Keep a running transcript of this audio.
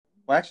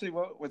Well, actually,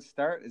 what would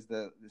start is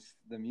the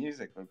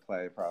music would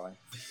play probably.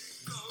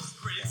 Goes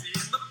crazy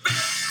in the bed,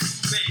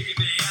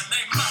 baby, and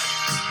they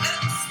might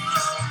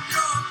explode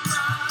your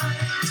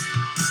mind.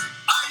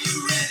 Are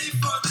you ready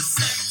for the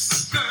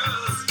sex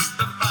girls?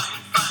 The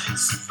fine, fine,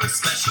 super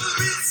special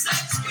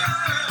sex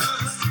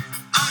girls.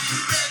 Are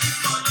you ready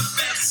for the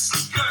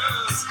best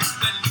girls?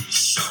 The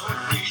niche,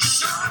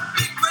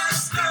 big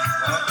breast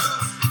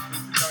girls.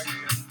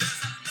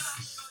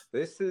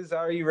 This is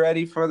Are You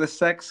Ready for the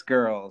Sex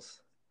Girls?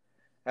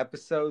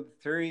 Episode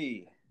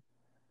 3.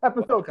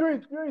 Episode 3.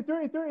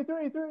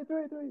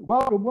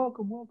 Welcome.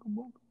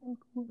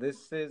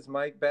 This is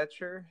Mike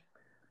Betcher.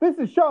 This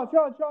is Sean.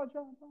 Betcher.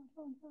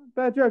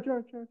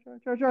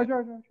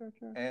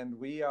 And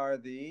we are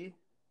the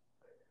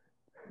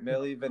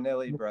Milli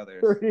Vanilli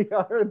brothers. We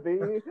are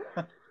the...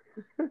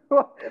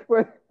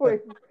 Wait.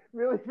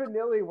 Milli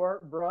Vanilli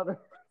weren't brothers,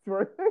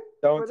 were they?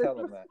 Don't tell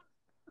them that.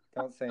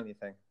 Don't say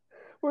anything.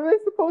 Were they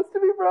supposed to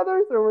be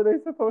brothers, or were they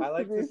supposed to be... I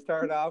like to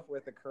start off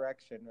with a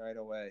correction right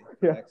away.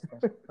 Yeah. Next time.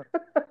 To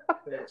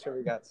make sure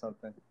we got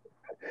something.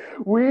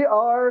 We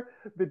are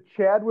the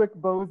Chadwick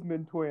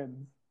Boseman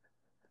twins.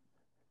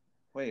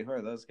 Wait, who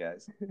are those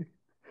guys?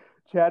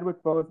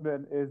 Chadwick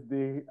Boseman is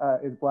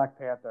Black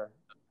Panther.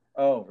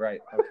 Oh,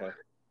 right. Okay.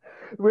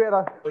 We had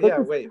a... We're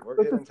getting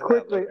into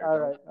that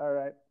later. All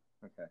right.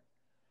 Okay.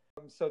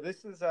 So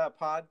this is a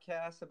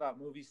podcast about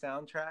movie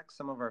soundtracks,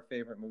 some of our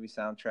favorite movie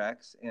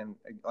soundtracks. And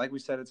like we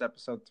said, it's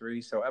episode 3.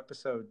 So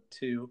episode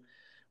 2,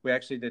 we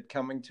actually did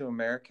Coming to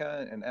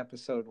America. And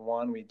episode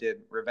 1, we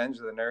did Revenge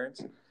of the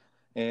Nerds.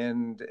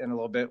 And in a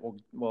little bit,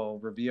 we'll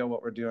reveal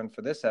what we're doing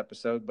for this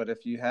episode. But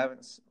if you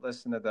haven't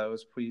listened to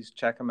those, please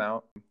check them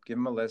out, give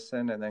them a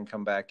listen, and then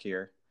come back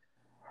here.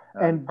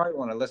 And you probably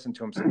want to listen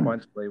to them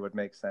sequentially would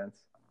make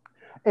sense.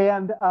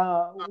 And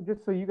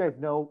just so you guys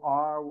know,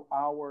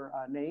 our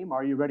name,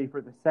 Are You Ready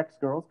for the Sex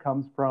Girls,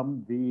 comes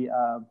from the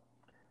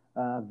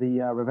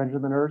Revenge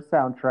of the Nerds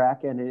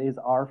soundtrack, and it is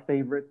our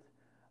favorite,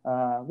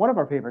 one of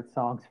our favorite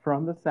songs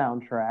from the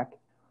soundtrack.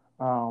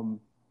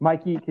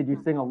 Mikey, could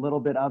you sing a little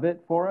bit of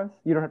it for us?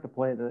 You don't have to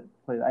play the.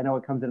 I know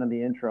it comes in on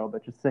the intro,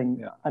 but just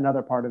sing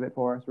another part of it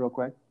for us real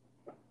quick.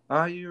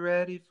 Are you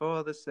ready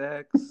for the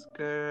sex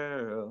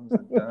girls?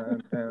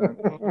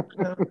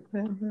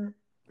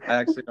 I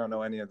actually don't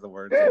know any of the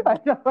words. I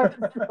know, I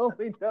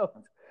totally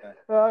don't.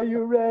 Are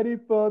you ready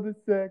for the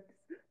sex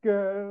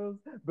girls?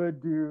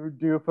 But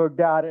do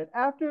forgot it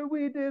after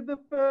we did the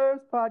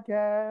first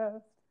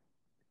podcast.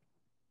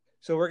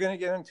 So we're going to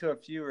get into a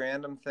few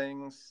random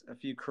things, a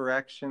few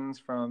corrections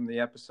from the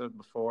episode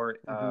before.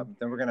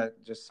 Then we're going to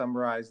just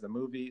summarize the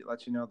movie,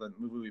 let you know the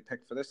movie we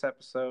picked for this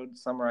episode,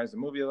 summarize the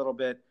movie a little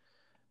bit,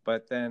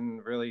 but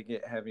then really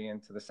get heavy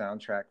into the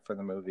soundtrack for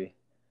the movie.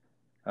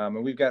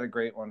 And we've got a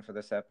great one for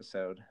this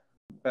episode,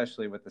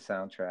 especially with the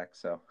soundtrack.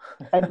 So,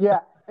 and yeah,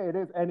 it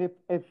is. And if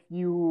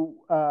you,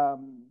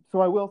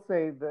 so I will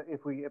say that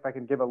if I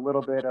can give a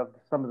little bit of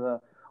some of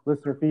the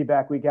listener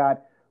feedback we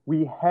got,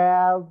 we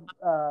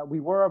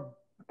were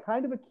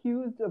kind of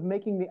accused of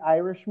making the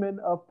Irishman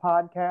of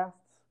podcasts,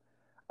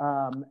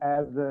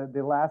 as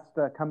the last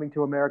Coming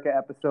to America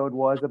episode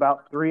was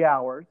about 3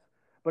 hours.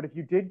 But if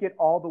you did get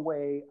all the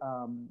way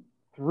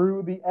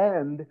through the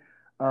end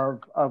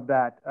of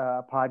that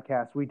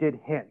podcast, we did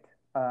hint,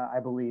 I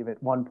believe,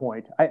 at one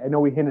point. I know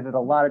we hinted at a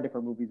lot of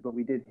different movies, but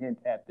we did hint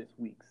at this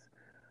week's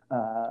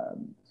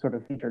sort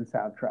of featured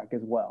soundtrack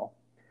as well.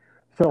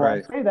 So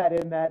right. I say that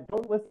in that,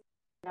 don't listen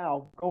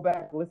now. Go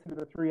back, listen to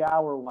the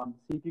 3-hour one,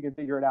 see if you can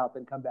figure it out,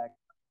 then come back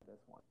to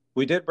this one.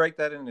 We did break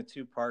that into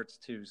 2 parts,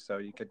 too, so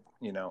you could,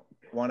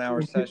 1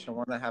 hour session,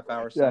 1.5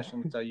 hour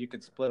session, so you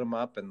could split them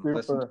up and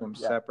listen to them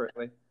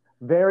separately.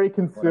 Very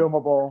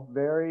consumable,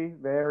 very,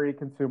 very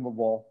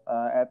consumable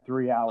at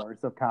 3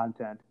 hours of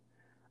content.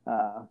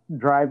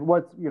 Driving to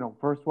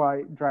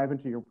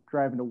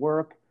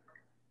work,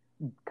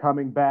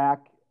 coming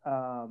back,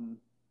 and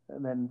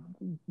then,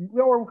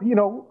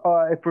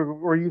 if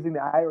we're using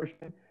the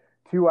Irishman,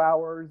 2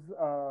 hours,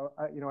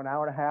 an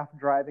hour and a half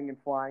driving and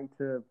flying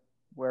to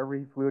wherever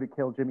he flew to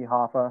kill Jimmy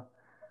Hoffa,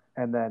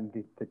 and then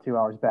the 2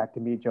 hours back to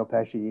meet Joe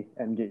Pesci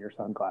and get your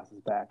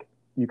sunglasses back.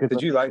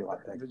 Did you like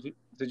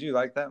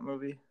that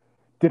movie?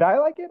 Did I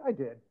like it? I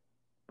did,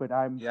 but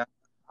I'm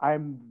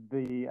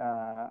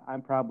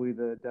probably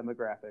the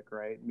demographic,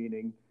 right?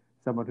 Meaning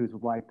someone who's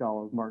liked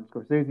all of Martin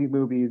Scorsese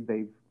movies.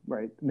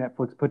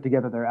 Netflix put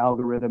together their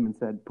algorithm and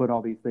said, put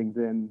all these things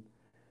in,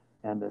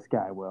 and this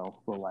guy will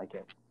like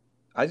it.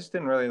 I just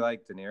didn't really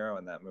like De Niro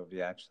in that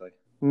movie, actually.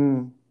 I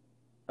mean,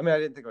 I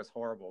didn't think it was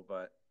horrible,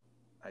 but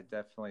I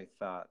definitely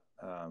thought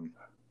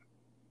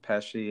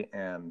Pesci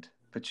and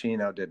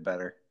Pacino did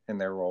better in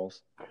their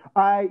roles.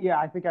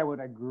 I think I would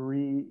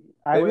agree.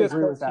 I would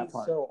agree with that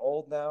part. He's so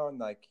old now,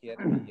 and he had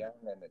to be young,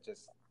 and it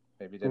just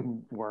maybe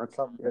didn't work.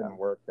 Something didn't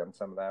work on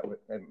some of that.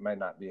 It might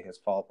not be his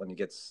fault. When he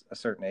gets a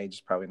certain age,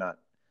 it's probably not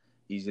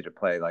easy to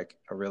play like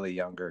a really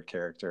younger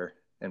character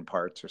in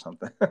parts or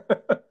something.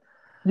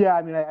 Yeah,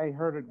 I mean, I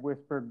heard it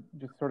whispered,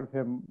 just sort of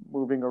him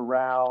moving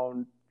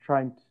around,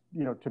 trying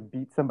to, to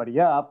beat somebody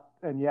up,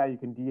 and yeah, you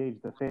can de-age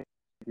the face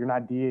You're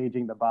not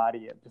de-aging the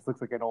body. It just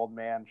looks like an old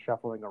man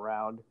shuffling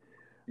around,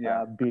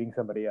 beating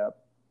somebody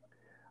up.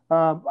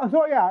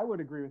 So yeah, I would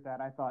agree with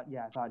that. I thought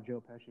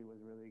Joe Pesci was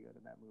really good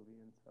in that movie,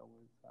 and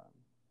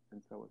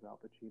so was Al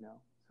Pacino.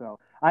 So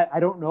I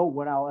don't know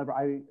when I'll ever.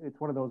 It's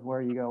one of those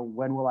where you go,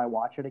 when will I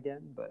watch it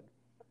again? But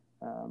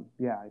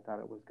yeah, I thought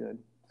it was good.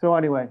 So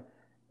anyway,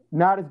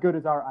 not as good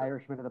as our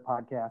Irishman of the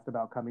podcast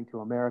about coming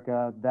to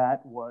America.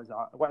 That was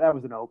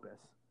an opus.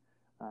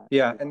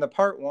 Yeah, and the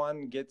part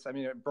one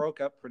it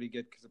broke up pretty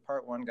good because the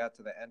part one got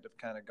to the end of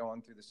kind of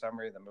going through the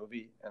summary of the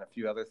movie and a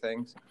few other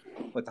things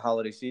with the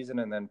holiday season,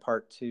 and then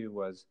part two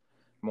was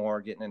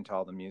more getting into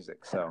all the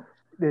music. So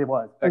it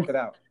was. Check it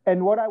out.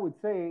 And what I would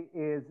say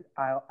is,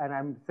 and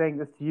I'm saying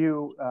this to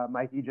you,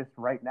 Mikey, just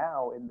right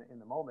now in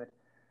the moment.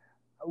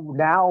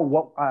 Now,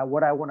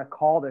 what I want to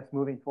call this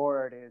moving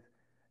forward is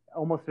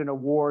almost an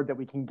award that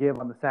we can give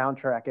on the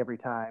soundtrack every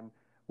time.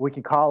 We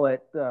can call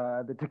it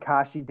the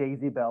Takashi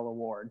Daisy Bell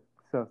Award.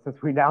 So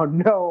since we now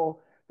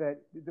know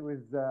that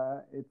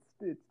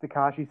it's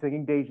Takashi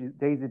singing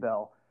Daisy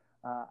Bell,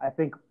 I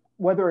think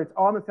whether it's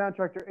on the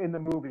soundtrack or in the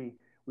movie,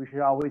 we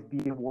should always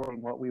be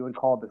awarding what we would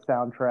call the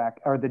soundtrack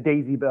or the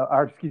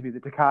the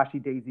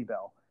Takashi Daisy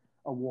Bell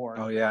Award.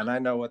 Oh yeah, and I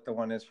know what the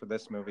one is for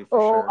this movie.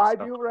 I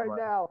do right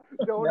now.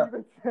 Don't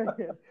even say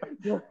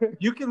it.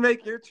 You can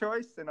make your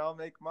choice, and I'll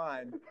make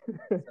mine.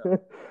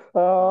 So.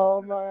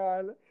 Oh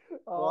man.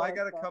 Well, I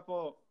got a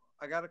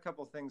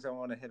couple things I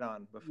want to hit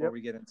on before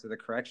we get into the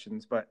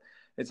corrections, but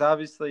it's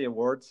obviously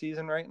award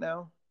season right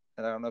now,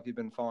 and I don't know if you've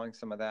been following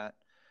some of that,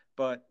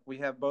 but we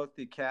have both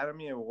the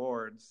Academy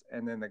Awards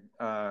and then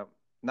the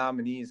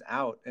nominees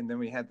out, and then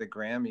we had the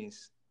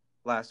Grammys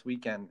last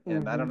weekend,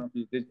 and I don't know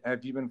if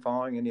have you been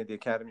following any of the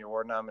Academy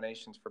Award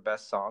nominations for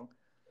Best Song?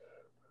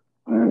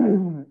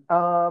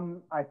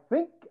 I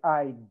think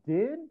I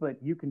did,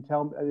 but you can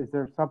tell me,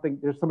 there's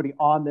somebody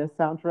on this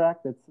soundtrack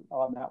that's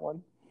on that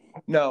one?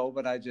 No,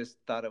 but I just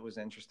thought it was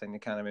interesting to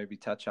kind of maybe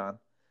touch on.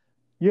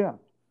 Yeah.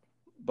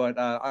 But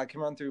I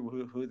can run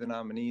through who the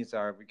nominees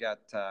are. We got,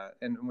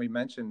 and we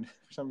mentioned,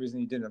 for some reason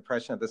you did an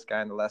impression of this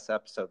guy in the last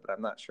episode, but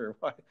I'm not sure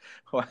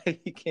why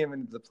he came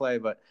into the play.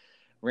 But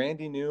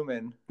Randy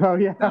Newman,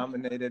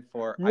 nominated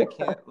for I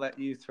Can't Let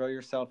You Throw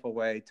Yourself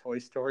Away, Toy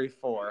Story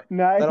 4.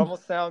 Nice. That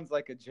almost sounds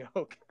like a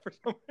joke for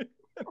some reason.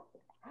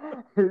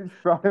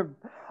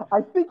 I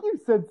think you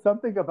said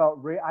something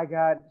about I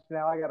got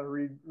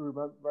to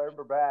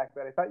remember back,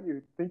 but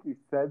you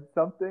said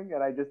something,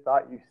 and I just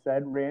thought you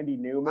said Randy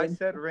Newman. I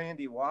said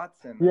Randy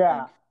Watson.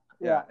 Yeah.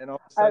 And all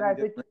of a sudden I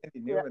Randy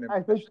Newman.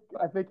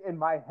 I think in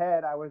my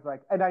head I was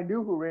like, and I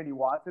knew who Randy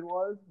Watson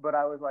was, but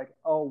I was like,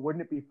 oh,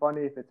 wouldn't it be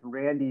funny if it's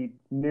Randy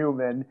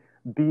Newman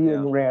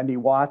being Randy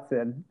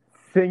Watson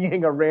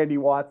singing a Randy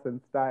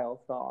Watson style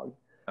song?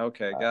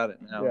 Okay, got it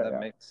now.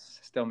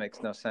 Still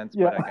makes no sense,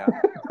 but I got it.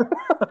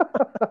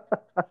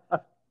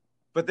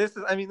 But this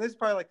is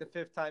probably like the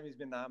fifth time he's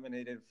been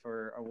nominated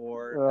for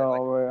award,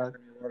 award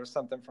or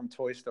something from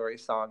Toy Story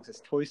songs.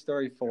 It's Toy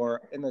Story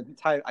 4 in the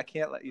title. I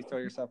Can't Let You Throw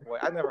Yourself Away.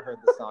 I've never heard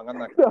the song. I'm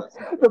not going to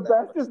listen to it. The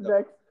best is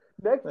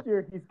next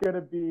year he's going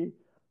to be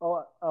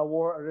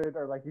awarded,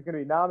 or like he's going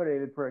to be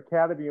nominated for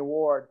Academy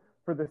Award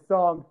for the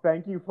song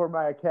 "Thank You for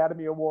My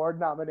Academy Award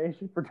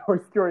Nomination for Toy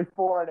Story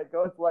 4," and it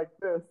goes like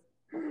this.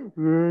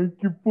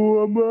 Thank you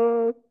for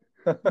my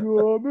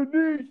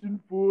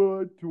nomination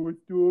for Toy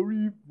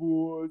Story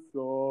 4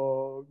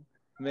 song.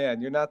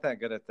 Man, you're not that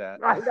good at that.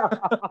 I know.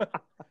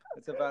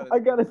 It's about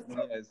as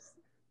good as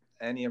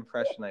any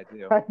impression I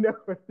do. I know.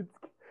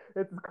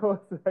 It's as close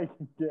as I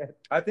can get.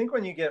 I think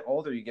when you get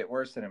older, you get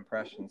worse at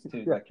impressions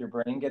too. Yeah. Like your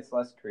brain gets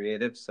less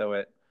creative, so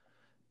it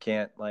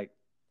can't like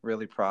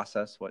really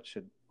process what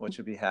should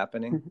be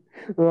happening.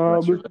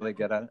 Unless you're really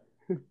good at it.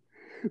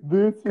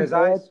 Because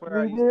I swear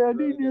I used to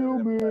be really good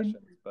at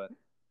impressions, but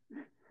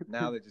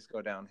now they just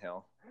go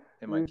downhill,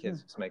 and my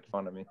kids just make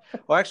fun of me.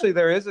 Well, actually,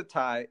 there is a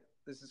tie.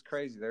 This is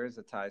crazy. There is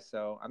a tie.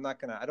 So I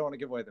don't want to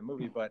give away the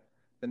movie, but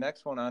the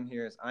next one on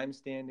here is I'm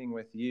Standing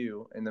With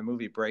You in the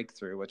movie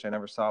Breakthrough, which I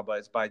never saw, but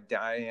it's by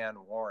Diane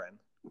Warren.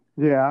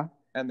 Yeah.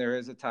 And there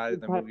is a tie to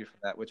the movie for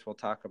that, which we'll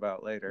talk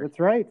about later. That's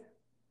right.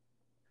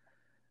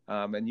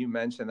 And you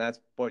mentioned that's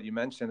what you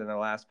mentioned in the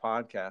last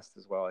podcast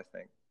as well, I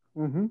think.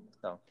 Mm-hmm.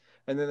 So,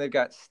 and then they've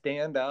got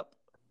Stand Up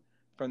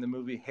from the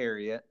movie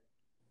Harriet.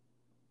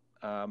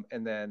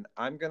 And then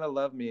I'm Gonna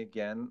Love Me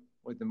Again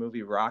with the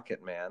movie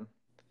Rocket Man.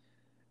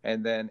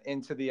 And then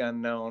Into the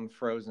Unknown,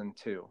 Frozen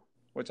 2,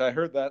 which I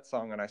heard that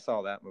song and I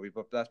saw that movie,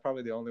 but that's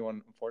probably the only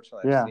one,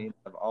 unfortunately, I've seen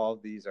of all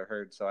of these are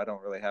heard, so I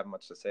don't really have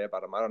much to say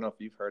about them. I don't know if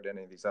you've heard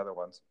any of these other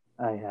ones.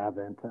 I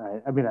haven't. I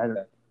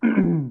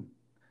don't.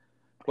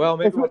 Well,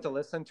 maybe we'll have to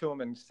listen to them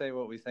and say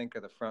what we think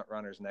of the front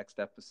runners next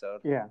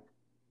episode. Yeah.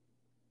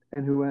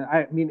 And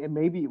it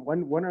may be,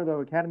 when are the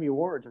Academy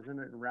Awards? Isn't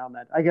it around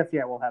that? I guess,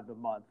 we'll have the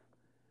month.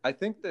 I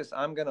think this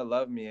I'm Gonna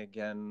Love Me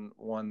Again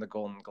won the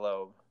Golden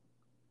Globe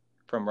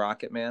from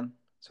Rocket Man.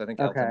 So I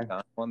think Elton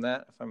John won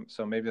that.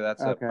 So maybe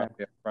that's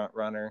probably a front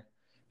runner.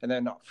 And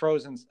then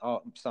Frozen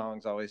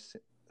songs always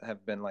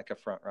have been like a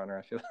front runner,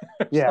 I feel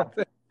like. Yeah.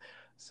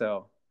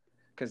 So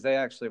because they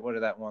actually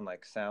awarded that one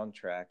like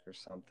soundtrack or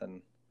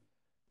something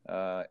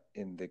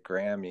in the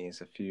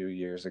Grammys a few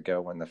years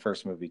ago when the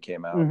first movie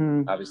came out.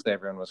 Mm-hmm. Obviously,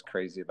 everyone was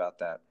crazy about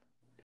that.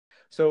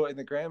 So in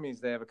the Grammys,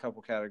 they have a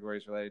couple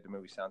categories related to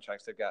movie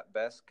soundtracks. They've got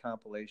Best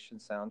Compilation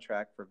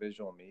Soundtrack for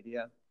Visual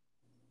Media,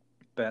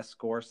 Best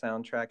Score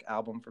Soundtrack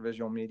Album for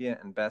Visual Media,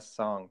 and Best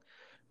Song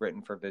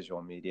Written for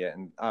Visual Media.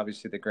 And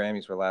obviously the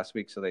Grammys were last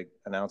week, so they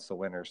announced the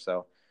winner.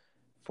 So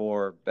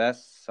for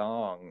Best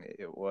Song,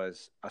 it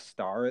was A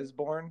Star Is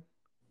Born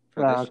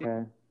for this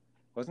year.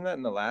 Wasn't that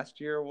in the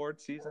last year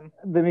award season?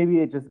 Then maybe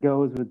it just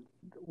goes with,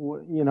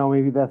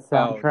 maybe the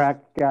soundtrack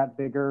got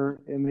bigger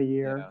in the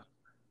year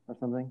or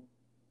something.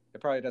 It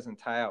probably doesn't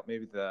tie out.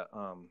 Maybe the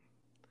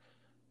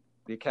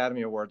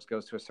Academy Awards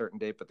goes to a certain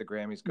date, but the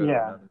Grammys go to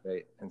another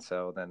date, and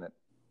so then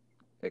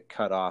it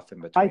cut off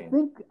in between. I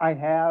think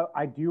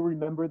I do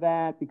remember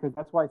that, because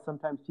that's why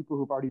sometimes people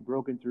who've already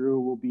broken through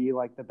will be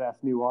like the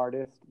best new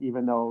artist,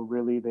 even though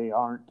really they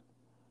aren't.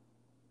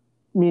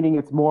 Meaning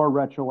it's more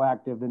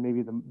retroactive than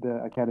maybe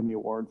the Academy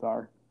Awards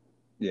are.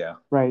 Yeah.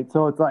 Right.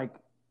 So it's like,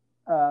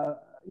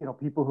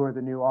 people who are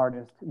the new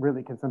artists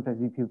really can sometimes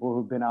be people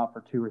who've been out for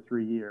 2 or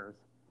 3 years.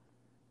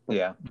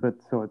 But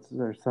so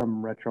there's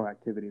some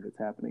retroactivity that's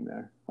happening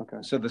there. Okay.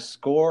 So the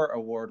score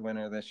award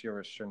winner this year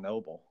was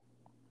Chernobyl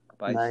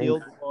by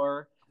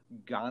Hildur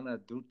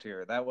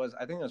Guðnadóttir.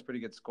 I think that was a pretty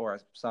good score. I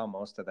saw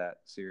most of that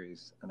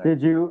series.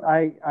 Did you?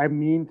 I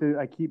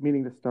keep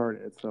meaning to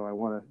start it, so I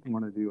want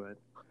to do it.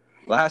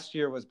 Last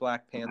year was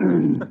Black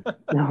Panther.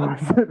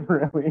 Was it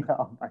really?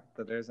 Oh my!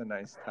 So there's a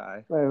nice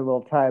tie. A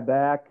little tie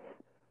back.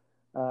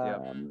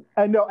 And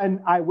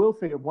I will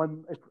say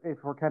one,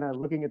 if we're kind of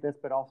looking at this,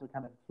 but also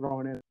kind of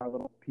throwing in our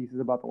little pieces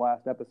about the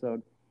last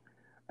episode.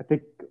 I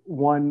think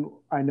one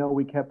I know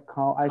we kept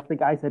I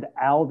think I said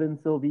Alvin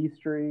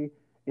Silvestri.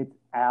 It's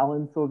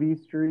Alan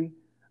Silvestri.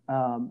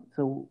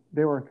 So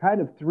there were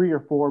kind of 3 or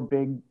 4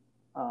 big.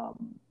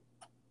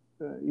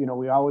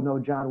 We all know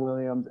John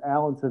Williams.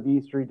 Alan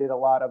Silvestri did a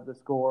lot of the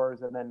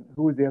scores, and then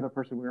who was the other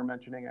person we were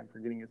mentioning? I'm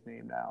forgetting his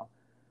name now.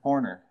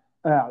 Horner.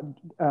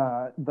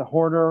 The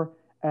Horner.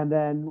 And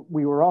then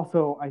we were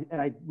also,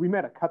 we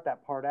might have cut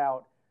that part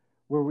out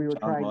where we were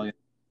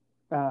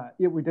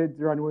we did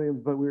John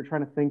Williams, but we were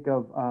trying to think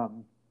of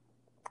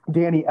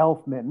Danny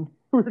Elfman.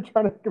 We were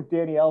trying to think of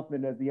Danny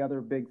Elfman as the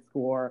other big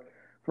score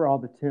for all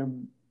the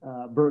Tim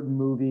Burton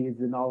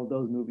movies and all of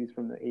those movies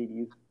from the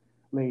 80s,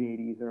 late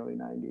 80s, early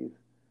 90s.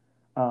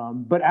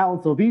 But Alan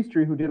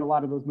Silvestri, who did a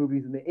lot of those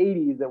movies in the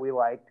 80s that we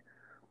liked,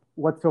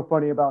 what's so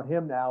funny about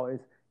him now is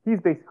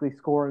he's basically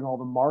scoring all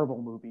the Marvel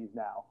movies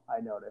now,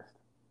 I noticed.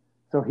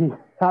 So he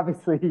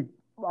obviously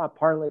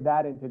parlayed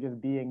that into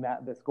just being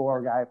the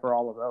score guy for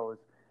all of those,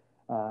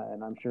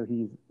 and I'm sure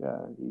he's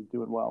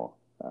doing well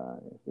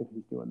if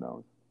he's doing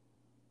those.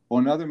 Well,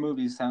 another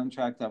movie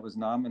soundtrack that was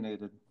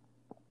nominated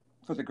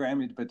for the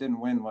Grammy but didn't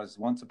win was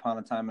Once Upon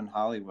a Time in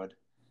Hollywood,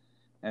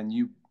 and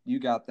you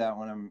got that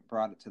one and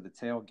brought it to the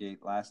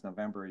tailgate last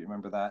November. You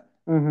remember that?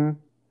 Mm-hmm.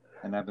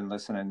 And I've been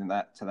listening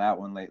to that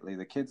one lately.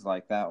 The kids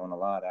like that one a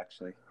lot,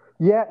 actually.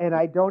 Yeah, and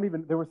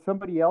there was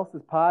somebody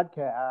else's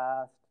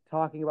podcast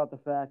talking about the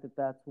fact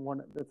that's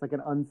like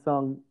an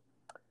unsung,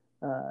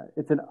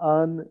 it's an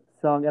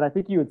unsung, and I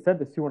think you had said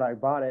this too when I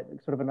bought it,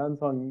 sort of an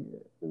unsung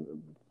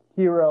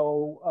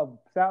hero of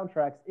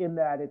soundtracks, in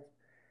that it's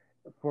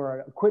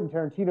for a Quentin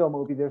Tarantino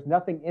movie, there's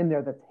nothing in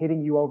there that's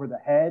hitting you over the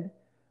head,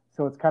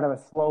 so it's kind of a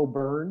slow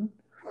burn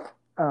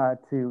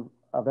to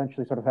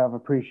eventually sort of have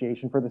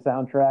appreciation for the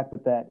soundtrack,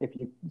 but that if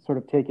you sort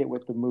of take it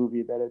with the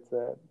movie, that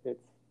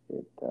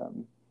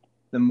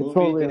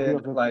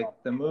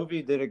the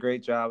movie did a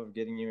great job of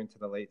getting you into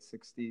the late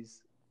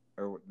 60s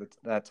or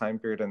that time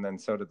period, and then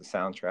so did the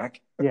soundtrack.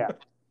 Yeah.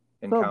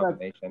 In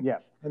combination. Yeah.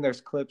 And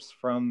there's clips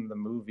from the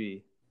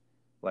movie,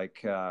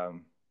 like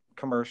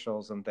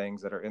commercials and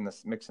things that are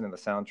mixing in the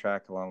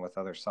soundtrack along with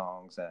other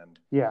songs, and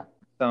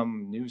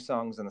some new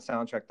songs in the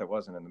soundtrack that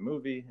wasn't in the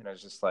movie. And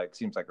it's just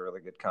seems like a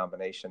really good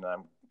combination. And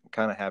I'm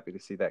kind of happy to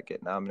see that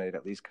get nominated,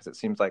 at least because it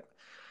seems like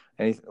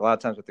a lot of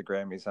times with the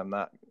Grammys, I'm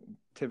not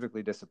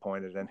typically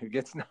disappointed in who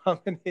gets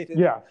nominated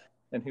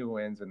and who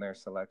wins in their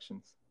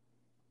selections.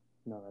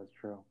 No, that's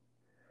true.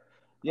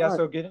 Yeah,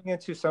 so getting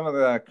into some of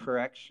the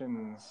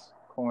corrections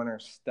corner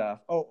stuff.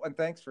 Oh, and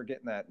thanks for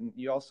getting that. And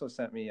you also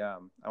sent me, I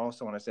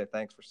also want to say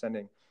thanks for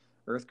sending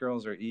Earth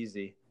Girls Are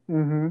Easy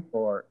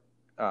for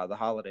the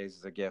holidays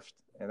as a gift.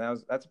 And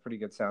that's a pretty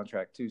good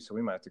soundtrack too, so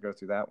we might have to go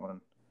through that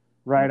one.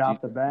 Right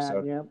off the bat,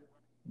 yeah.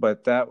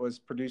 But that was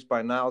produced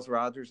by Niles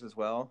Rodgers as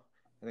well.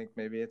 I think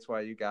maybe it's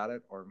why you got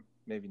it, or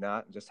maybe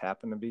not. It just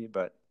happened to be.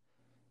 But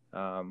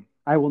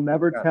I will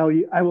never tell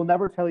you. I will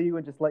never tell you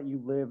and just let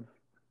you live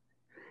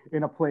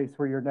in a place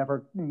where you're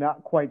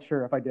not quite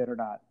sure if I did or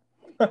not.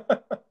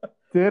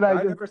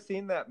 I've never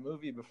seen that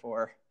movie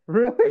before.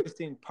 Really? I've just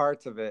seen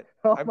parts of it.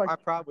 I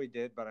probably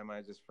did, but I might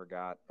have just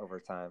forgot over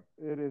time.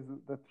 It is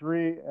the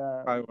 3.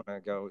 I want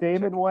to go.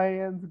 Damon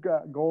Wayans,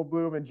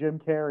 Goldblum, and Jim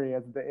Carrey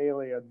as the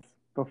aliens.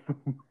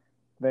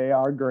 They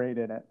are great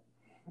in it.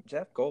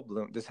 Jeff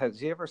Goldblum, has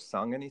he ever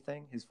sung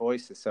anything? His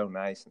voice is so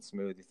nice and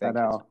smooth. You think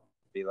I he'd know.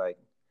 be like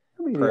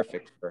I mean,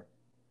 perfect for,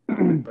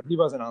 but he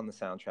wasn't on the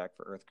soundtrack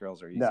for Earth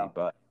Girls Are Easy. No.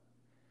 But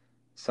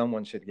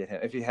someone should get him.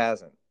 If he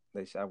hasn't,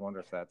 I wonder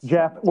if that's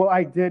Jeff. Well,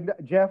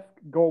 Jeff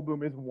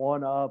Goldblum is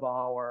one of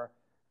our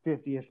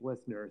 50th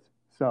listeners.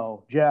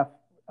 So, Jeff,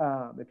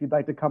 if you'd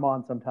like to come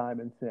on sometime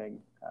and sing,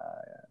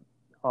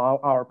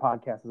 our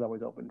podcast is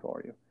always open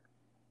for you.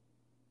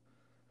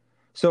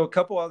 So, a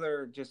couple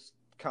other just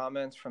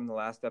comments from the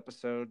last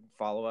episode,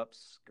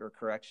 follow-ups or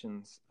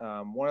corrections.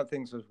 One of the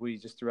things was we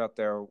just threw out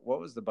there, what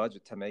was the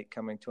budget to make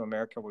Coming to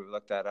America? We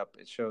looked that up.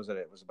 It shows that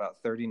it was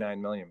about $39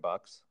 million.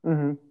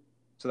 Mm-hmm.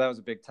 So that was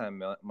a big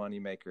time money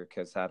maker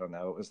because I don't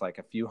know, it was like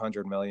a few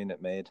 $100 million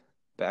it made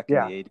back in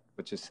the 80s,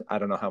 which is, I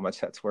don't know how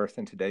much that's worth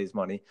in today's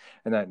money.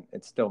 And then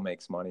it still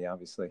makes money,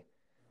 obviously,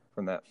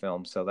 from that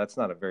film. So that's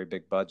not a very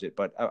big budget,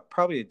 but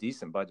probably a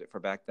decent budget for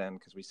back then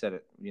because we said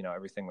it,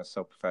 everything was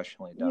so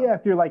professionally done. Yeah,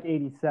 if you're like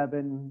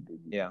 87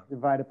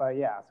 divided by,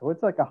 so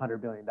it's like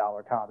 $100 million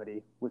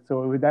comedy.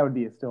 So that would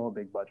be still a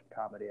big budget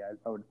comedy,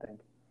 I would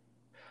think.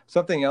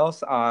 Something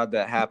else odd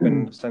that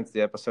happened since the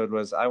episode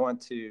was I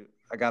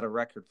got a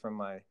record from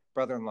my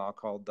brother-in-law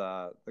called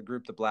the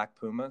group The Black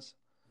Pumas.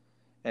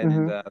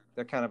 And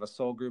they're kind of a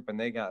soul group, and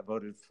they got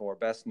voted for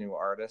Best New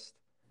Artist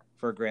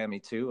for a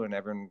Grammy too. And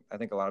I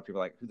think a lot of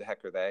people are like, who the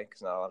heck are they?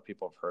 Because not a lot of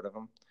people have heard of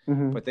them.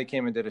 Mm-hmm. But they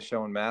came and did a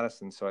show in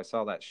Madison, so I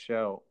saw that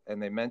show, and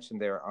they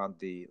mentioned they were on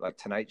the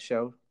Tonight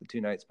Show the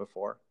 2 nights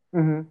before.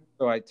 Mm-hmm.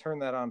 So I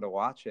turned that on to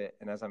watch it,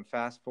 and as I'm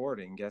fast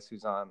forwarding, guess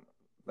who's on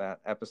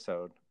that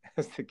episode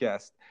as the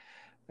guest?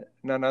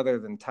 None other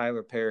than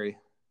Tyler Perry.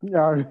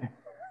 Yeah.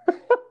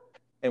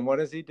 And what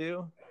does he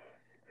do?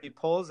 He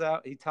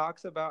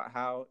talks about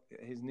how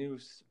his new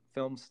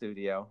film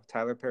studio,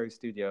 Tyler Perry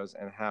Studios,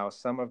 and how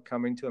some of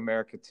Coming to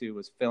America 2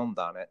 was filmed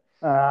on it.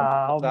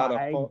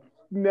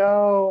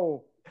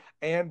 No.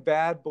 And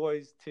Bad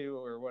Boys 2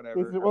 or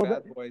whatever.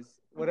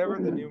 Whatever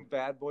the new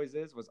Bad Boys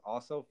was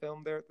also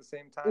filmed there at the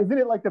same time. Isn't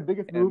it like the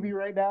biggest movie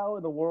right now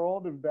in the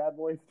world of Bad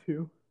Boys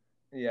 2?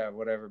 Yeah,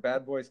 whatever.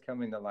 Bad Boys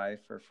Coming to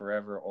Life or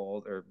Forever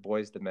Old or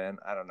Boys to Men.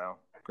 I don't know.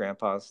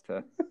 Grandpas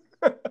to...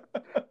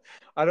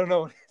 I don't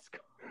know what it's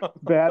called.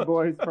 Bad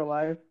Boys for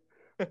Life.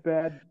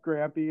 Bad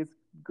Grampy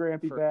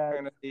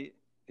Bad.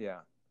 Yeah.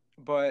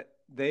 But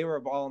they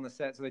were all on the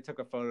set, so they took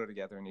a photo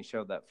together, and he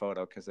showed that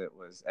photo because it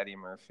was Eddie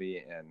Murphy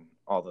and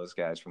all those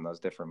guys from those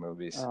different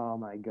movies. Oh,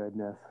 my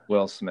goodness.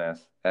 Will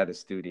Smith at his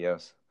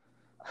studios.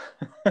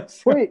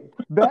 Wait,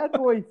 Bad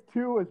Boys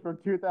 2 is from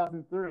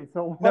 2003.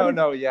 So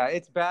yeah,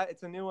 it's bad.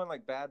 It's a new one,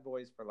 like Bad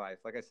Boys for Life.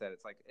 Like I said,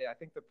 it's like I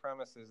think the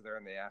premise is they're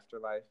in the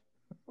afterlife,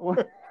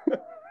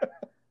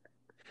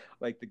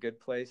 like The Good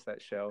Place,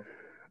 that show.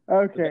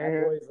 Okay, the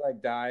bad boys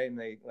die and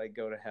they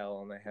go to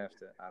hell and they have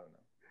to. I don't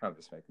know. I'm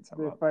just making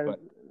something up. But...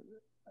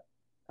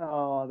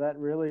 Oh, that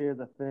really is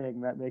a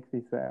thing. That makes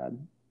me sad.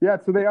 Yeah,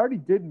 so they already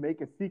did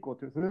make a sequel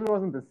to it. So this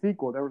wasn't the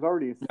sequel. There was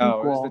already a sequel.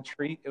 No, it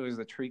was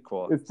the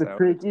trequel. It's the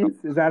treakies.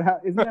 Isn't that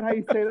how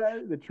you say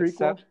that? The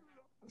trequel?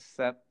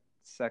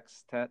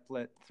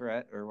 Sextuplet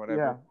threat or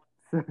whatever.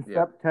 Yeah.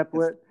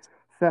 Septuplet.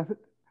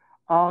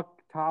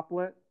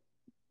 Octuplet.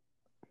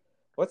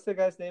 What's the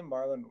guy's name?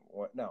 Marlon?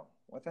 What? No.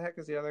 What the heck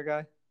is the other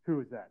guy?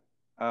 Who is that?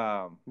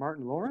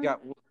 Martin Lawrence?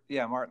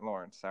 Martin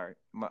Lawrence. Sorry.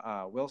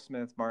 Will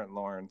Smith, Martin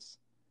Lawrence,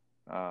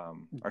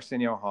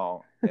 Arsenio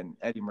Hall, and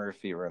Eddie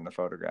Murphy were in the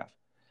photograph.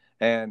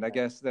 And I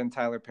guess then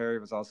Tyler Perry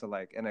was also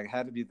like, and it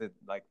had to be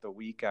the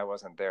week I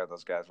wasn't there,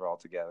 those guys were all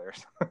together.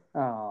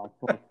 Oh,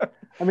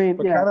 I mean,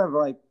 but kind of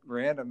like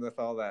random with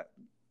all that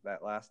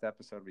last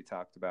episode we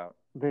talked about.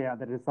 Yeah,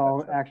 that it's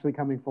all actually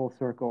coming full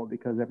circle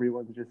because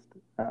everyone's just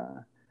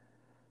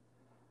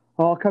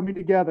all coming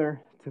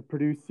together to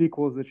produce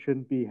sequels that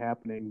shouldn't be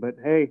happening. But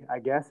hey, I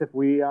guess if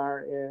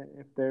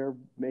they're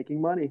making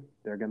money,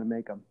 they're going to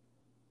make them.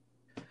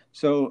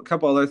 So a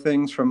couple other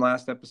things from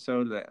last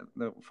episode that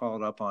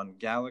followed up on.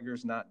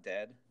 Gallagher's not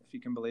dead, if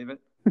you can believe it.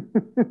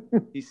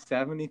 He's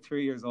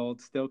 73 years old,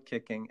 still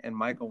kicking, and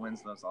Michael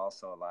Winslow's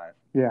also alive.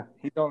 Yeah.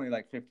 He's only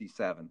like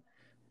 57.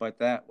 But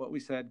what we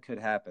said could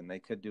happen. They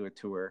could do a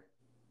tour.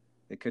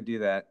 They could do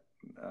that,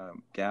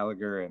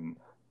 Gallagher and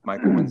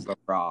Michael Winslow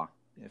Raw,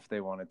 if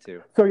they wanted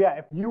to. So yeah,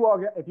 if you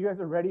guys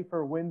are ready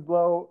for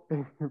Winslow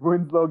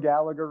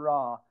Gallagher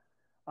Raw,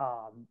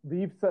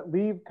 leave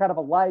kind of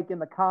a like in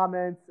the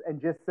comments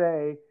and just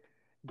say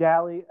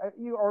Gally,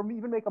 or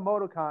even make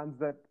emoticons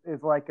that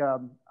is like a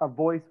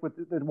voice with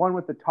the one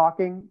with the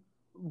talking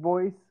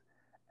voice,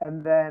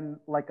 and then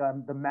like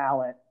the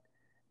mallet,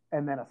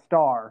 and then a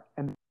star,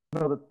 and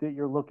know that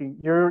you're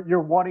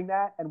wanting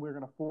that, and we're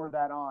going to forward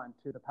that on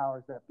to the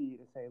powers that be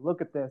to say,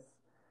 look at this.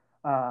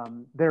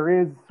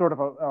 There is sort of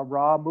a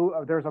raw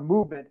move. There's a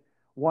movement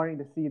wanting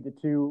to see the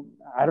two.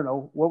 I don't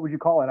know, what would you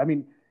call it? I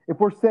mean,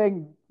 if we're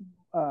saying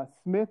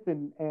Smith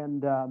and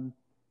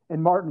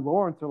Martin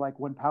Lawrence are like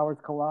when powers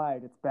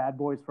collide, it's Bad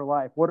Boys for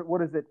Life.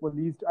 What is it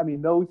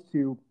when those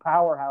two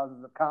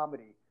powerhouses of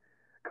comedy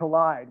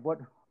collide?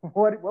 What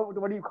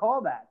do you call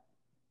that?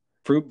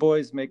 Fruit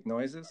Boys Make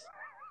Noises.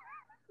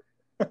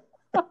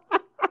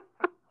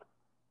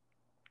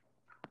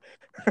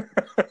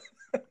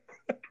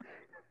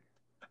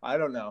 I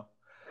don't know.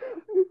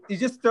 You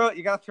just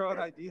you gotta throw out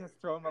ideas,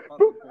 throw them up on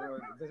the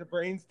board. There's a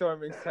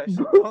brainstorming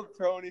session. Don't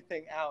throw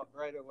anything out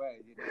right away.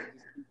 Just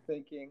keep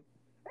thinking.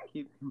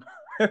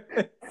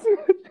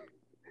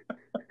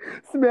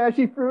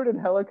 Smashy fruit and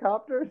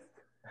helicopters.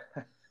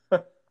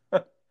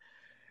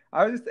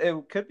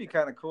 It could be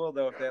kind of cool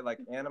though if they had like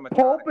animatronic.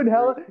 Pulp and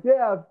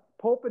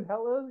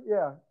Hella.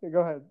 Yeah.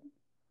 Go ahead.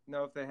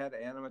 No, if they had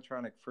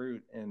animatronic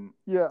fruit and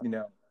yeah,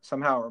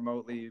 somehow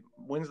remotely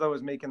Winslow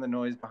was making the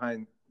noise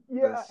behind.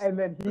 Yeah, and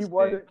then he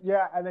wasn't.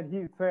 Yeah, and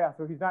then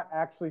so he's not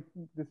actually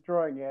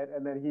destroying it,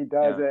 and then he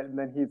does it, and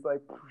then he's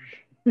like,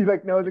 he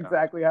like knows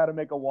exactly how to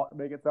make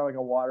it sound like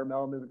a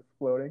watermelon is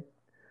exploding.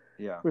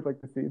 Yeah. With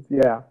like the seeds.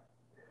 Yeah.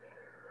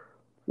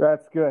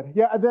 That's good.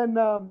 Yeah, and then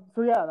I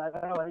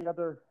don't know any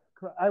other.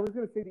 I was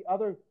going to say the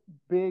other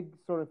big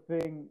sort of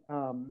thing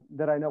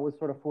that I know was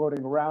sort of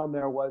floating around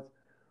there was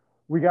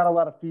we got a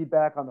lot of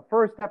feedback on the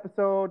first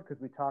episode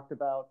because we talked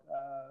about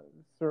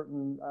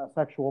certain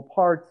sexual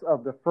parts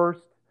of the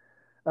first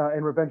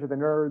in Revenge of the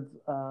Nerds.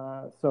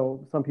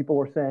 So some people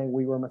were saying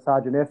we were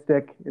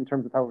misogynistic in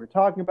terms of how we were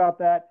talking about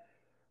that.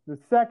 The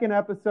second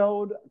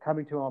episode,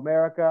 Coming to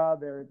America,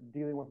 they're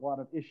dealing with a lot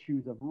of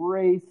issues of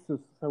race.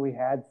 So we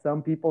had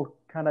some people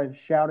kind of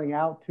shouting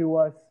out to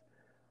us,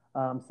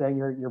 saying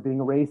you're being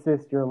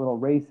racist. You're a little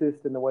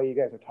racist in the way you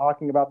guys are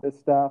talking about this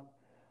stuff.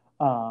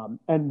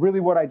 And really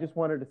what I just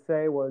wanted to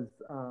say was,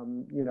 I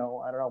don't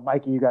know,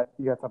 Mikey, you got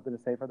something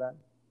to say for that?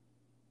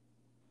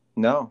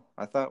 No,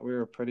 I thought we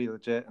were pretty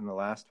legit in the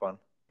last one.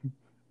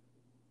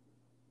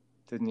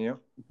 Didn't you?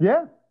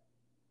 Yeah.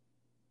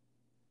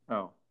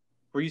 Oh,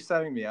 were you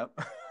setting me up?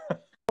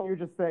 You're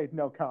just saying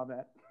no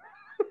comment.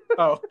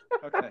 Oh,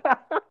 okay.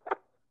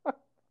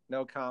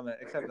 No comment,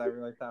 except I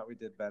really thought we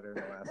did better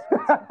in the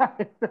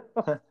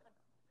last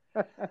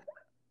one.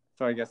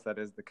 So I guess that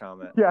is the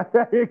comment. Yeah,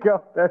 there you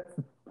go.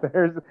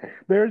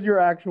 There's your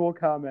actual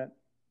comment.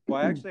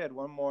 Well, I actually had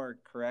one more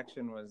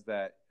correction was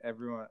that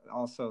everyone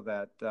also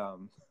that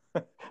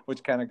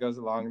which kind of goes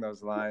along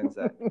those lines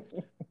that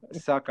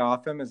suck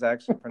off him is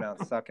actually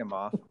pronounced suck him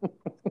off.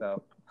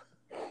 So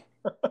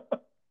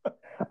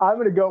I'm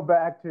going to go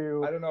back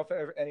to... I don't know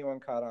if anyone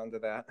caught on to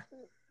that.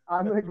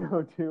 I'm going to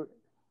go to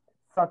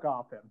suck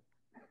off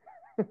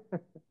him.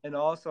 And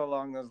also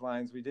along those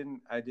lines,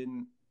 I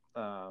didn't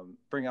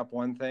bring up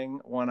one thing,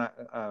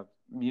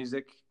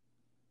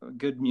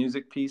 good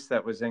music piece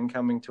that was in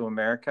Coming to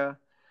America,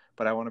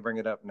 but I want to bring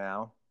it up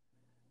now.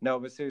 No,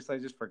 but seriously, I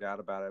just forgot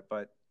about it.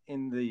 But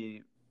in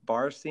the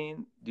bar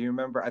scene, do you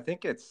remember? I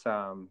think it's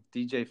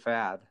DJ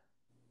Fad,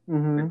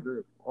 the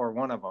group, or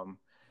one of them.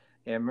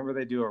 And remember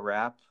they do a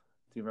rap?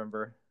 Do you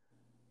remember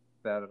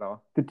that at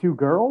all? The two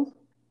girls?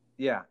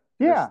 Yeah.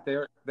 Yeah.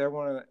 They're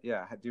one of the,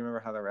 yeah. Do you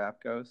remember how the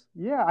rap goes?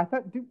 Yeah, I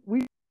thought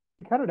we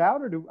cut it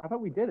out, I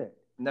thought we did it.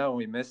 No,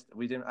 we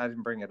didn't. I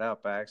didn't bring it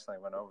up. I actually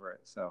went over it.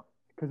 So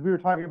because we were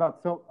talking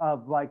about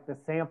like the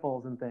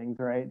samples and things,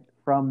 right?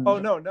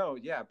 No,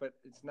 yeah, but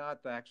it's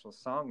not the actual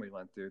song we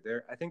went through.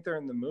 I think they're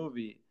in the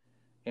movie,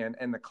 and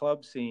the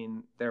club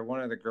scene. They're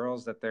one of the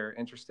girls that they're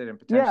interested in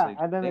potentially.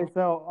 Yeah, and then they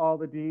sell all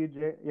the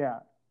DJ. Yeah,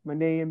 my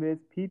name is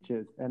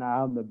Peaches, and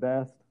I'm the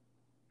best.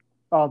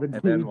 All the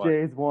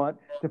DJs want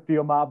to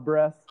feel my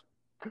breasts.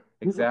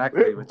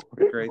 Exactly, which is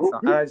a great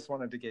song. I just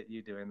wanted to get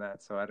you doing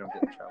that so I don't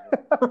get in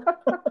trouble.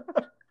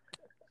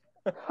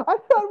 I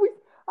thought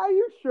are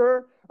you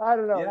sure? I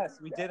don't know. Yes,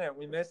 we didn't.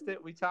 We missed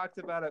it. We talked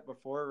about it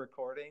before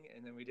recording,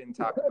 and then we didn't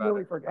talk about it.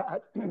 We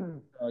forgot.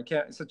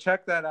 So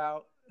check that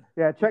out.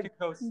 Yeah,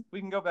 We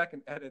can go back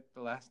and edit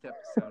the last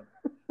episode.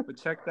 But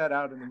check that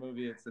out in the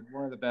movie. It's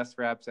one of the best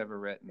raps ever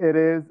written. It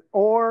is.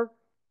 Or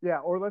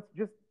let's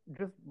just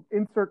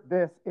insert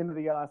this into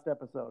the last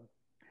episode.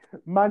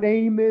 My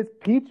name is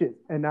Peaches,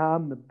 and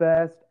I'm the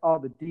best. All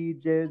the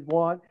DJs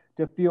want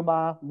to feel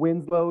my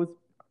Winslows.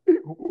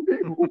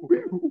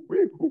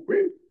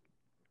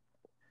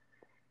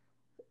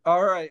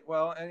 All right.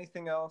 Well,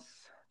 anything else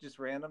just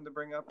random to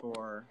bring up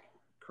or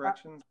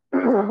corrections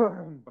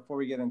before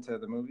we get into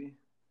the movie?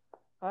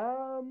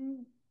 I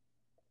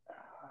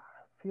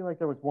feel like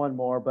there was one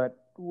more, but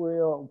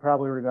we'll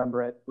probably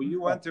remember it. Well,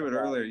 you went through it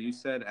earlier. You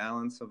said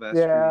Alan Silvestri.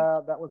 Yeah,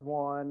 that was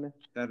one.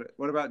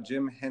 What about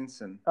Jim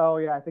Henson? Oh,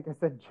 yeah, I think I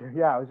said Jim.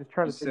 Yeah, I was just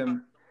trying to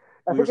think.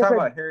 We were talking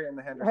about Harry and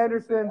the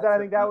Hendersons. I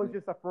think that was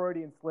just a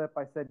Freudian slip.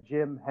 I said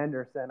Jim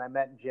Henderson. I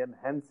meant Jim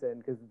Henson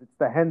because it's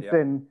the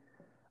Henson. Yep.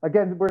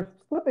 Again, we're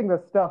slipping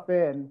the stuff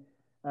in.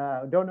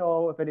 Don't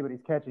know if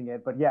anybody's catching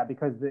it, but yeah,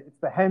 because it's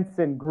the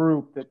Henson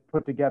group that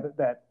put together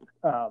the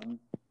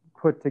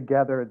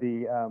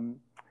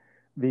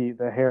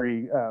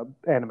Harry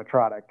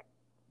animatronic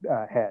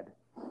head.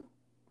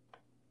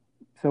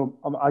 So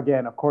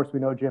again, of course, we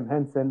know Jim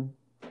Henson.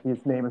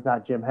 His name is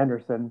not Jim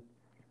Henderson.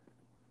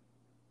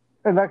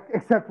 And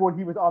except when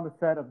he was on the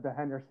set of the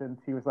Hendersons,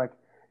 he was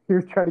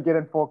trying to get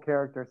in full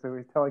character, so he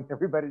was telling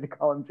everybody to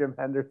call him Jim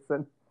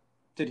Henderson.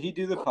 Did he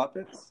do the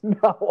puppets?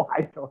 No,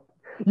 I don't.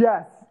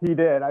 Yes, he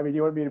did. I mean,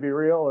 you want me to be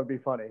real or be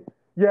funny?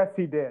 Yes,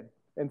 he did.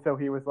 And so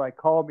he was like,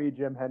 call me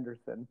Jim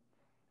Henderson.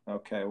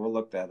 Okay, we'll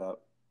look that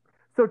up.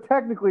 So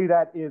technically,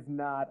 that's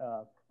not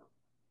a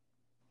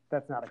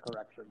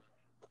correction.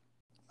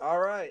 All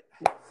right.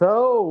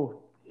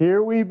 So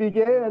here we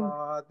begin.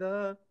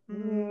 The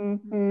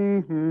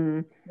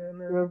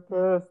The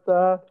first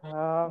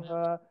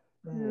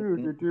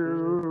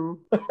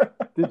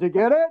Did you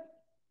get it?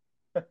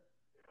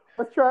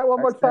 Let's try it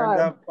one more time.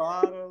 A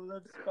bottle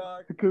of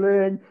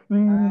Sparkling.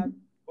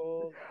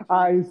 apple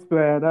I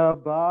spent a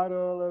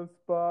bottle of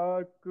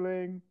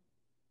sparkling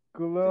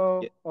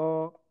glow.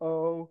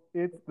 Oh,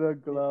 it's the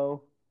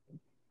glow.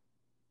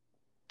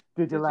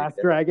 Did you you Last get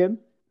it? Dragon?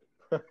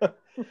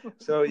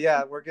 So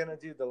yeah, we're gonna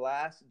do The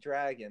Last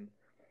Dragon.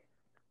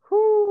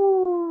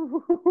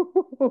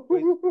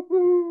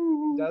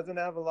 Doesn't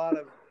have a lot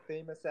of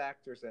famous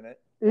actors in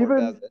it. Or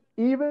does it?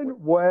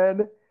 Even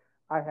when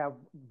I have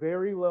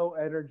very low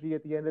energy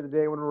at the end of the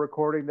day when we're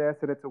recording this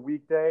and it's a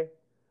weekday,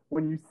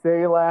 when you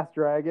say Last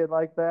Dragon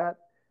like that,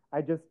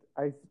 I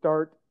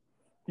start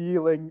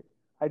feeling,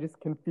 I just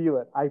can feel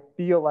it. I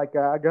feel like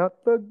I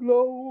got the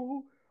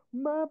glow,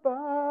 my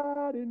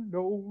body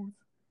knows.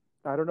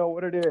 I don't know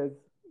what it is.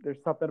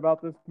 There's something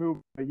about this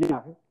movie. But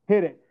yeah,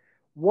 hit it.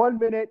 1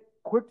 minute,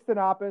 quick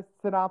synopsis,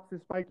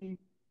 Mikey.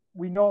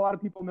 We know a lot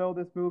of people know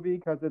this movie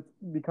because it's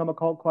become a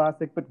cult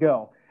classic, but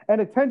go. And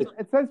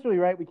essentially,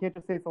 right, we can't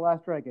just say it's The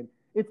Last Dragon.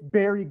 It's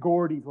Barry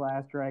Gordy's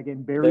Last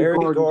Dragon. Barry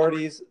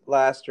Gordy's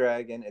Last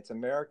Dragon. It's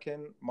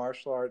American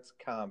martial arts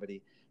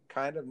comedy,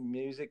 kind of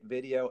music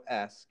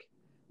video-esque.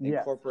 Yes.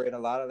 Incorporate a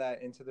lot of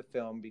that into the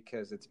film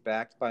because it's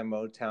backed by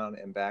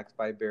Motown and backed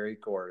by Barry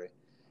Gordy.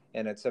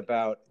 And it's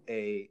about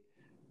a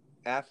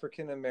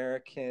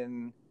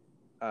African-American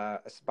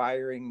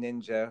aspiring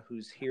ninja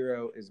whose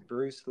hero is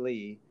Bruce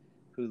Lee,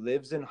 who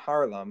lives in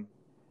Harlem,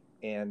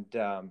 and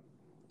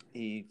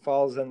he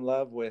falls in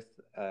love with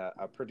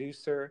a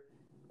producer,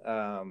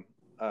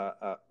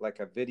 like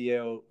a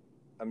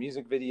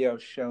music video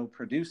show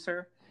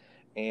producer,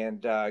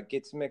 and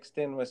gets mixed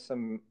in with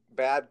some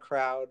bad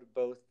crowd,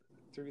 both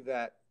through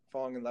that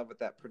falling in love with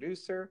that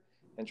producer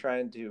and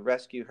trying to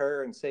rescue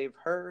her and save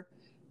her,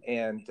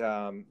 and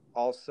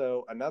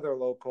also another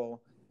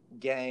local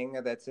gang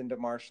that's into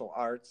martial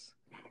arts,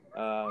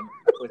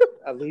 with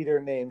a leader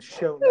named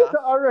Shonuff. It's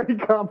already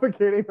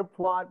complicating the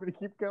plot, but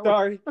keep going.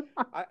 Sorry.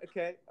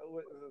 Okay.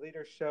 The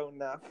leader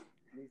Shonuff.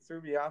 He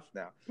threw me off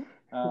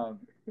now.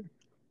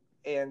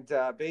 And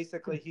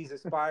basically, he's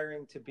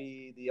aspiring to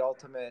be the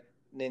ultimate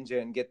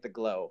ninja and get the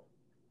glow.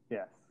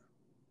 Yes.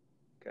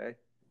 Okay.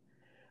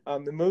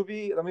 The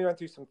movie, let me run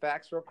through some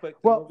facts real quick.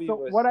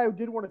 What I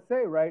did want to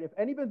say, right, if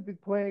anybody's been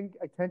paying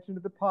attention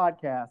to the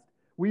podcast,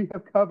 we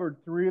have covered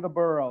 3 of the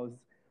boroughs: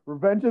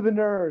 Revenge of the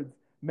Nerds,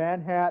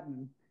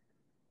 Manhattan,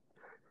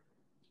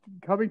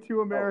 Coming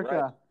to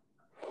America,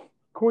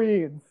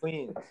 Queens,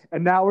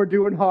 and now we're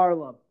doing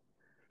Harlem.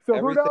 So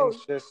who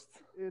knows?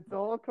 It's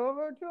all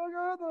coming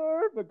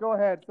together. But go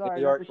ahead. Sorry.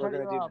 New York, we're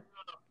going to do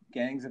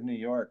Gangs of New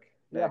York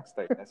next,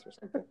 I guess, or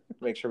something.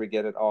 Make sure we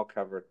get it all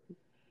covered.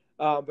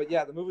 But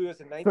yeah, the movie was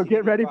in 1985. So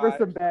get ready for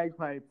some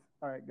bagpipes.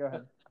 All right, go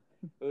ahead.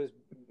 It was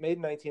made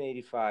in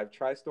 1985.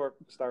 TriStar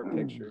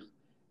Pictures.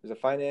 It was a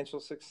financial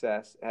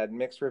success. It had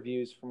mixed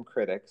reviews from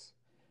critics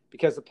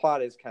because the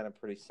plot is kind of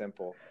pretty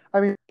simple. I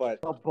mean, but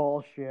it's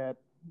bullshit.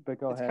 But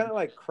go ahead. It's kind of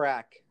like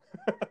crack.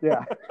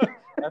 Yeah.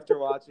 After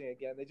watching it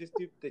again,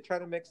 they try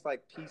to mix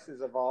like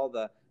pieces of all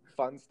the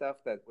fun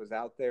stuff that was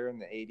out there in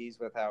the 80s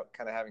without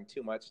kind of having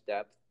too much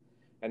depth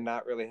and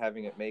not really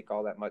having it make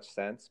all that much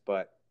sense.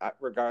 But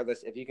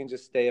regardless, if you can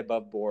just stay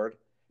above board,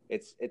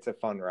 it's a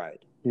fun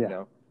ride. Yeah.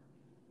 You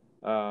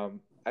know,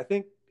 I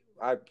think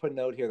I put a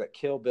note here that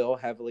Kill Bill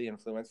heavily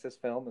influenced this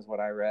film, is what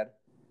I read,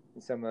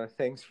 and some of the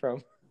things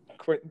from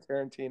Quentin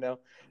Tarantino.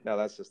 No,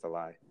 that's just a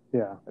lie.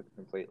 Yeah, that's a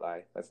complete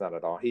lie. That's not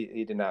at all.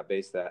 He did not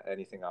base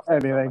anything off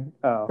that anything.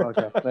 Oh,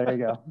 okay. There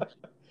you go.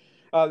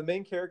 The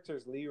main character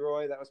is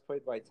Leroy. That was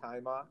played by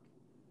Taimak.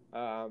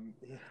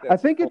 I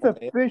think it's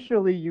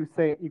officially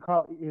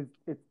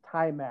it's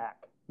Taimak.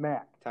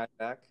 Taimak.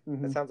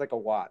 Mm-hmm. That sounds like a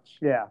watch.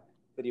 Yeah.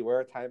 Did he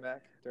wear a Taimak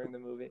during the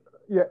movie?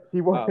 Yeah,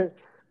 he wore.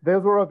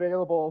 Those were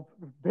available.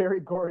 Barry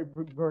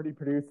Gordy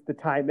produced the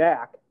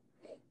Taimak.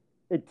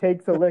 It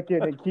takes a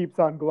licking and keeps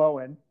on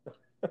glowing.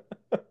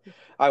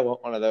 I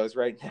want one of those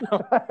right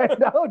now. I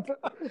know.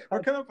 We're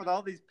coming up with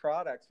all these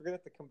products. We're going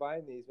to have to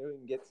combine these. Maybe we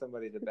can get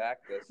somebody to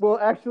back this. Well,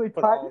 actually,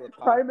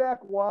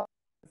 Taimak was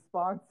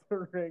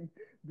sponsoring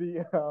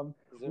the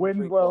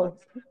Winslow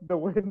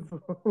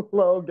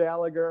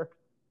Gallagher.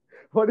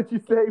 What did you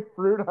say?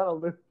 Fruit on a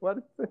loop. What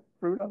is it?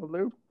 Fruit on a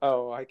loop?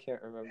 Oh, I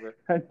can't remember.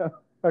 I know.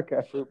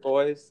 Okay. Fruit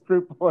Boys.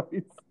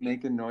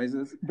 Making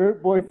noises.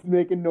 Fruit Boys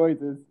making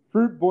noises.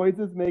 Fruit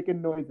Boyzes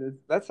making noises.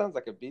 That sounds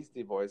like a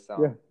Beastie Boys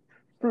song. Yeah.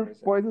 Fruit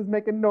Boyzes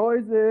making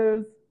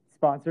noises.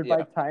 Sponsored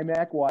by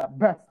Taimak.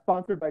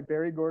 Sponsored by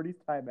Barry Gordy's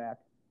Taimak.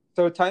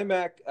 So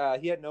Taimak,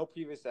 he had no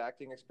previous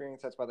acting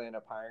experience. That's why they ended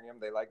up hiring him.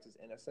 They liked his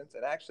innocence,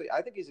 and actually,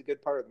 I think he's a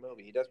good part of the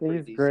movie. He does pretty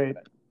decent. Great.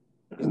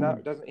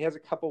 He has a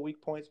couple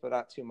weak points, but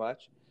not too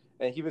much.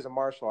 And he was a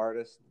martial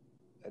artist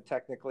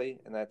technically,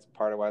 and that's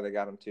part of why they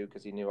got him too,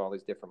 because he knew all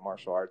these different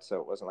martial arts, so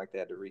it wasn't like they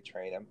had to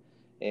retrain him.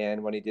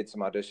 And when he did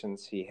some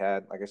auditions, he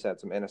had, like I said,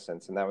 some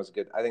innocence, and that was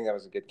good. I think that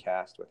was a good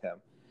cast with him.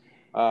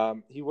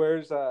 He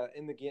wears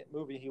in the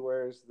movie, he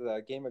wears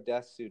the Game of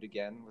Death suit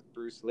again with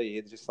Bruce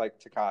Lee, just like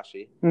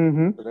Takashi.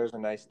 Mm-hmm. So there's a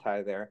nice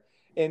tie there.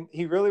 And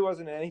he really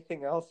wasn't in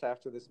anything else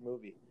after this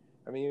movie.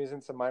 I mean, he was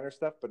in some minor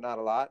stuff, but not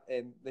a lot.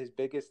 And his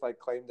biggest like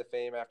claim to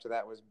fame after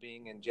that was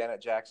being in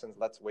Janet Jackson's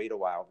 "Let's Wait a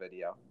While"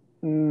 video.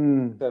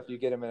 So if you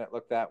get a minute,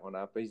 look that one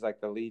up. But he's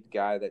like the lead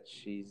guy that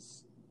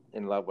she's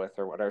in love with,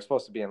 or whatever,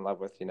 supposed to be in love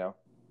with,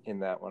 in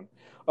that one.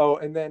 Oh,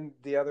 and then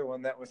the other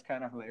one that was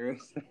kind of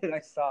hilarious that I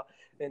saw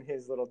in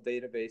his little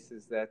database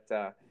is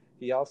that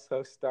he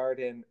also starred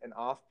in an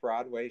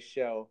off-Broadway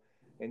show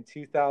in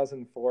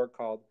 2004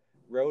 called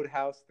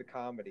Roadhouse the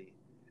Comedy,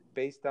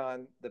 based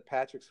on the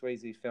Patrick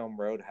Swayze film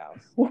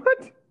Roadhouse.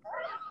 What?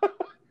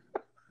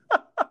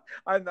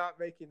 I'm not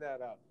making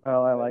that up.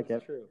 Oh, I like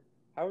it. True.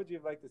 How would you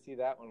like to see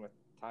that one with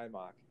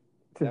Timok?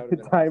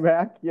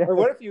 Timac, yeah. Or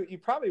what if you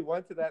probably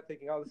went to that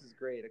thinking, oh, this is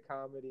great, a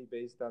comedy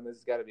based on this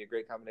has got to be a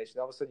great combination.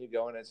 All of a sudden you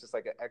go and it's just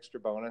like an extra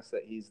bonus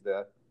that he's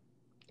the,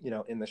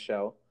 in the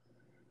show.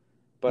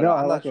 But No, I'm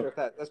I not like sure it. if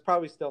that's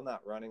probably still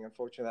not running.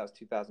 Unfortunately, that was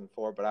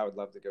 2004, but I would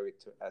love to go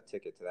get a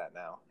ticket to that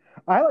now.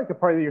 I like the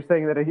part that you're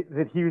saying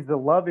that he was the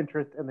love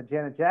interest in the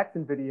Janet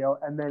Jackson video,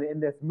 and then in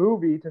this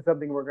movie, to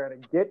something we're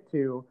going to get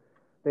to,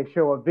 they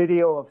show a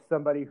video of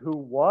somebody who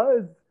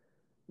was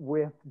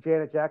with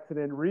Janet Jackson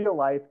in real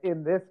life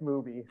in this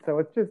movie. So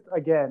it's just,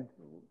 again,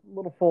 a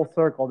little full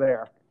circle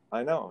there.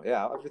 I know,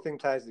 yeah. Everything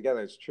ties together.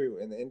 It's true.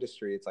 In the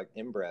industry, it's like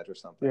inbred or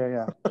something.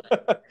 Yeah.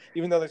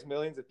 Even though there's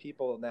millions of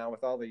people now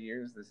with all the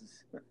years this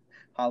is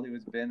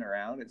Hollywood's been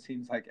around, it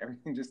seems like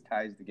everything just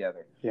ties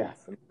together.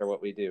 Yes. No matter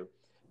what we do.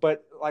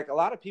 But like a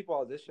lot of people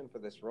auditioned for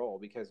this role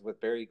because with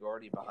Berry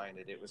Gordy behind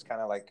it, it was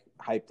kind of like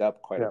hyped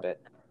up quite a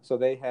bit. So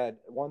they had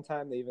one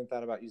time they even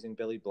thought about using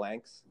Billy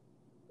Blanks.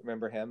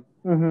 Remember him?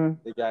 Mm-hmm.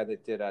 The guy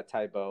that did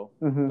Tybo.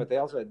 Mm-hmm. But they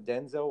also had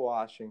Denzel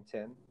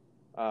Washington,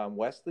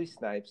 Wesley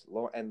Snipes,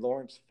 and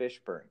Lawrence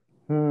Fishburne.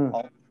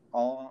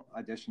 All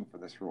auditioned for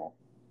this role,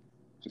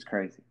 which is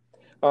crazy.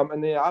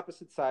 And the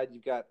opposite side,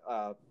 you've got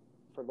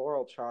for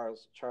Laurel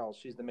Charles,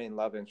 she's the main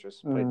love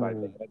interest played by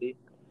Vanity.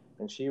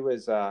 And she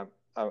was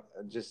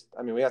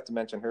we have to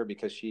mention her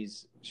because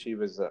she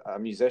was a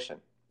musician.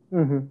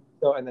 Mm-hmm.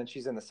 So, and then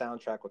she's in the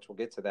soundtrack, which we'll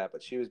get to that,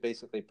 but she was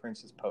basically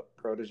Prince's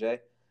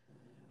protege.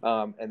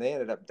 And they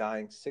ended up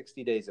dying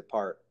 60 days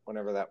apart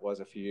whenever that was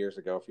a few years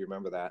ago, if you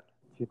remember that.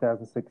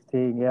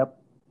 2016, yep.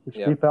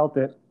 She felt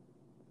it.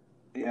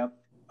 Yep.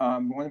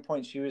 At one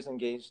point, she was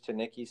engaged to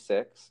Nikki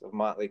Sixx of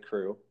Motley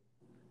Crue.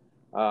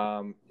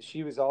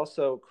 She was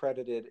also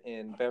credited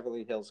in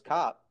Beverly Hills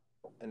Cop,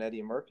 an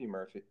Eddie Murphy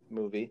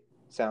movie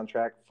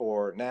soundtrack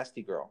for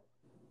Nasty Girl,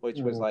 which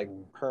was like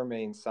her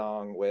main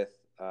song with,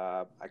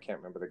 I can't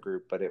remember the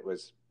group, but it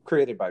was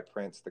created by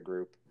Prince, the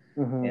group.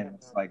 Mm-hmm. And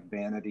it's like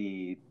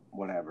Vanity,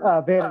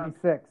 whatever. Vanity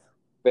Six.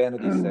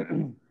 Vanity Six.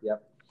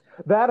 Yep.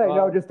 That I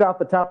know just off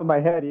the top of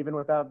my head, even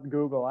without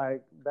Google.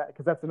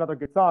 Because that's another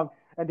good song.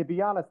 And to be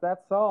honest,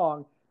 that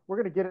song, we're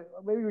gonna get it.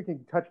 Maybe we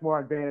can touch more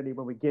on Vanity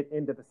when we get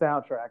into the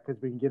soundtrack,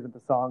 because we can get into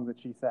the song that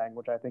she sang,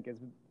 which I think is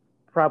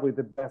probably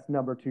the best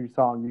number 2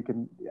 song you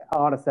can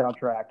on a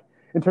soundtrack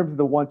in terms of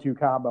the 1-2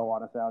 combo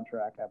on a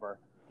soundtrack ever.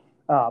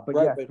 But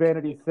yes,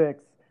 Vanity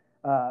Six.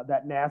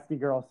 That Nasty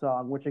Girl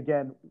song, which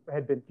again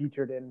had been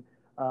featured in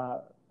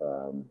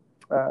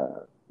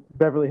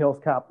Beverly Hills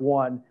Cop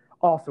 1,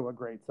 also a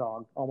great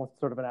song, almost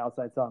sort of an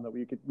outside song that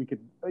we could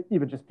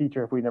even just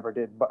feature if we never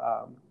did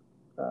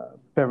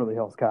Beverly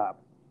Hills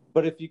Cop.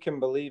 But if you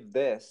can believe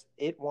this,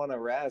 it won a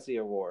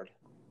Razzie Award.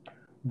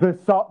 The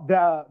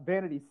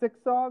Vanity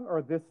Six song,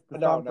 or the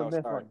song from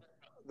this one?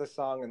 The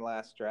song in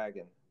Last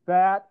Dragon.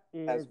 That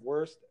is as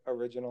worst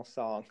original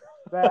song.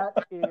 That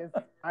is.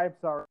 I'm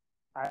sorry.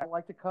 I don't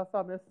like to cuss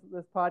on this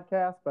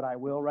podcast, but I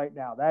will right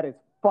now. That is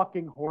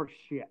fucking horse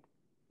shit.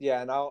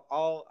 Yeah, and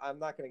I'm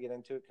not going to get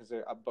into it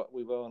but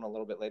we will in a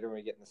little bit later when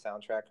we get in the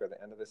soundtrack or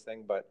the end of this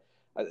thing. But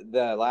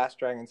the Last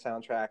Dragon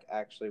soundtrack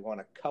actually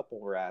won a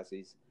couple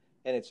Razzies,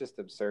 and it's just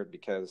absurd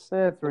because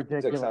it's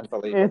ridiculous. It's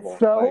unbelievable. It's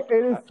so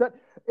it is. Such,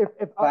 if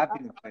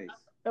slapping the face.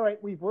 All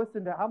right, we've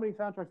listened to how many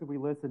soundtracks have we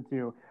listened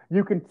to?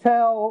 You can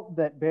tell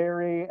that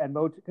Barry and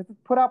Motown, because it's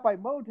put out by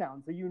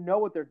Motown, so you know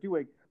what they're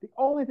doing. The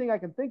only thing I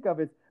can think of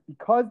is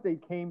because they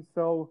came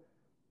a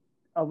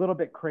little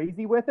bit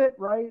crazy with it,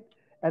 right?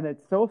 And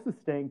it's so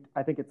succinct.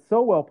 I think it's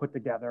so well put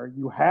together.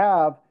 You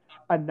have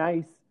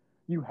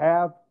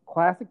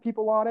classic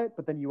people on it,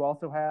 but then you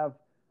also have,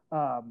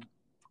 kind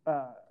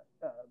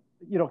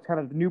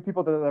of the new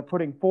people that they're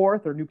putting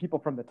forth, or new people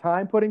from the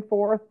time putting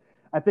forth.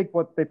 I think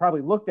what they probably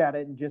looked at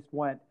it and just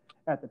went,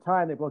 at the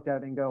time, they've looked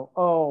at it and go,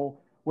 oh,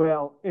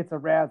 well, it's a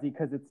Razzie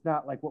because it's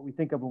not like what we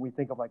think of when we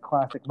think of like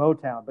classic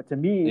Motown. But to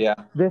me,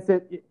 this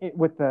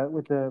with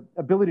the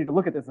ability to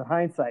look at this in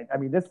hindsight, I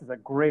mean, this is a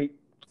great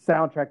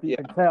soundtrack that you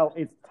can tell.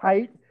 It's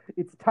tight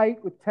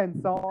with 10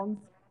 songs,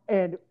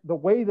 and the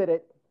way that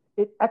it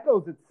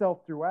echoes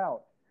itself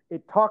throughout.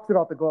 it talks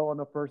about the glow on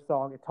the first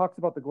song, it talks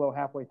about the glow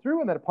halfway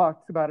through, and then it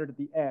talks about it at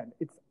the end.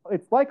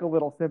 It's like a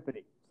little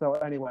symphony. So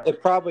anyway, it's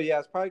probably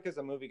because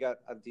the movie got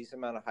a decent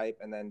amount of hype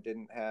and then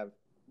didn't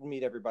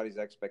meet everybody's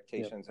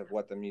expectations of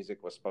what the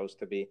music was supposed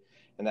to be,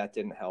 and that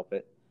didn't help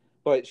it.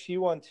 But she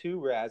won 2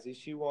 Razzies.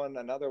 She won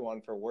another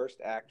one for Worst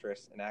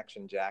Actress in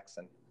Action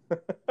Jackson,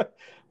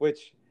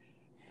 which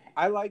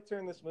I liked her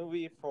in this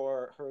movie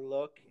for her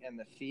look and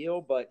the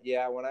feel. But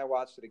yeah, when I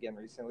watched it again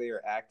recently,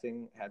 her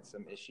acting had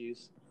some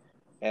issues.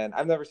 And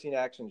I've never seen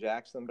Action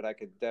Jackson, but I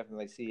could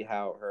definitely see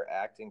how her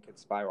acting could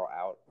spiral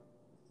out.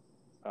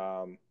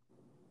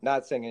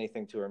 Not saying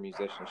anything to her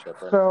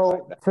musicianship or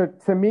anything like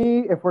that. To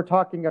me, if we're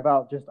talking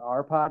about just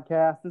our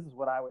podcast, this is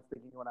what I was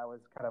thinking when I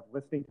was kind of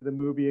listening to the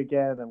movie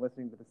again and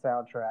listening to the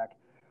soundtrack.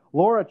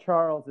 Laura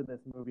Charles in this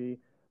movie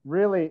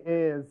really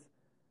is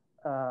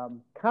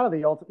kind of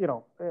the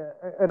ultimate,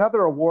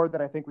 another award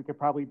that I think we could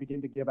probably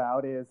begin to give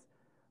out is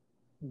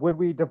Would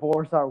We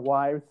Divorce Our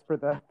Wives for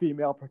the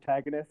Female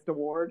Protagonist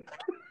Award?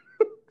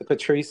 The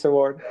Patrice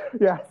Award?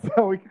 Yeah,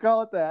 so we could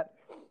call it that.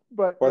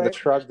 Or the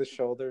Shrug the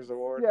Shoulders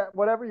Award. Yeah,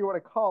 whatever you want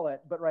to call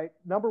it. But,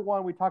 number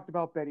one, we talked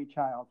about Betty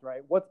Childs,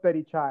 right? What's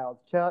Betty Childs?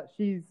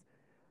 She's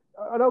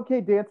an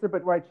okay dancer,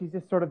 but, she's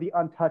just sort of the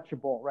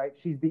untouchable, right?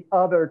 She's the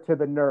other to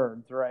the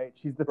nerds, right?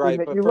 She's the thing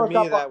that you look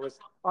up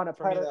on a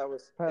pedestal.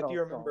 If you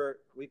remember,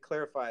 we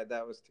clarified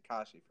that was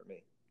Takashi for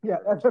me. Yeah,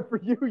 that's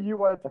for you. You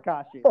want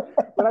Takashi,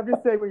 but I'm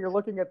just saying when you're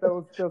looking at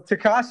those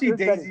Takashi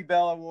Daisy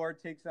Bell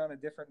Award takes on a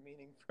different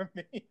meaning for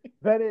me.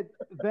 Then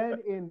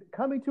in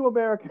Coming to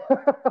America,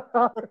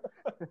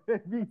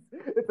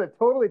 it's a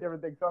totally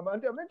different thing. So I'm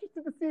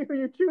interested to see who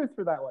you choose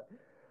for that one.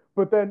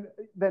 But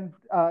then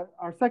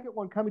our second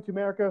one, Coming to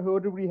America, who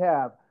do we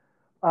have?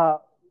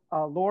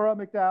 Laura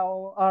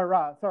McDowell.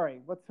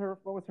 What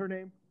was her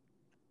name?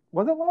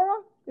 Was it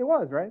Laura? It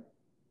was, right?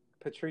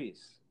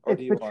 Patrice.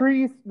 It's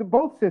Patrice,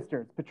 both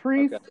sisters,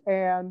 Patrice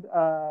and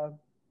was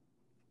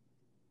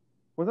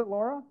it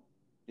Laura?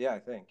 Yeah, I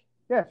think.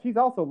 Yeah, she's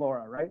also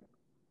Laura, right?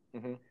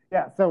 Mm-hmm.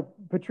 Yeah, so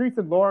Patrice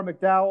and Laura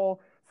McDowell.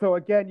 So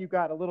again, you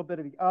got a little bit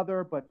of the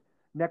other, but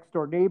next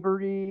door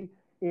neighbory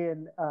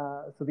in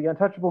so the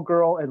untouchable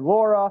girl and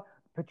Laura.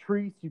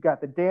 Patrice, you got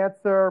the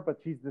dancer, but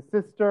she's the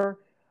sister.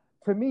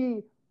 To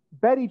me,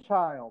 Betty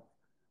Childs,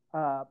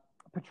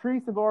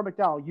 Patrice and Laura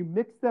McDowell, you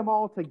mix them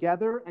all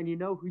together and you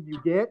know who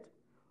you get?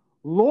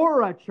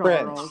 Laura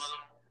Charles.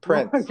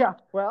 Prince. Yeah,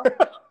 well,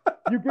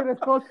 you get as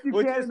close as you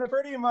Which can. Which is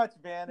pretty much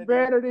Vanity.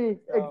 Vanity,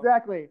 so,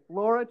 exactly.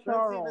 Laura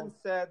Charles. Even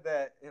said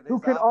that who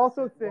can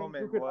also sing,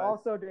 who can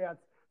also dance.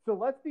 So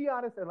let's be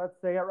honest and let's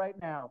say it right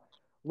now.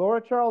 Laura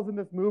Charles in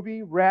this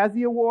movie,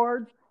 Razzie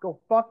Awards, go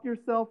fuck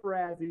yourself,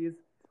 Razzies.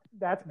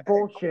 That's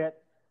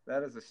bullshit.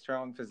 That is a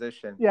strong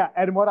position. Yeah,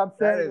 and what I'm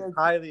saying is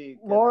highly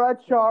Laura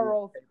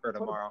Charles for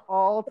tomorrow.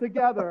 All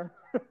together.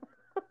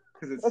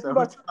 Because it's so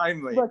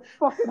timely. Like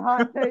fucking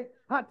hot take.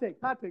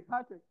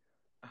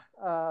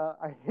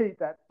 I hate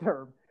that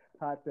term,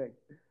 hot take.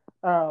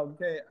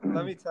 Okay,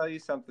 let me tell you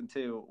something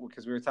too,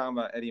 because we were talking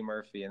about Eddie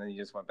Murphy, and then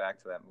you just went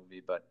back to that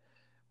movie. But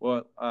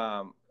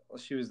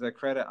she was the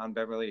credit on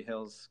Beverly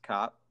Hills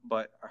Cop,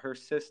 but her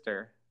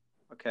sister,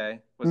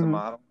 was a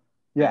model,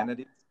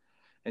 Vanity,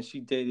 and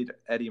she dated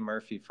Eddie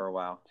Murphy for a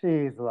while.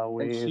 Jeez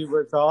Louise. And she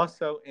was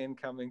also in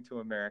Coming to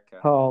America.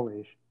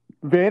 Holy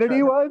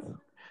Vanity was?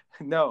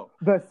 No,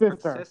 the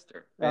sister. Her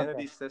sister,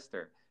 Vanity's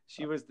sister.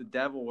 She was the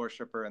devil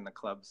worshiper in the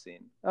club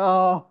scene.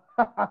 Oh.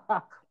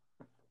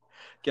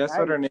 Guess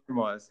what her name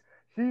was?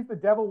 She's the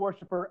devil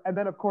worshiper, and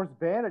then of course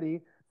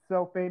Vanity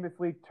so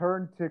famously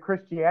turned to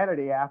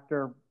Christianity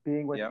after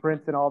being with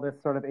Prince and all this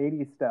sort of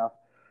 80s stuff.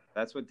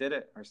 That's what did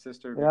it. Her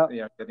sister,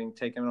 getting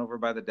taken over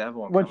by the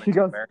devil. And when she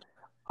goes,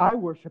 I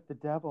worship the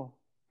devil.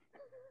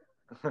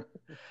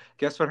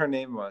 Guess what her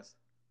name was?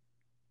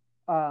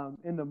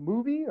 In the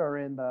movie or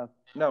in the...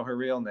 No, her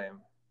real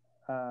name.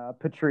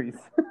 Patrice.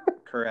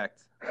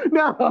 Correct.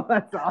 No,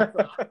 that's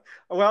awesome.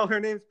 Well, her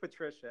name's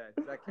Patricia.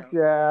 Does that count?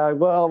 Yeah,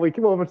 well,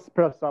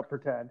 we'll stop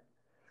pretend.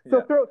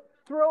 So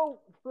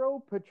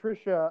throw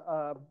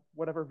Patricia,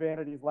 whatever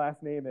Vanity's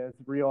last name is,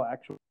 real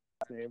actual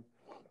last name.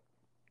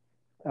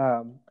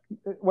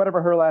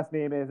 Whatever her last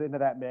name is into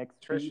that mix.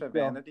 Patricia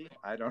Vanity?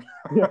 I don't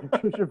know. Yeah,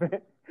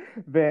 Patricia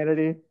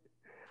Vanity.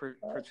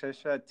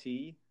 Patricia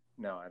T?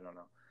 No, I don't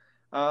know.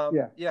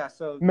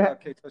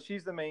 So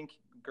she's the main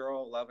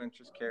girl, love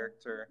interest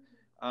character.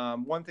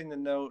 One thing to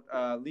note,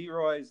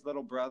 Leroy's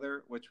little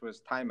brother, which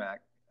was Timac,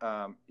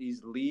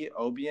 he's Lee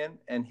Obian,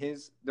 and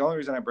the only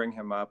reason I bring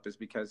him up is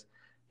because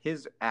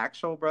his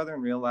actual brother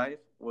in real life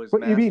was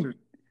Master...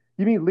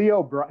 You mean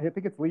Leo Bryan? I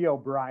think it's Leo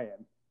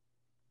Bryan.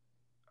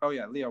 Oh,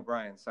 yeah, Leo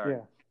Bryan, sorry.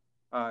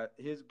 Yeah.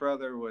 His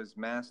brother was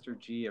Master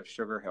G of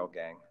Sugar Hill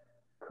Gang.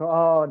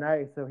 Oh,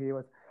 nice. So he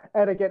was...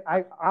 And again,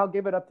 I'll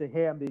give it up to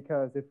him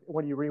because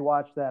when you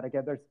rewatch that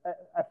again,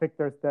 I think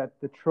there's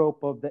the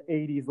trope of the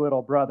 '80s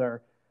little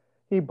brother.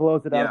 He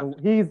blows it out.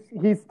 Yeah.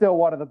 He's still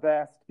one of the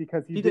best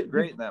because he did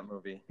great in that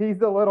movie. He's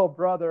the little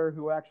brother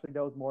who actually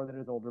knows more than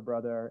his older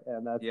brother,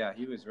 and that's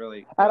he was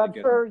really and I'm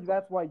good. sure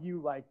that's why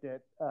you liked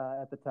it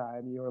at the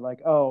time. You were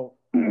like, oh,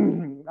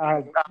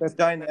 that's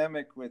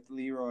dynamic with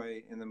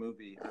Leroy in the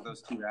movie.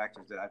 Those two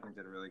actors that I think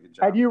did a really good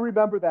job. I do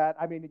remember that.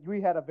 I mean, we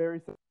had a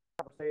very similar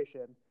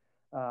conversation.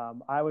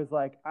 I was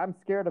like, I'm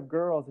scared of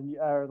girls, and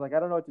I was like, I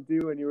don't know what to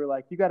do, and you were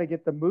like, you got to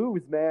get the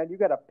moves, man. You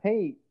got to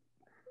paint.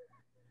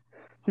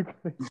 You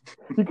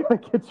gotta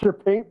get your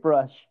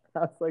paintbrush. I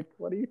was like,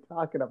 what are you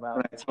talking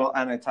about?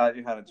 And I taught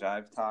you how to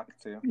jive talk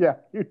too. Yeah,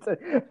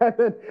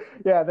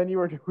 then we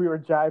were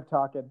jive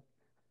talking.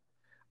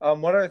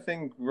 One other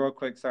thing, real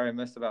quick, sorry I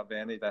missed about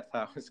Vandy that I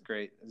thought was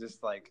great.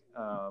 Just like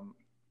Ty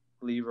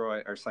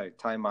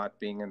Mott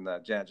being in the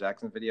Janet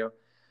Jackson video.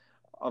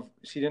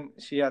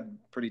 She had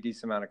pretty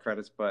decent amount of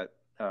credits, but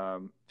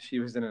she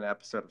was in an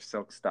episode of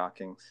Silk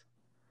Stockings.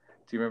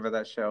 Do you remember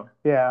that show?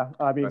 Yeah,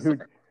 I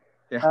mean,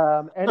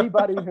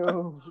 anybody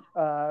who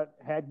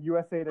had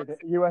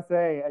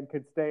USA and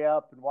could stay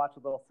up and watch a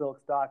little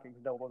Silk Stockings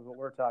knows what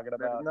we're talking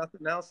about. There's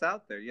nothing else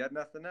out there. You had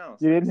nothing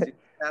else. You didn't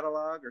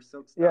catalog or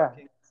Silk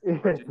Stockings. Yeah.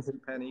 Or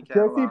JCPenney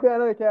catalog.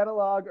 JCPenney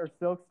catalog or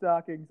Silk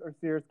Stockings or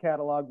Sears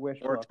catalog wish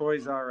or book.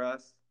 Toys R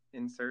Us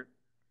insert.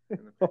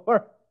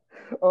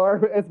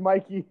 or as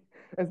Mikey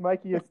has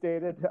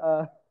stated,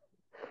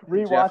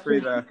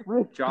 rewatching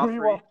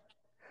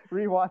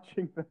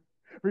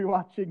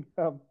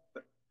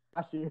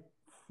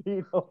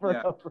scene over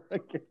and over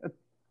again.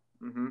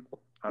 Mm-hmm.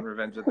 On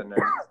Revenge of the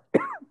Nerds.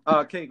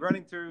 Okay,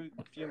 running through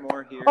a few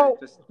more here. Oh,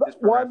 just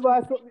one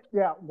last one.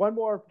 Yeah, one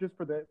more just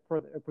for the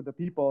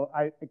people.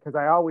 Because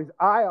I always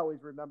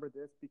remember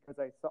this because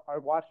I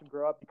watched him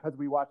grow up because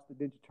we watched the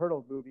Ninja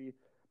Turtles movie.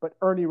 But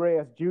Ernie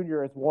Reyes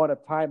Jr. is one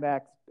of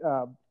Timex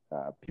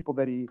people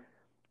that he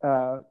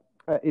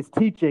is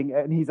teaching,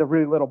 and he's a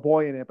really little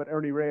boy in it. But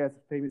Ernie Reyes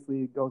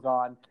famously goes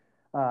on,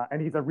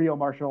 and he's a real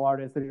martial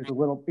artist, and he's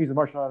a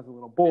martial artist as a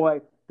little boy.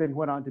 Then he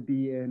went on to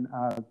be in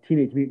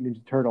Teenage Mutant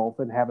Ninja Turtles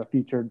and have a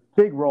featured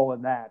big role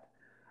in that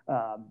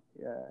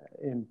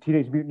in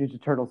Teenage Mutant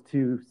Ninja Turtles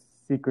 2: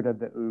 Secret of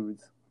the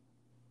Ooze.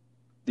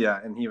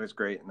 Yeah, and he was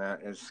great in that.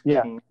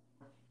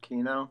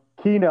 Kino?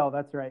 Kino,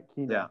 that's right.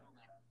 Kino. Yeah.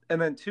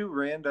 And then two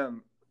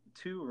random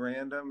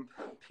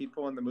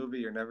people in the movie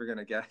you're never going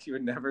to guess. You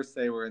would never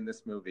say we're in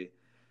this movie.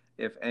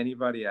 If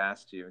anybody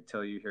asked you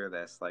until you hear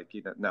this, like,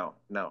 no.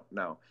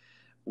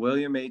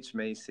 William H.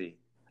 Macy.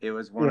 It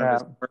was one of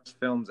his first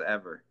films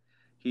ever.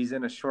 He's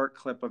in a short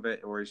clip of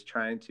it where he's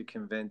trying to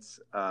convince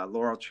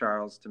Laurel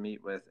Charles to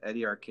meet with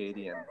Eddie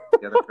Arcadian,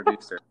 the other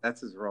producer.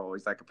 That's his role.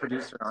 He's like a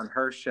producer on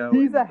her show.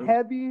 He's a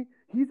heavy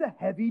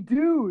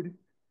dude.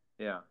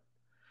 Yeah.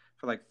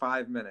 For like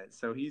 5 minutes.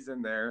 So he's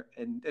in there.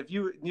 And if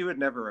you would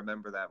never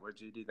remember that,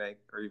 would you, do you think,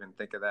 or even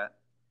think of that?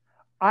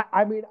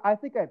 I mean, I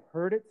think I've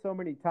heard it so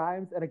many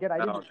times. And again, I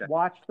didn't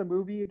watch the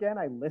movie again.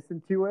 I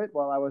listened to it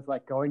while I was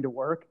like going to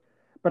work.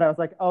 But I was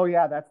like, oh,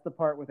 yeah, that's the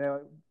part with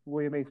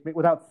William H.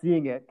 without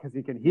seeing it because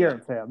you can hear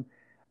it's him.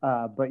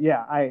 But,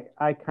 yeah,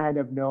 I kind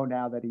of know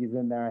now that he's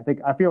in there.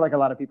 I feel like a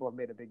lot of people have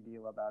made a big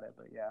deal about it.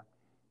 But, yeah.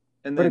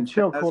 And then it's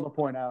still cool to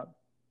point out.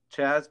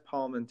 Chaz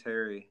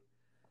Palminteri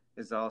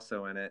is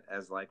also in it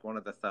as, like, one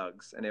of the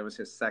thugs. And it was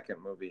his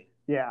second movie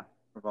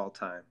of all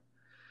time.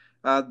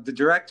 The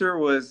director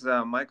was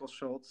Michael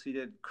Schultz. He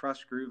did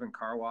Crush, Groove, and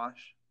Car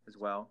Wash as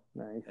well.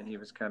 Nice. And he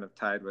was kind of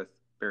tied with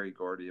Berry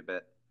Gordy a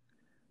bit.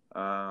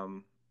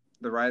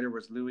 The writer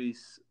was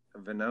Luis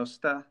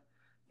Venosta,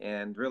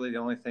 and really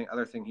the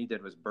other thing he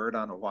did was Bird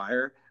on a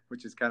Wire,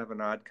 which is kind of an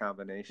odd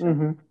combination.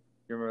 Mm-hmm.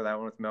 You remember that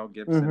one with Mel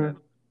Gibson? Mm-hmm.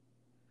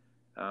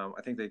 And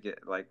I think they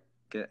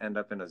end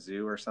up in a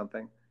zoo or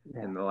something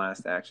in the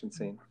last action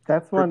scene.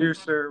 That's one.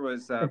 Producer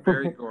was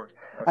Berry Gordy.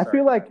 I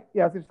feel like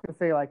I was just gonna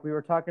say, like, we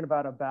were talking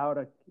about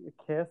a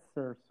kiss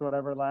or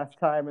whatever last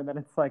time, and then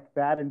it's like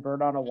that and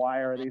Bird on a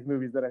Wire are these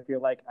movies that I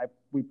feel like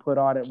we put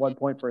on at one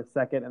point for a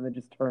second and then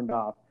just turned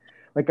off.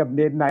 Like a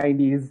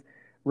mid-90s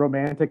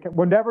romantic.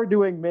 We're never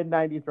doing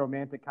mid-90s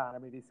romantic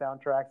comedy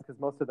soundtracks because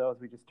most of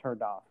those we just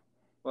turned off.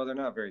 Well, they're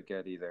not very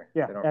good either.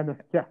 Yeah, and the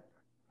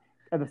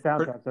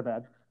soundtracks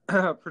are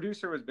bad.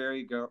 Producer was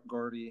Berry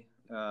Gordy.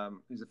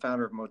 He's the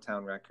founder of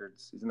Motown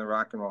Records. He's in the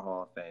Rock and Roll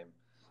Hall of Fame.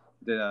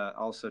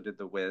 Also did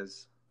The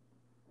Wiz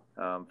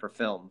for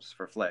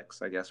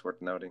flicks, I guess,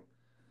 worth noting.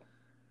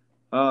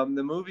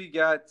 The movie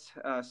got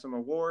some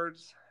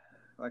awards.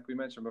 Like we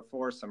mentioned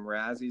before, some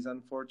Razzies,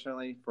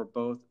 unfortunately, for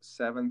both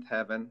Seventh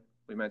Heaven,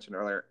 we mentioned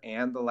earlier,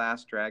 and The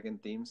Last Dragon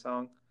theme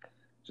song,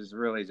 which is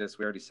really just,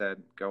 we already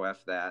said, go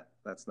F that.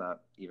 That's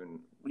not even,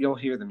 you'll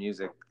hear the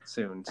music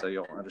soon, so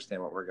you'll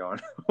understand what we're going.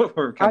 Let's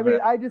just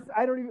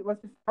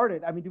start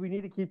it. I mean, do we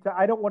need to keep,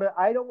 I don't want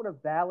to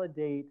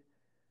validate,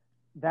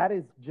 that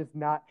is just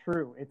not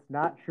true. It's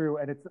not true,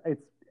 and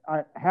it's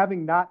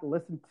having not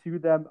listened to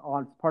them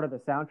on part of the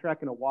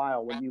soundtrack in a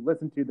while, when you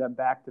listen to them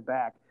back to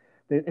back,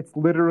 it's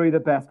literally the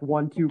best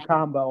 1-2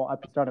 combo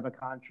at the start of a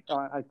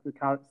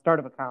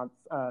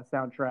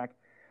soundtrack.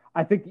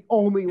 I think the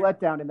only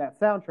letdown in that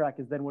soundtrack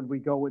is then when we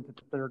go into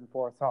the third and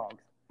fourth songs.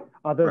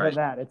 Other Right. than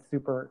that, it's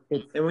super.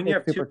 And when you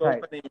have two super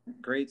tight. opening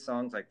great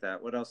songs like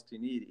that, what else do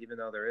you need? Even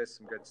though there is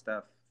some good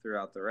stuff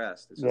throughout the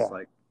rest, it's just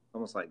like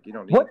almost like you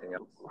don't need anything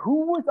else.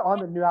 Who was on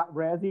the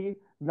Razzie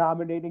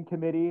nominating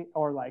committee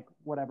or like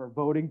whatever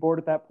voting board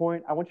at that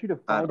point? I want you to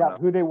find out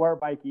who they were,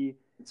 Mikey.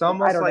 It's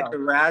almost like the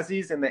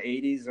Razzies in the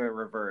 80s are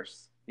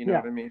reverse. You know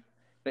what I mean?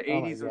 The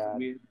 80s was a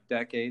weird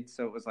decade,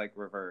 so it was like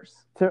reverse.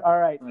 So, all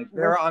right. Like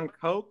they're on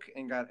coke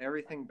and got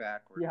everything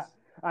backwards. Yeah,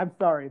 I'm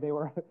sorry. They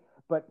were,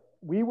 but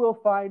we will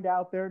find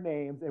out their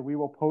names and we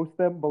will post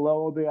them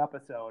below the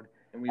episode.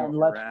 And we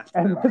will harass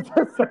them. And let's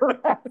just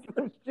harass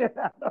the shit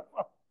out of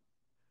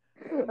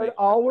them. And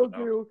all we'll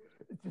do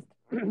is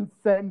just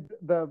send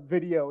the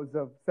videos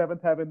of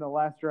Seventh Heaven, The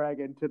Last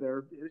Dragon to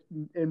their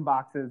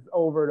inboxes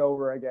over and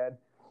over again.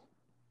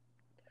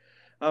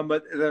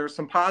 But there were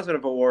some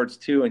positive awards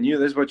too, and this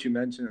is what you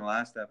mentioned in the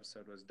last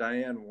episode was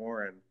Diane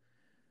Warren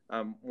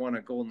won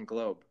a Golden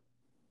Globe.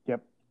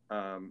 Yep.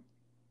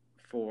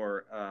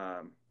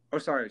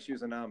 She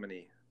was a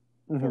nominee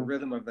for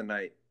Rhythm of the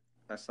Night,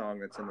 a song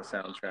that's in the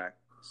soundtrack.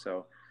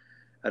 So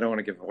I don't want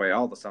to give away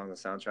all the songs in the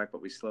soundtrack,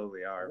 but we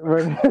slowly are.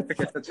 I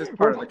guess that's just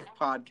part of the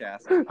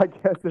podcast. I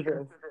guess it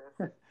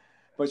is.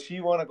 But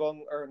she won a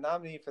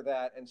nominee for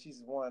that, and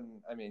she's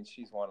won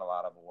a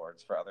lot of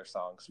awards for other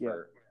songs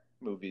for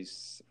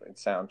movies and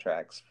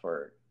soundtracks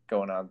for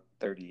going on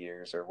 30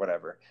 years or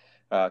whatever.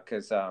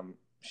 Because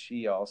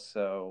she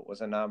also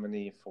was a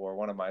nominee for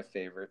one of my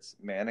favorites,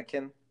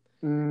 Mannequin.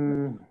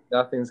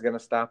 Nothing's Gonna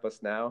Stop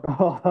Us Now.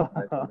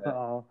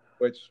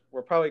 Which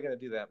we're probably going to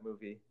do that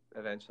movie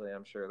eventually,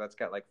 I'm sure. That's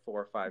got like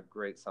 4 or 5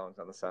 great songs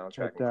on the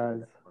soundtrack. It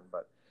does.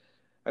 But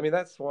I mean,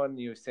 that's one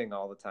you sing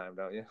all the time,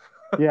 don't you?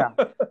 Yeah.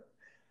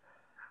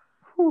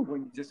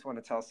 When you just want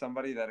to tell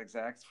somebody that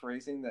exact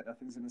phrasing that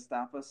nothing's going to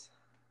stop us.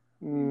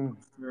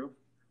 Through.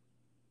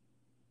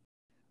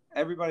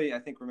 Everybody, I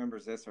think,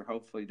 remembers this, or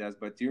hopefully does.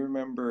 But do you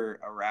remember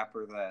a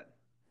rapper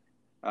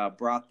that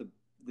brought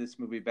this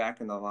movie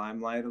back in the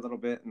limelight a little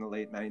bit in the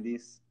late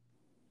 90s?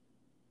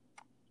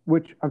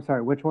 I'm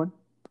sorry, which one?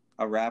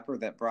 A rapper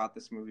that brought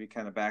this movie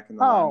kind of back in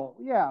the limelight. Oh,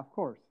 yeah, of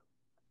course.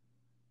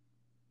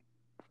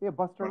 Yeah,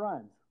 Busta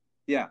Rhymes.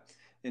 Yeah.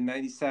 In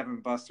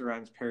 97, Busta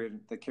Rhymes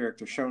parodied the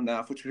character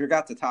Shoguns, which we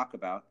forgot to talk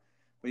about.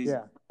 But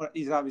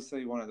he's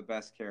obviously one of the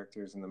best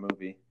characters in the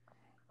movie.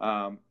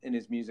 In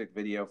his music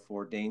video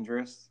for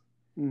Dangerous.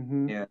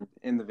 And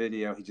in the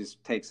video, he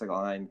just takes a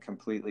line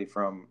completely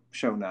from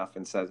Shonuff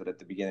and says it at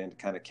the beginning to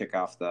kind of kick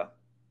off the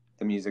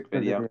music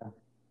video.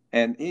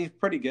 And he's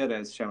pretty good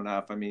as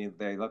Shonuff. I mean,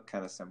 they look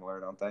kind of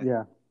similar, don't they?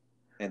 Yeah.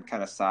 And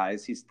kind of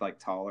size. He's like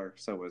taller.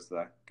 So was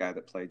the guy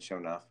that played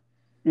Shonuff.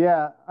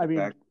 Yeah, I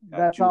mean,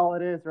 that's all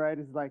it is, right?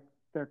 Is like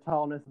their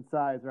tallness and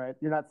size, right?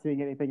 You're not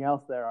seeing anything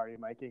else there, are you,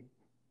 Mikey?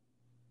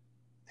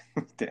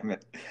 Damn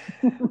it.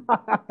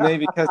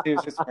 Maybe because he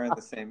was just wearing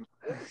the same.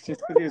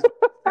 Just because he was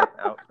wearing the same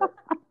outfit.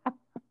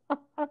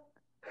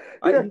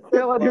 You're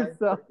killing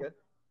yourself.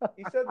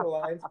 He said the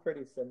line's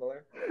pretty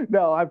similar.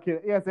 No, I'm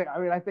kidding. Yeah, I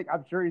mean, I think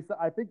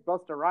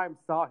Busta Rhymes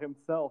saw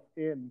himself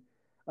in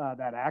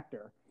that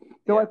actor.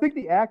 So I think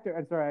the actor,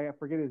 I'm sorry, I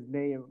forget his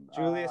name.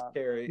 Julius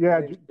Carey.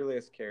 Yeah,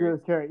 Julius Carey.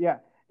 Julius Carey. Yeah,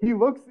 he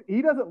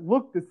doesn't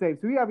look the same.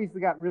 So he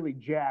obviously got really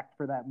jacked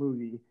for that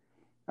movie.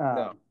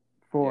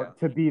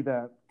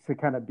 To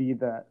kind of be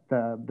the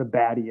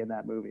baddie in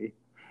that movie.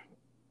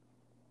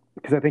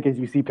 Because I think as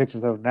you see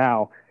pictures of him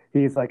now,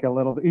 he's like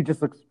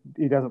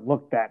he doesn't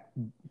look that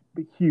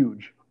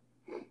huge.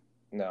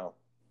 No,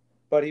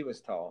 but he was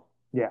tall.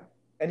 Yeah.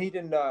 And he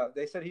didn't,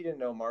 they said he didn't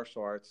know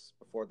martial arts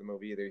before the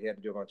movie either. He had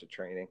to do a bunch of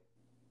training.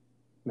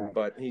 Nice.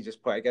 But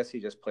I guess he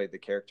just played the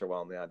character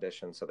well in the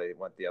audition, so they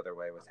went the other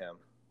way with him.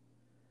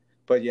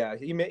 But yeah,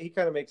 he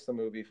kind of makes the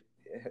movie,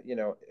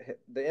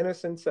 the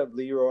innocence of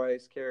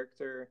Leroy's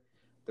character,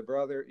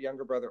 the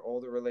younger brother,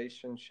 older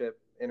relationship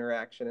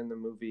interaction in the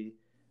movie,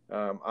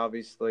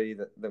 obviously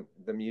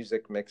the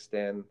music mixed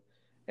in,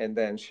 and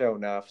then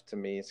Shonuff to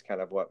me is kind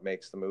of what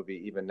makes the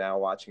movie, even now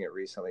watching it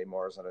recently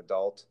more as an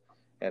adult,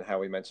 and how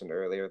we mentioned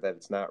earlier that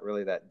it's not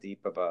really that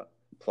deep of a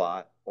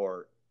plot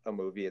or a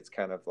movie. It's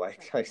kind of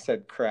like I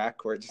said,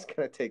 crack, where it just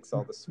kind of takes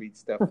all the sweet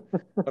stuff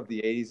of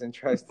the 80s and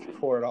tries to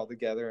pour it all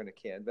together in a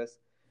canvas.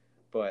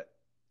 But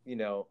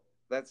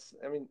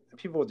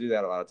people will do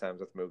that a lot of times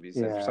with movies.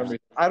 Yeah. And for some reason,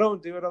 I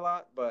don't do it a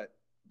lot, but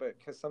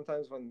because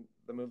sometimes when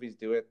the movies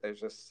do it,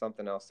 there's just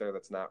something else there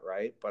that's not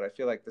right. But I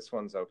feel like this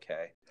one's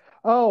okay.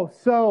 Oh,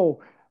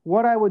 so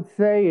what I would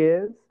say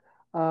is,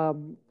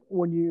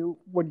 when you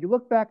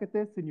look back at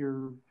this and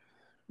you're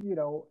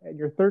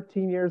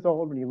 13 years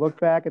old, when you look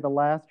back at The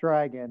Last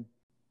Dragon,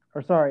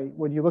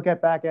 when you look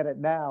back at it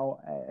now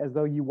as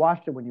though you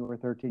watched it when you were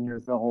 13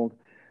 years old,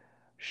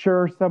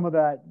 sure, some of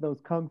those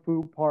kung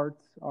fu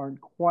parts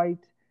aren't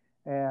quite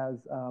as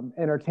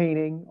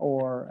entertaining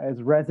or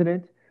as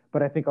resonant,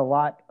 but I think a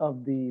lot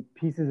of the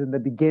pieces in the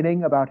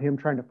beginning about him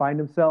trying to find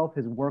himself,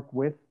 his work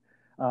with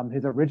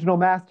his original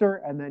master,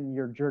 and then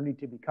your journey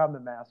to become the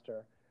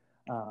master,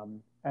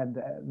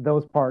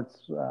 those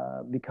parts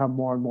become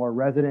more and more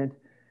resonant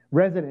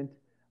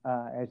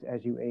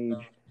as you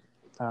age,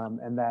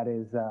 and that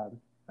is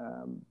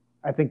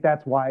I think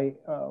that's why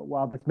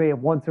while this may have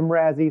won some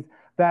Razzies,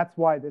 that's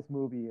why this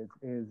movie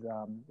is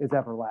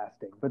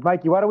everlasting. But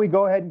Mikey, why don't we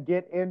go ahead and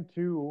get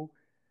into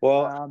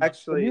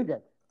actually, the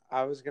music?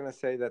 I was gonna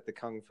say that the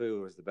kung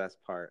fu was the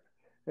best part.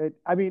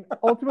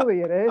 Ultimately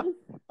it is,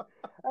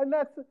 and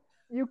that's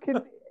you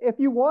can if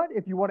you want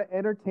to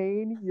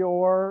entertain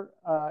your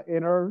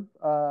inner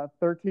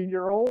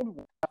 13-year-old,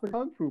 watch the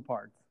kung fu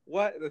parts.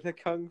 What? The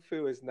kung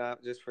fu is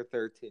not just for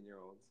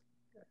 13-year-olds.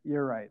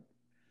 You're right.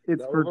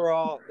 It's for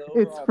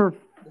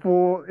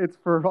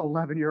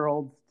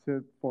 11-year-olds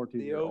to 14-year-olds.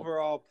 The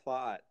overall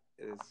plot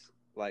is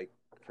like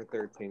for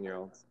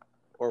 13-year-olds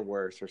or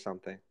worse or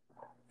something.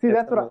 See,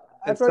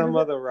 some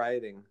of the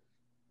writing.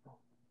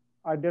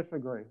 I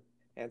disagree.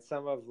 And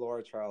some of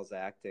Laura Charles'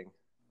 acting,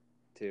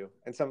 too.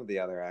 And some of the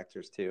other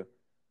actors, too.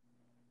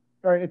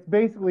 All right, it's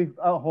basically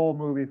a whole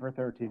movie for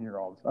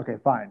 13-year-olds. Okay,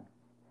 fine.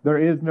 There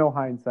is no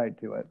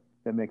hindsight to it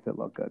that makes it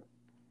look good.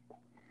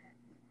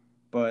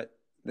 But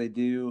they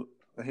do...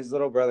 His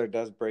little brother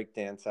does break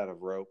dance out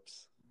of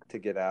ropes to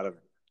get out of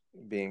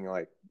being,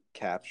 like,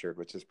 captured,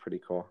 which is pretty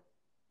cool.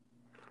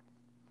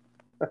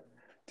 Do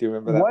you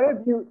remember that?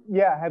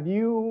 Have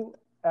you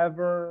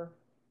ever...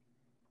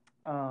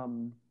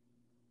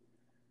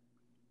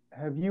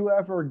 have you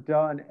ever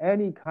done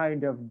any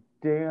kind of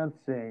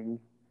dancing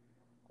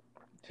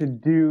to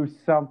do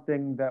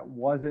something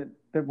where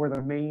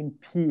the main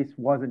piece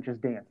wasn't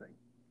just dancing?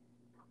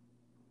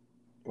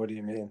 What do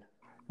you mean?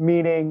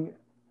 Meaning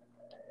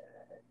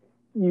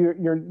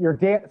you're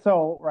dance.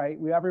 So right,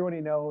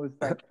 everybody knows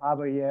like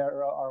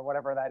capoeira or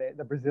whatever that is,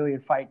 the Brazilian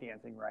fight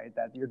dancing, right?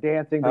 That you're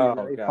dancing, but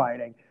you're really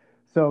fighting.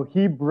 So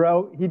he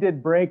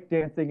did break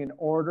dancing in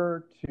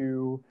order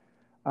to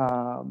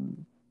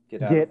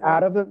get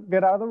out of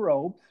the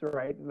ropes,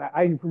 right? And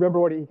I remember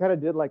what he kind of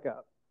did,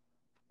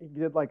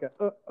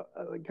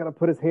 kind of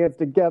put his hands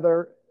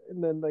together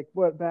and then like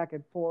went back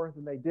and forth,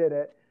 and they did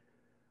it.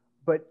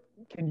 But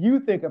can you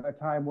think of a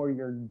time where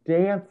you're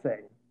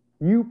dancing?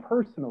 You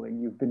personally,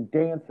 you've been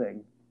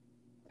dancing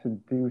to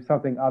do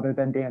something other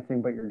than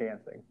dancing, but you're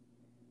dancing.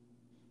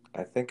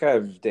 I think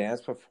I've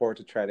danced before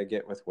to try to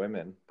get with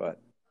women,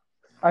 but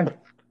I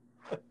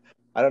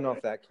don't know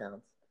if that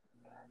counts.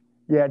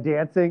 Yeah,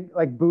 dancing,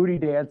 like booty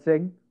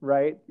dancing,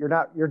 right?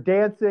 You're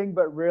dancing,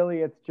 but really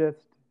it's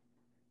just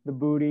the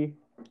booty.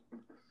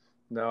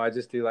 No, I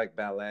just do like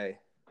ballet.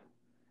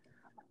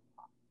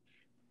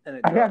 And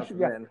it I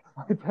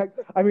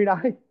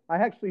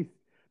actually,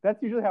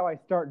 that's usually how I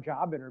start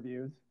job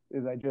interviews,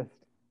 is I just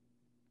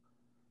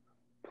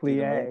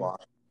plie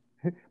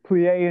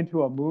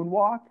into a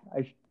moonwalk.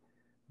 I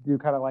do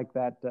kind of like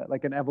that,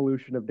 like an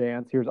evolution of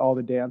dance. Here's all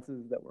the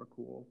dances that were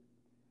cool.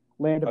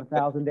 Land of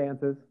 1,000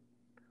 dances.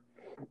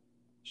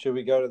 Should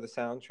we go to the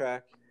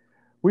soundtrack?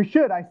 We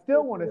should. I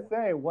still want to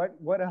say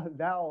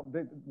now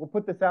we'll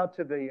put this out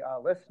to the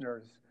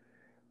listeners.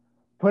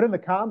 Put in the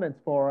comments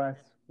for us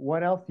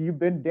what else you've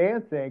been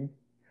dancing.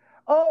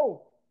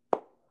 Oh,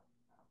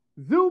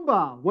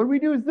 Zumba. When we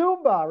do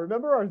Zumba,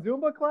 remember our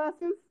Zumba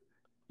classes?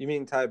 You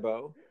mean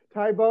Taibo?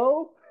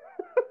 Taibo?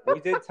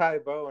 We did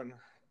Taibo in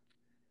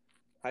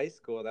high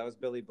school. That was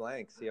Billy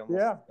Blanks. He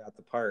almost got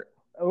the part.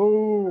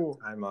 Oh,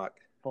 Taimok.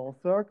 Full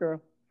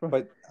circle.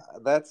 But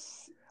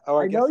that's... Oh,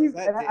 I guess is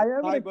that I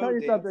am going to tell you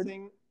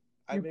dancing?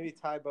 something. Maybe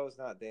Taibo's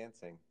not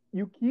dancing.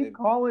 You keep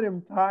calling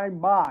him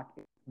Taimok.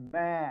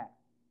 Mad.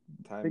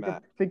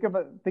 Think of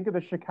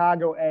the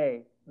Chicago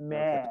A.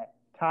 Mad. Okay.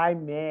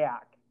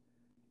 Taimok.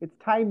 It's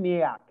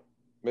Taimok.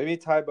 Maybe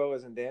Taibo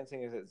isn't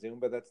dancing. Is it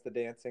Zumba that's the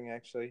dancing,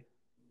 actually?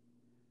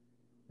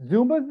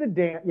 Zumba's the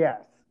dance,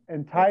 yes.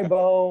 And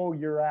Taibo,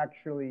 you're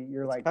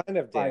like kind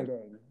of fighting.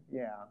 Dancing.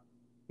 Yeah.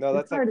 No,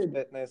 that's like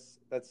fitness.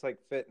 That's like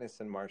fitness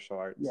and martial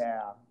arts.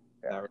 Yeah.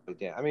 Not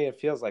really I mean, it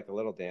feels like a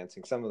little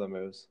dancing, some of the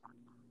moves.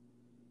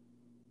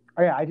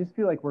 Oh, yeah, I just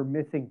feel like we're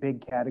missing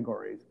big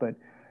categories. But,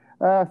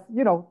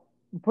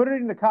 put it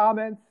in the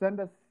comments. Send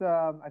us,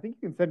 I think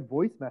you can send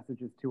voice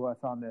messages to us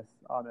on this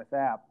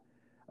app.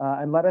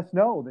 And let us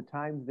know the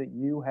times that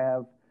you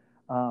have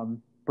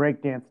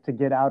breakdanced to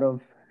get out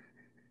of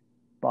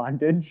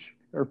bondage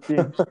or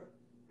being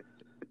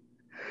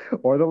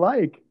or the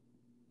like.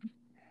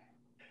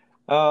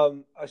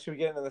 Should we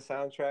get into the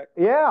soundtrack?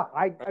 Yeah,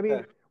 I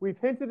mean, we've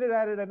hinted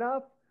at it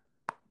enough.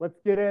 Let's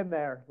get in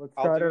there. Let's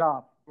start it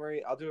off.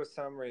 I'll do a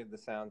summary of the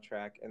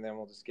soundtrack, and then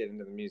we'll just get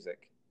into the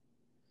music.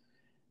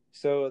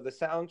 So the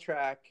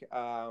soundtrack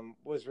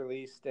was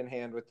released in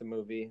hand with the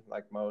movie,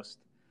 like most.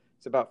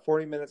 It's about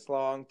 40 minutes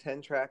long,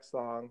 10 tracks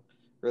long,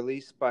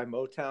 released by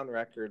Motown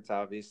Records,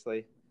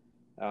 obviously.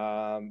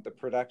 The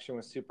production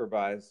was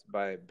supervised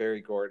by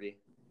Berry Gordy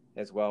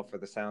as well for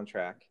the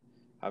soundtrack.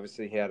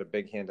 Obviously, he had a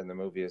big hand in the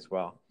movie as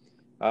well.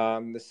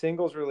 The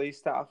singles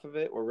released off of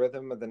it were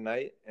Rhythm of the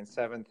Night and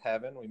Seventh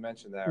Heaven. We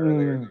mentioned that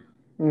earlier.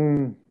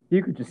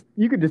 We could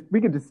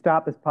just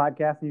stop this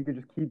podcast and you could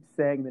just keep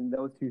saying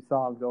those two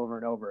songs over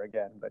and over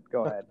again, but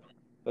go ahead.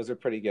 Those are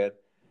pretty good.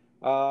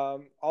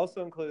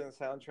 Also included in the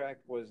soundtrack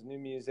was new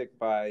music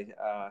by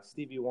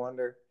Stevie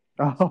Wonder,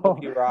 Oh,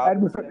 Smokey and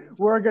Robinson.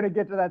 we're gonna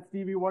get to that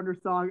Stevie Wonder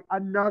song.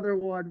 Another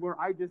one where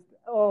I just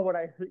when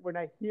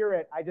I hear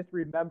it, I just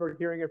remember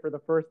hearing it for the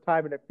first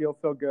time, and it feels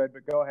so good.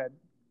 But go ahead.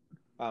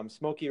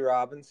 Smokey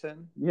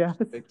Robinson, Yes.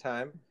 big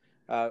time.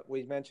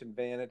 We mentioned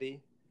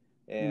Vanity,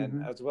 and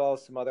Mhm. as well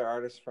as some other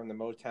artists from the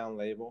Motown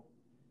label.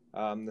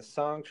 The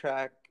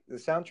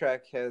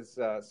soundtrack has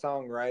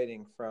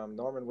songwriting from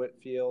Norman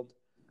Whitfield,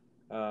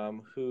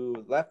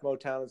 who left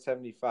Motown in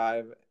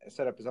 '75,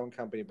 set up his own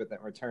company, but then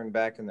returned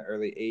back in the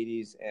early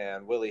 '80s,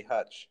 and Willie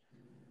Hutch,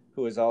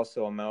 who is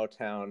also a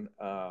Motown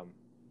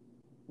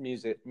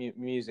music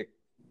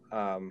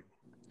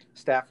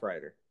staff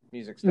writer,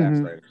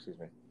 excuse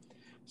me.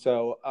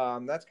 So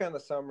that's kind of the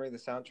summary of the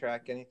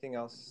soundtrack. Anything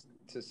else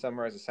to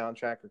summarize the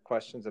soundtrack or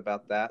questions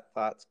about that?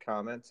 Thoughts,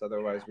 comments?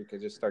 Otherwise, we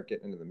could just start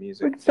getting into the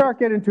music. We can start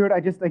getting into it.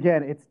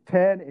 Again, it's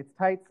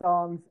tight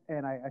songs,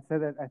 and I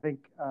said that I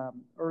think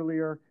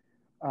earlier,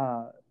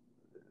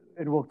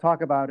 and we'll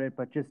talk about it.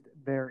 But just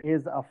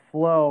there's a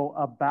flow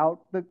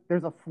about the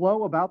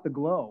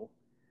glow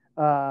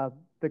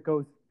that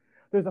goes.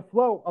 There's a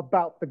flow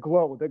about the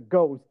glow that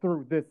goes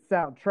through this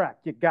soundtrack.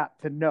 You got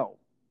to know.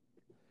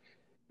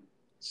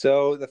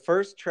 So the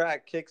first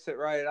track kicks it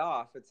right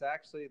off. It's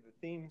actually the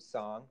theme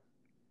song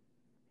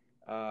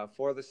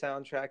for the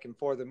soundtrack and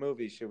for the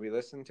movie. Should we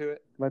listen to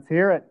it? Let's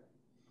hear it.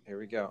 Here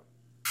we go.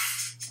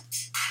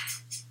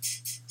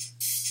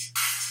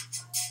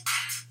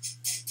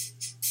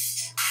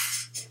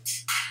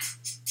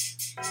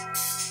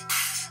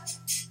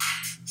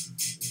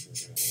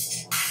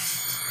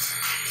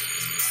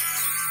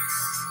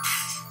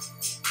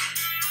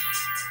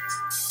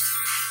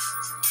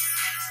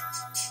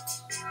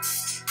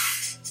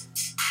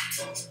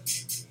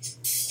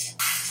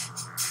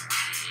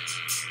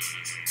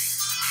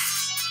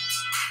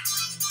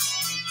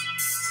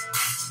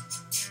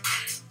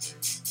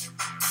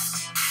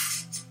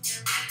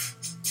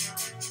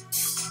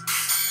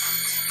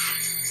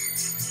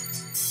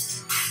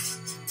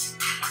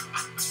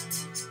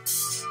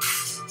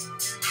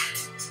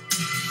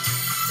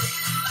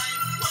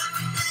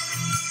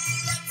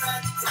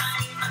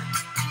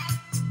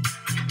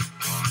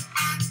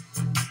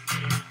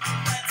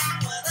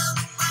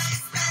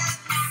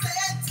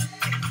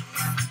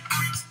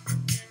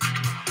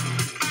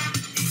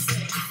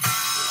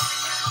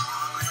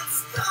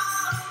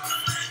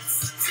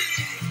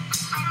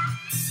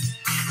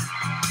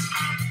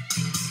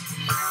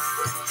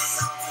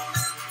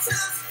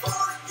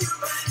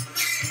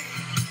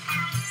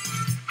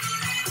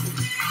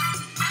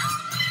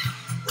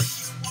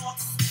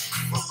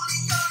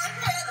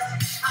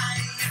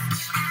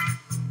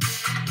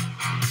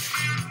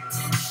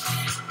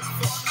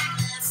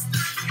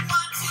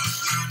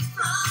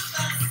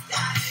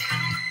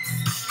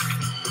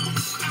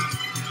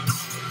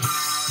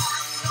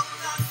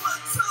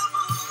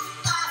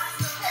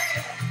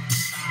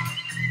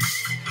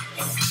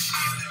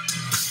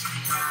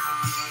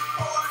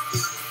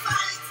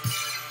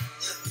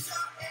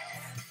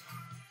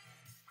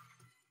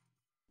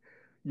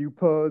 You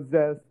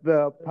possess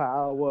the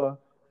power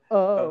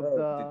of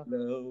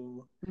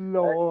the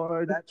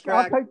Lord. That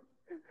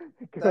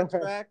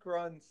track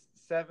runs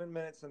 7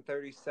 minutes and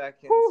 30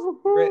 seconds.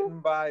 Written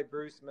by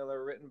Bruce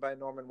Miller, written by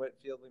Norman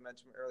Whitfield, we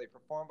mentioned earlier,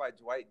 performed by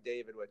Dwight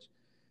David, which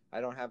I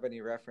don't have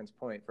any reference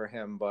point for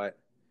him, but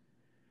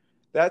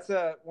that's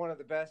one of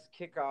the best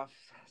kickoff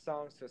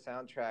songs to a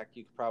soundtrack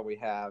you could probably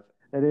have.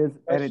 It is,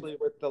 especially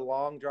with the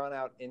long,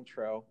 drawn-out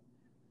intro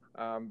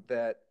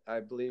that I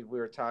believe we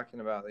were talking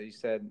about. That you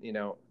said,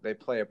 they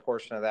play a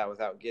portion of that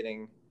without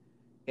getting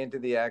into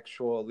the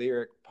actual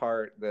lyric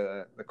part,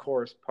 the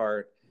chorus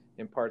part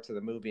in parts of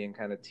the movie, and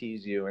kind of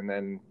tease you, and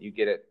then you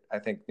get it, I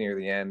think, near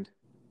the end.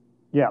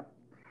 Yeah.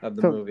 Of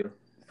the movie.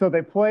 So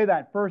they play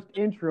that first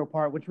intro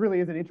part, which really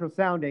isn't intro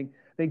sounding.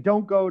 They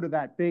don't go to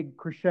that big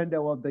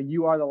crescendo of the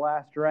 "You Are the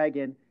Last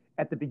Dragon"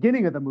 at the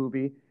beginning of the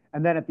movie,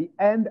 and then at the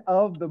end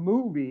of the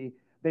movie,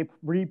 they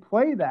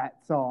replay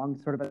that song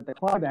sort of at the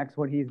climax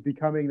when he's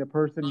becoming the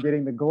person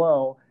getting the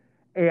glow,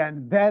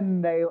 and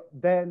then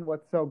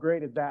what's so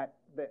great is that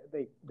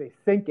they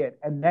sync it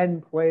and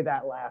then play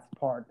that last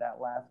part, that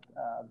last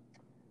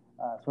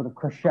sort of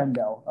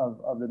crescendo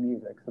of the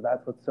music. So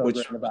that's what's so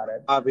great about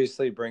it.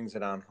 Obviously brings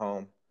it on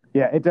home.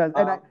 Yeah, it does.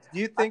 And do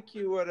you think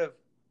you would have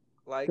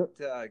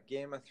liked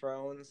Game of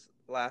Thrones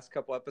last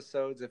couple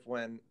episodes if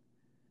when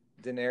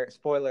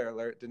spoiler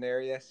alert,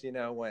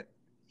 Daenerys, went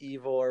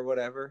evil or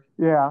whatever?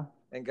 Yeah.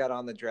 And got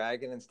on the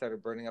dragon and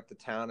started burning up the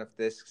town, if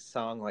this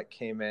song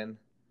came in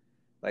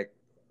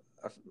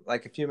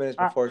like a few minutes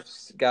before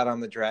she got on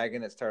the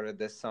dragon, it started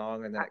this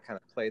song, and then it kind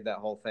of played that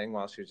whole thing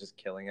while she was just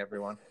killing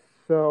everyone.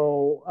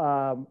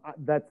 So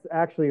that's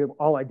actually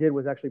all I did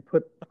was actually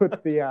put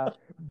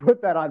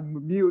that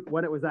on mute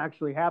when it was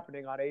actually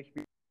happening on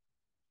HBO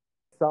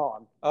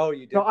song. Oh,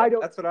 you did. So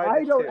that's what I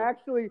did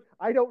too.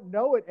 I don't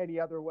know it any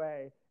other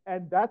way,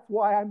 and that's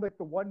why I'm like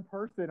the one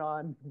person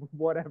on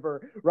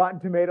whatever Rotten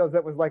Tomatoes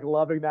that was like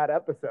loving that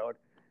episode.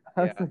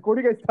 I was like, what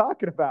are you guys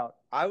talking about?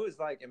 I was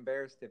like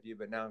embarrassed of you,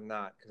 but now I'm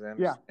not because I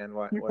Yeah. understand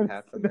what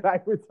happened. That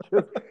I was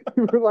just,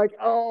 you were like,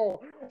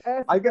 oh,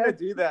 I'm gonna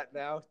do that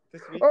now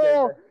this weekend.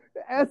 oh,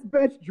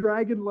 S-Bench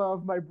Dragon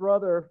Love, my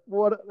brother.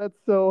 What? That's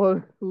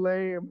so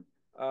lame.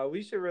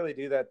 We should really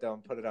do that though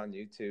and put it on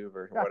YouTube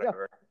or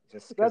whatever,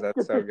 just because That's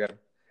that's so good.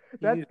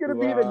 That's gonna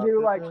be the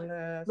new like.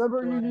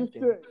 Remember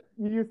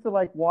you used to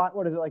like watch,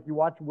 what is it, like you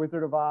watch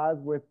Wizard of Oz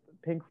with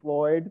Pink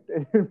Floyd?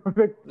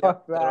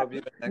 Fuck that.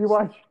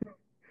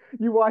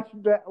 You watch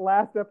that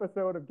last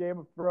episode of Game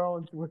of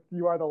Thrones with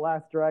 "You Are the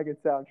Last Dragon"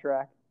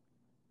 soundtrack.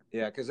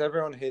 Yeah, because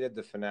everyone hated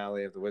the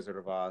finale of the Wizard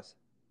of Oz.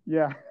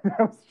 Yeah, that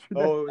was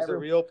true. Oh, it was a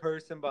real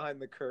person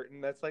behind the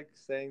curtain. That's like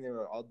saying they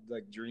were all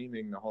like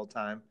dreaming the whole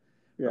time.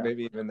 Yeah. Or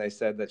maybe even they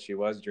said that she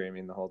was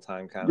dreaming the whole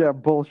time, kind of. Yeah,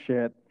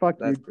 bullshit. Fuck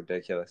you. That's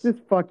ridiculous. Just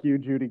fuck you,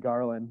 Judy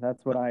Garland.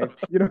 That's what I,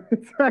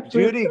 it's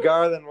actually... Judy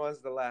Garland was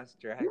the last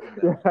dragon.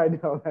 Yeah, I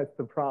know. That's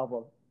the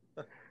problem.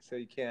 So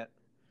you can't.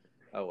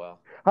 Oh, well.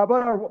 How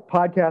about our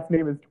podcast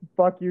name is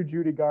Fuck You,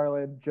 Judy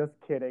Garland. Just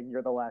kidding.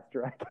 You're the last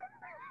dragon.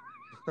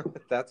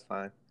 That's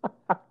fine.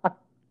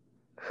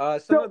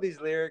 Some of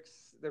these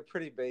lyrics, they're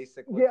pretty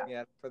basic looking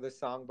at for this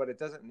song, but it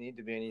doesn't need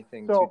to be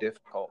anything too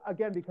difficult.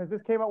 Again, because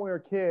this came out when we were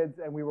kids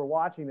and we were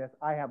watching this,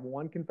 I have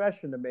one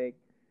confession to make.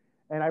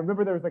 And I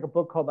remember there was like a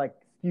book called like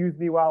Excuse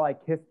Me While I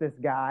Kiss This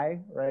Guy,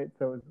 right?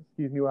 So it was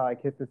Excuse Me While I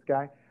Kiss This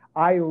Guy.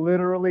 I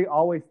literally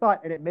always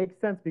thought, and it makes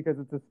sense because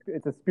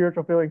it's a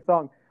spiritual feeling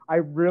song. I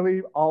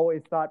really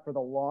always thought for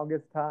the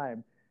longest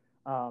time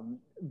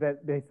that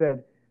they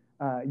said,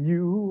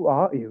 you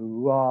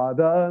are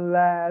the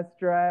last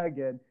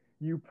dragon.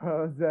 You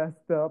possess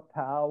the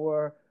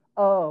power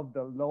of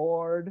the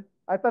Lord.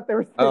 I thought they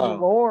were saying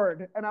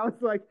Lord. And I was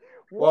like,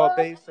 what? Well,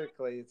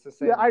 basically, it's the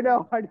same. Yeah, I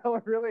know.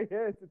 It really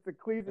is. It's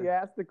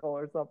ecclesiastical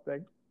or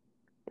something.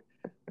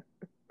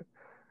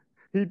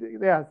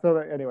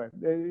 So anyway,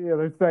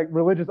 there's like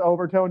religious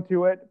overtone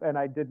to it, and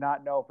I did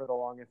not know for the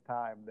longest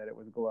time that it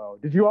was Glow.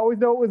 Did you always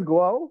know it was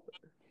Glow?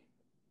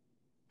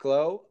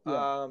 Glow?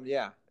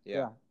 Yeah,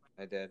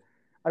 I did.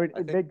 I mean,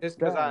 I think just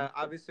because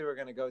obviously we're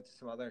going to go to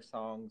some other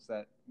songs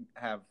that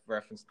have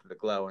reference to the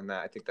Glow, and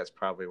that I think that's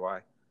probably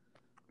why.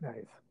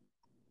 Nice.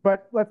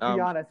 But let's be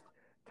honest,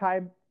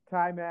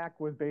 Timac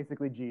was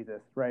basically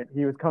Jesus, right?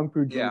 He was Kung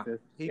Fu Jesus.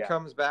 He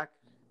comes back.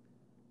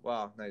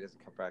 Well, no, he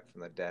doesn't come back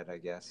from the dead, I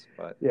guess.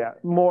 But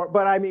more.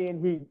 But I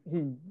mean,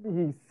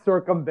 he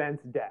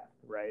circumvents death,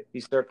 right? He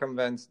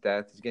circumvents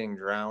death. He's getting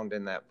drowned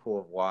in that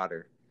pool of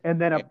water. And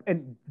then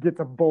and gets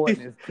a bullet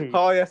in his teeth.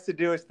 All he has to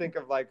do is think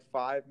of like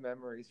 5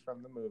 memories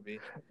from the movie,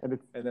 and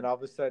then all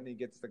of a sudden he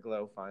gets the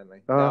glow finally.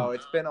 No,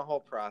 it's been a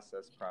whole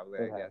process, probably.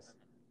 I guess.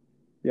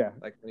 Yeah.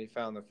 Like when he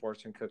found the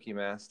fortune cookie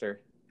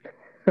master.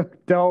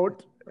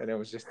 Don't. And it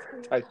was just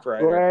a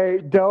typewriter.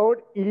 Right.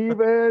 Don't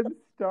even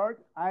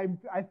start. I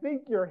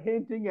think you're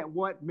hinting at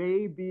what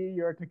may be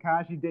your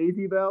Takashi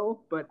Daisy though,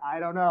 but I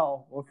don't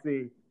know. We'll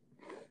see.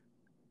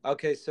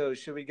 Okay, so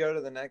should we go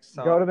to the next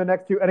song? Go to the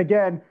next two, and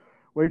again.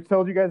 We've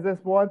told you guys this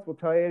once. We'll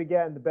tell you it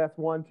again. The best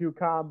 1-2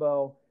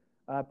 combo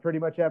pretty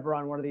much ever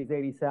on one of these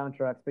 80s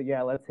soundtracks. But,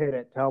 yeah, let's hit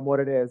it. Tell them what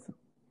it is.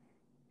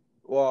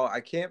 Well,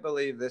 I can't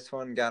believe this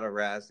one got a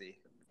Razzie.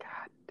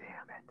 God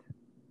damn it.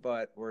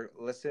 But we're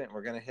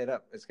going to hit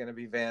up. It's going to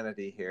be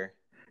Vanity here.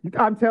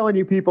 I'm telling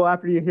you, people,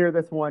 after you hear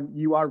this one,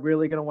 you are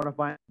really going to want to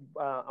find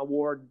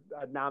award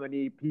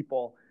nominee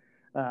people,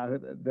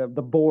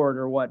 the board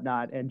or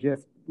whatnot, and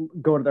just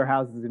go to their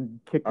houses and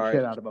kick the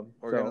shit out of them.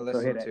 We're going to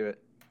listen to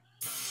it.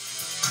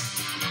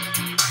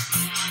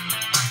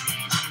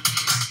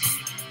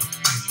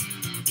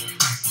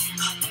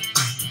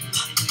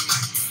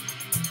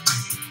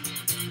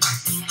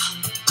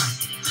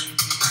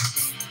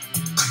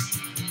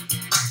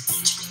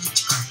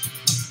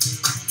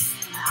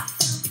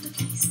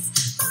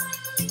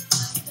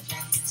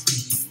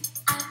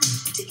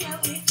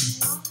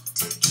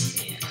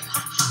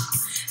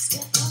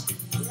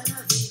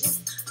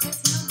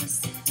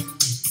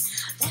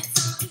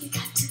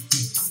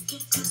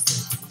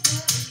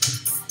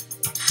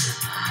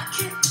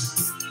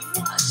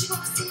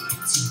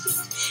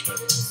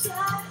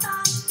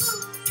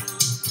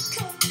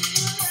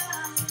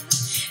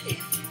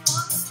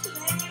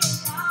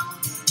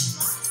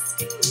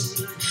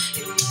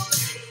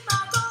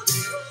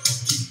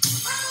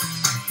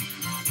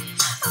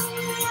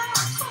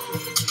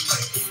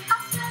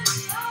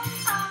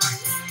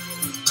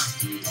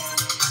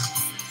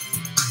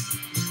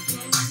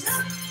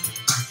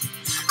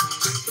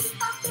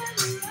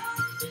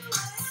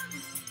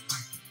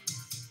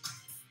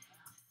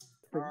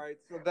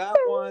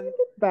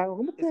 That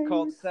one is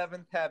called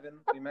Seventh Heaven.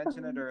 We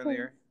mentioned it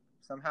earlier.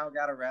 Somehow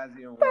got a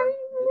Razzie Award.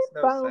 Makes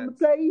no sense.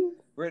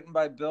 Written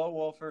by Bill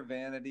Wolfer,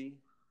 Vanity.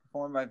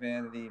 Performed by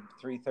Vanity,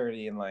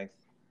 3:30 in length.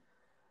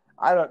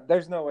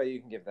 There's no way you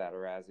can give that a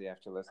Razzie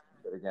after listening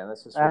to it again.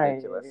 This is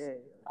ridiculous.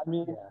 I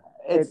mean,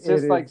 it's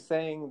just like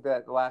saying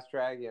that The Last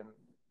Dragon,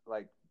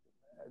 like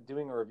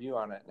doing a review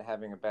on it and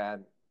having a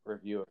bad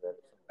review of it.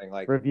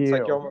 Like review.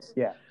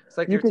 It's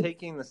like you're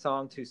taking the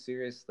song too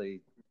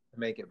seriously to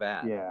make it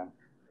bad. Yeah.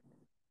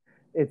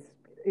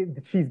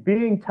 she's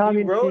being tongue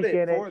He in wrote cheek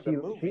it in for it. the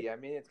movie. I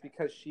mean, it's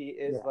because she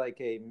is like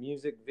a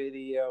music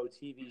video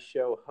TV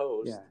show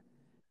host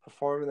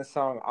performing the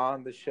song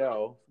on the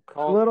show.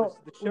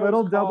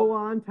 Little double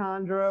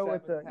entendre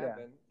with the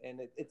Heaven, and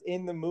it's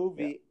in the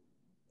movie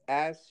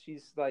as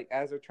she's like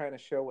as they're trying to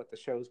show what the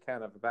show's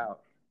kind of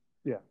about.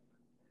 Yeah.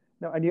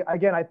 No, and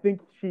again, I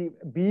think she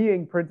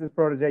being Prince's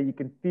protege, you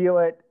can feel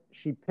it.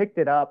 She picked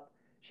it up.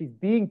 She's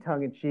being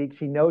tongue in cheek.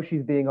 She knows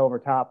she's being over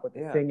top with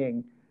the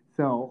singing.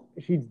 So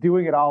she's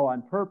doing it all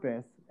on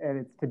purpose, and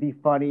it's to be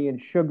funny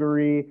and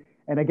sugary.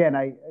 And again,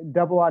 I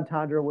double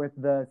entendre with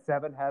the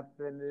seventh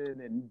heaven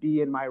and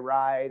be in my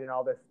ride and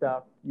all this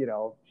stuff. You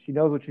know, she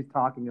knows what she's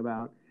talking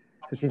about.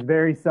 So she's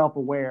very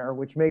self-aware,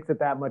 which makes it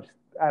that much,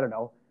 I don't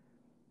know,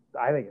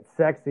 I think it's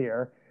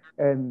sexier.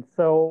 And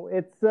so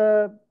it's,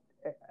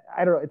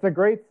 I don't know, it's a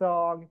great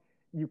song.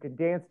 You can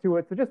dance to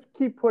it. So just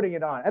keep putting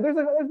it on. And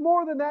there's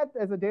more than that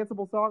as a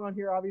danceable song on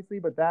here, obviously,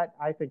 but that,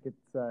 I think it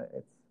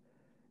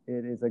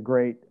is a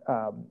great,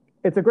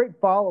 it's a great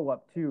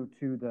follow-up to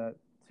the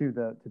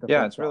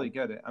it's really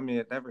good. I mean,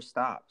 it never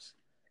stops.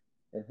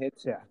 It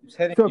hits. Yeah. It's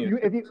hitting so you.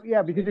 If you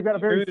because you've got a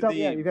very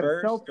the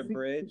verse, the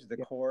bridge, the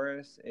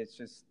chorus. It's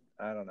just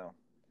I don't know,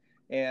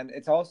 and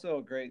it's also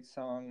a great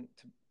song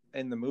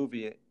in the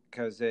movie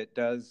because it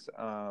does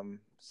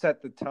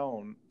set the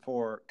tone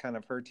for kind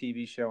of her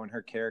TV show and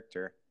her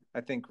character.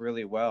 I think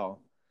really well.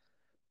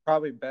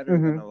 Probably better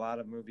than a lot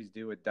of movies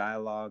do with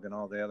dialogue and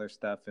all the other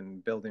stuff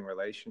and building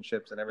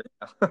relationships and everything.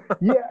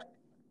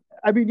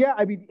 I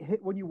mean,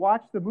 when you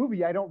watch the movie,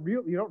 you don't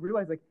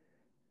realize like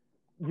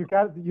you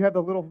have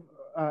the little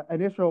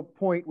initial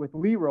point with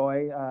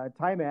Leroy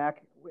Timac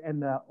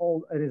and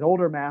his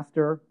older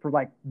master for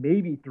like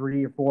maybe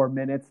 3 or 4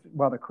 minutes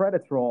while the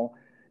credits roll,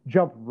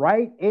 jump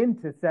right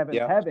into Seventh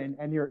Heaven,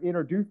 and you're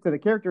introduced to the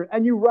character,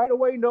 and you right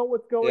away know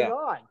what's going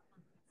on.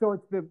 So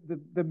it's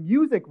the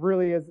music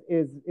really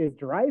is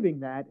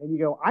driving that, and you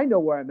go, I know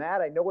where I'm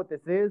at. I know what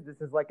this is.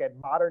 This is like a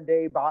modern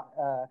day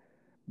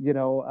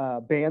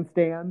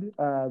bandstand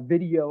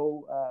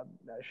video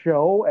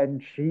show,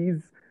 and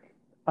she's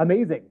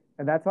amazing,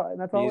 and that's all.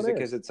 Music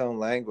it is. is its own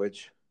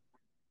language.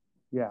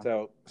 Yeah.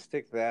 So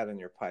stick that in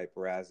your pipe,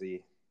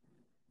 Razzie.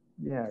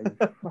 Yeah.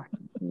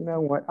 You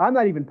know what? I'm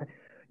not even.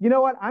 You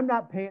know what? I'm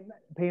not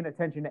paying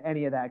attention to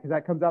any of that because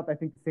that comes out, I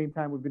think, the same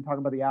time we've been talking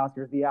about the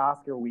Oscars, the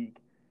Oscar week,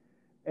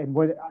 and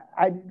when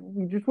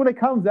it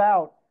comes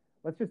out,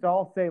 let's just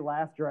all say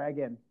Last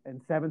Dragon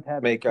and Seventh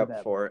Heaven. Make up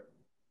for it.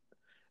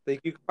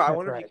 I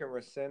wonder if you can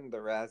rescind the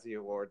Razzie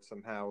Award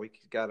somehow. We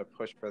got to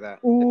push for that.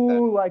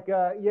 Ooh, like take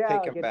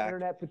like an back.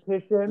 Internet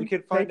petition. We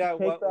could find out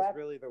what was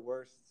really the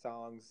worst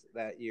songs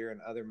that year in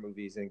other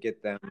movies and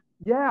get them.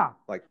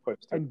 Like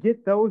pushed and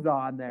get those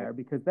on there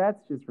because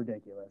that's just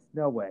ridiculous.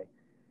 No way.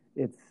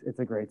 It's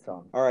a great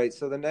song. All right,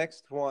 so the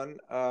next one,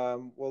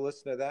 we'll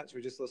listen to that. Should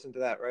we just listen to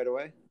that right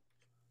away?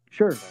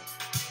 Sure. Okay.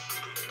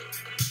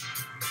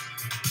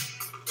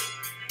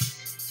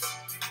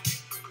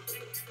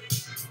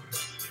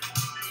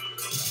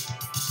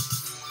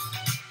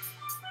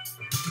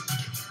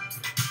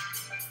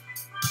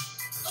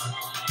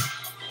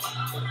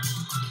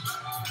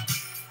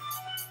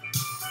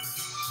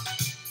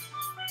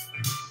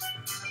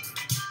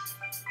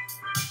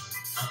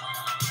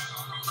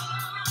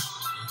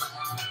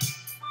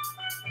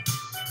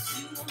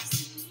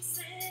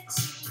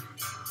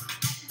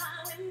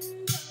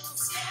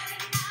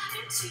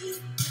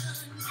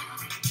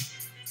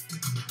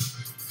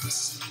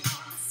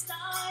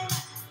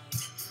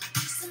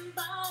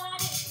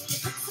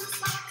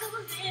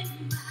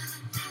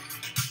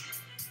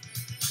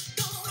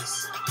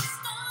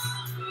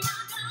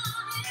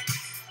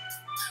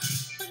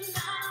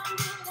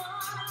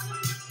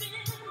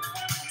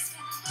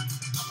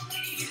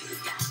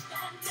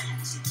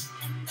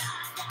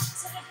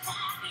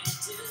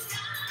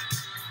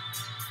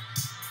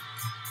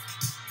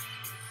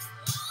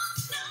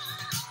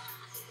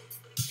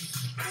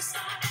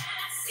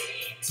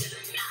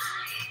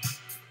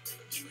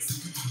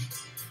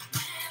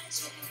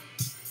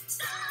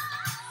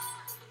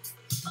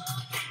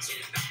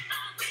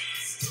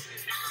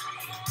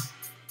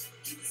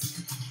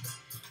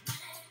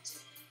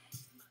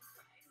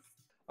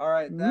 All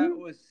right, that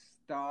was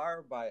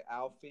Star by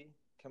Alfie,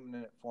 coming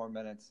in at 4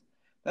 minutes.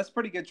 That's a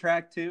pretty good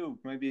track too.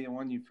 Maybe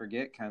one you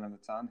forget, kind of,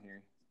 that's on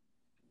here.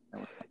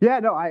 Yeah,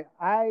 no, I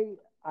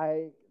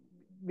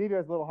maybe I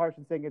was a little harsh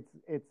in saying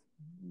it's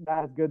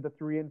not as good. The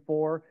 3 and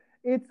 4,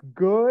 it's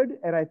good,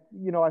 and I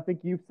think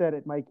you've said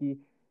it, Mikey.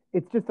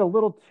 It's just a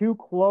little too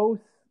close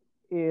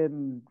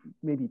in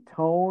maybe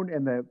tone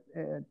and the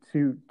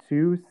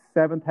to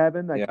Seventh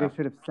Heaven. Like they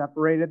should have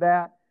separated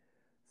that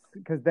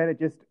because then it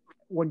just.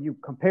 When you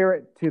compare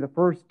it to the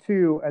first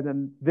 2 and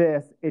then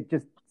this, it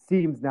just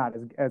seems not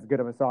as good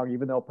of a song,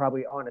 even though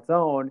probably on its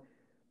own.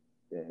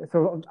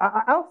 So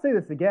I'll say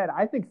this again.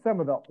 I think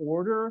some of the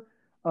order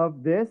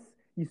of this,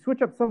 you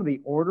switch up some of the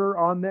order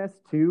on this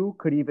too,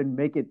 could even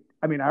make it.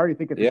 I mean, I already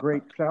think it's a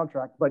great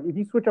soundtrack, but if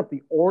you switch up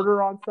the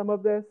order on some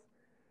of this,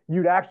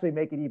 you'd actually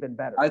make it even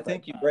better. I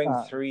think you bring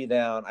 3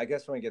 down. I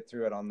guess when we get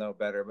through it, I'll know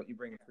better. But you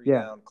bring 3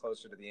 down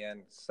closer to the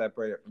end,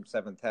 separate it from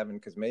Seventh Heaven,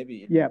 because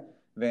maybe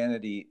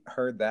Vanity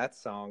heard that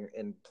song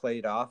and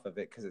played off of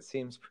it because it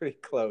seems pretty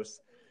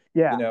close.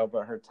 Yeah. You know,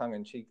 but her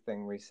tongue-in-cheek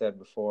thing we said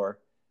before,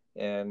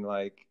 and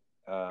like.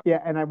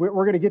 And we're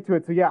going to get to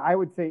it. So I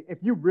would say if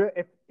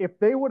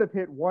they would have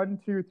hit 1,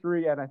 2,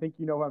 3, and I think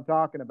you know what I'm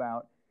talking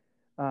about,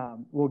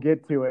 we'll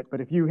get to it.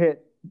 But if you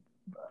hit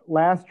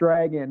Last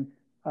Dragon,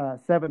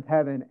 Seventh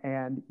Heaven,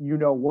 and you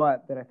know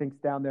what, that I think's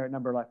down there at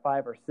number like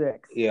 5 or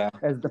 6,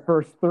 as the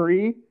first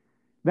 3,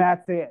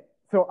 that's it.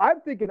 So I'm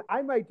thinking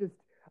I might just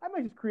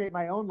create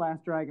my own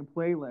Last Dragon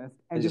playlist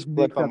and just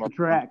mix up the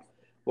tracks.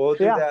 We'll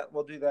do that.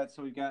 We'll do that.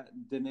 So we got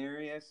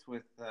Daenerys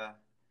with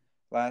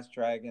Last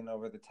Dragon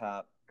over the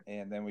top.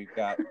 And then we've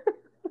got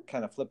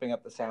kind of flipping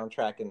up the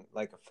soundtrack and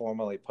like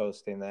formally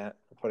posting that,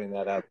 putting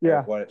that out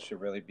there, what it should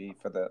really be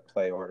for the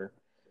play order,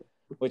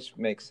 which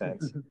makes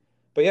sense.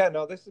 But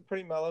this is a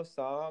pretty mellow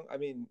song. I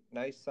mean,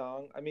 nice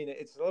song. I mean,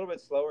 it's a little bit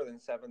slower than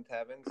Seventh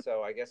Heaven,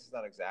 so I guess it's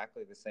not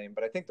exactly the same.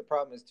 But I think the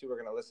problem is, too, we're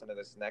going to listen to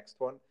this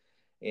next one,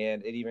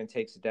 and it even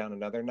takes it down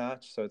another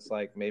notch. So it's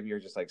like maybe you're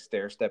just like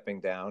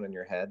stair-stepping down in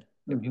your head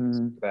if you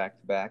listen back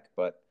to back,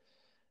 but.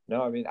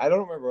 No, I mean, I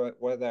don't remember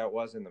whether that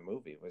was in the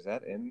movie. Was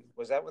that when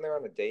they were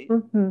on a date?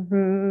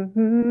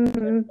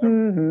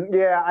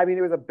 Yeah, I mean,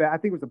 I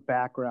think it was a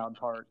background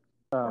part.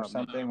 Or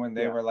something when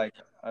they were like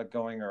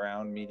going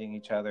around meeting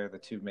each other, the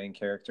 2 main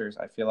characters.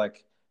 I feel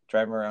like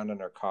driving around in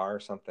their car or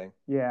something.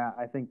 Yeah,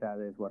 I think that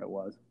is what it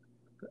was.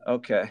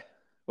 Okay.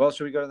 Well,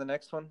 should we go to the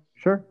next one?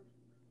 Sure.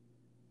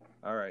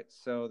 All right.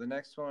 So the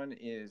next one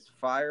is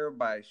Fire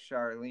by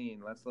Charlene.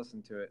 Let's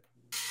listen to it.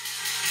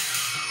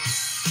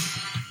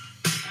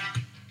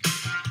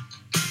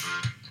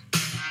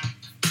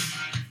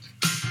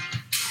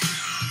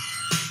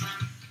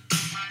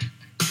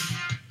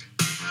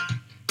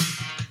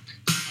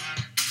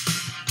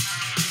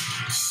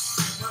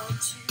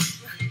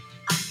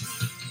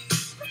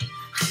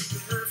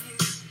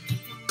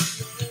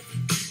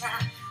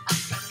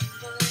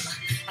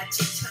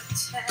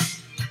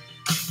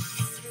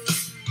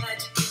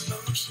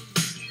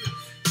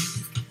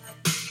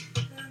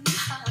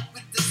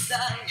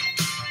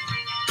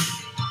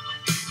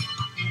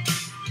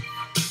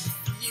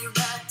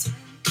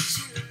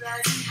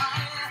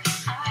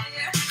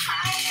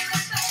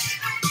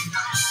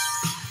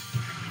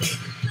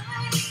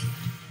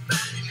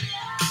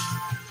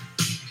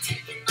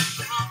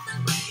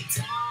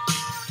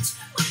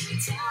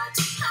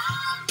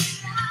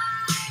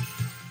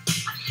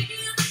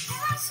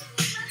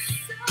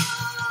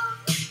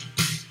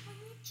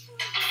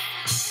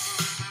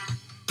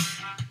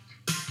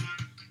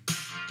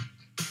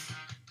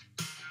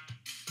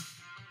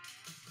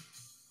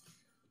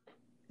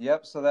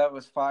 Yep, so that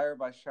was Fire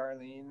by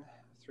Charlene,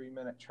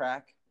 3-minute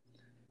track.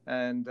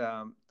 And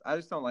I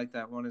just don't like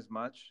that one as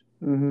much.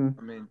 I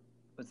mean,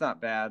 it's not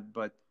bad,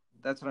 but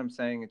that's what I'm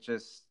saying. It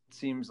just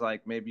seems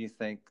like maybe you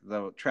think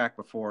the track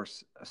before,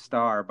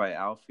 Star by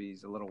Alfie,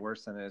 is a little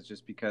worse than it is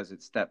just because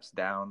it steps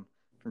down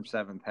from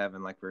Seventh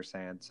Heaven, like we were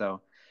saying.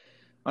 So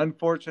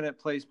unfortunate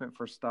placement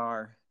for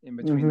Star in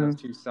between those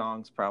 2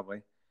 songs,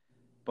 probably.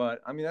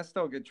 But, I mean, that's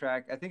still a good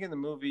track. I think in the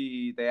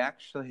movie, they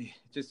actually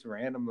just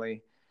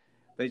randomly...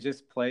 They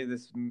just play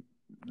this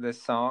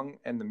song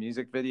and the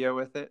music video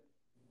with it.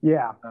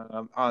 Yeah.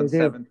 On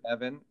Seventh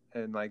Heaven,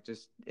 and like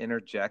just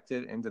interject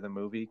it into the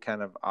movie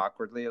kind of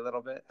awkwardly a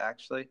little bit,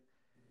 actually.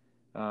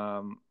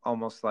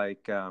 Almost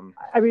like. I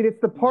mean,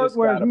 it's the part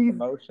where he's.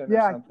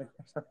 Yeah.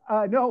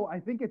 No, I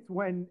think it's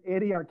when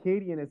Eddie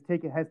Arcadian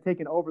has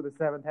taken over the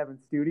Seventh Heaven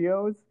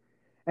studios,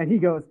 and he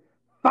goes,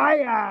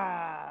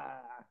 "Fire!"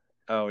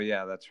 Oh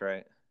yeah, that's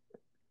right.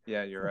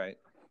 Yeah, you're right.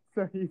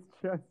 So he's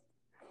just.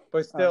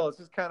 But still, it's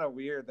just kind of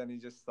weird. Then he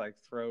just like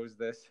throws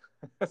this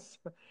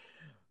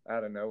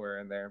out of nowhere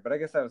in there. But I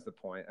guess that was the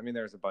point. I mean,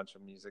 there was a bunch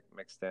of music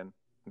mixed in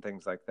and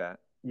things like that.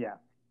 Yeah.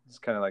 It's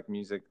kind of like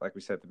music, like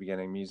we said at the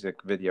beginning,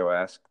 music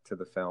video-esque to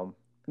the film.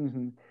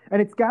 And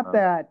it's got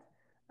that,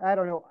 I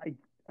don't know, I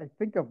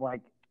think of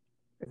like,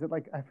 is it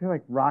like, I feel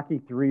like Rocky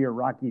 3 or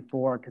Rocky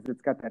 4, because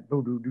it's got that But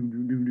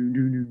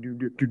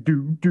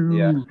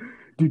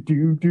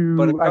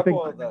a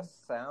couple of the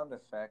sound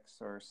effects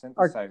or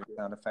synthesizer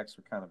sound effects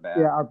were kind of bad.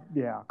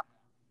 Yeah.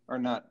 Or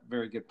not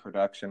very good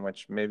production,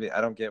 which maybe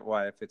I don't get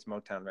why, if it's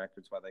Motown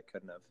Records, why they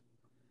couldn't have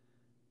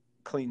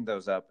cleaned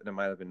those up and it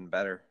might have been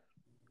better.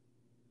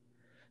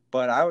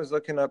 But I was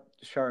looking up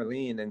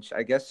Charlene, and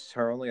I guess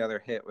her only other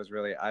hit was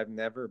really I've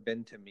Never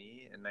Been to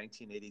Me in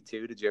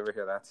 1982. Did you ever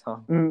hear that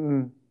song?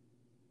 Mm-mm.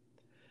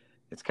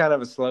 It's kind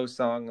of a slow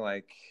song,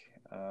 like,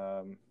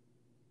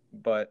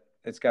 but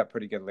it's got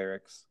pretty good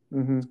lyrics.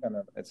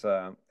 It's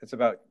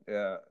about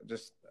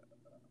just,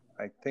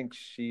 I think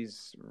she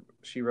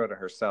wrote it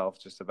herself,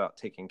 just about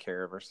taking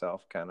care of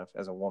herself, kind of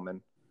as a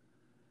woman,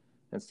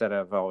 instead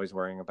of always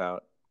worrying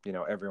about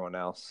everyone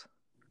else.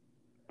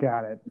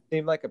 Got it.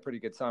 Seemed like a pretty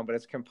good song, but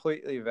it's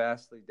completely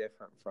vastly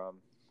different from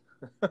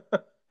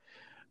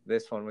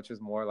this one, which is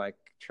more like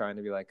trying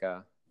to be like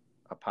a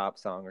pop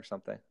song or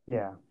something.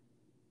 Yeah.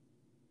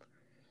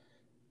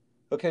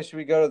 Okay, should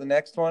we go to the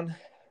next one?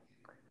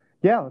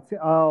 Yeah, let's see.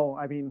 Oh,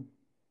 I mean,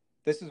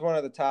 This is one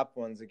of the top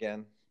ones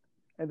again.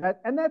 and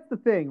that's the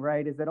thing,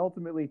 right? Is that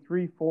ultimately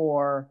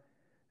 3-4.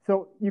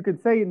 So you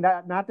could say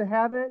not to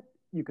have it.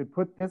 You could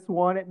put this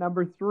one at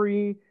number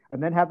 3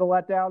 and then have the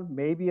letdown.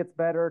 Maybe it's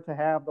better to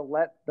have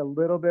the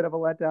little bit of a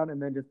letdown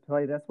and then just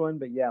play this one.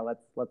 But yeah,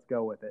 let's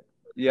go with it.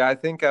 Yeah, I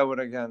think I would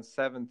have gone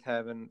Seventh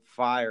Heaven,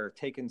 Fire,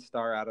 taken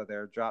Star out of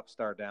there, drop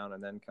Star down,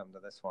 and then come to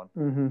this one,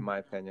 in my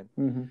opinion.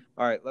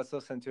 All right, let's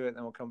listen to it, and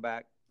then we'll come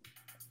back,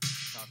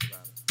 talk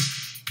about it.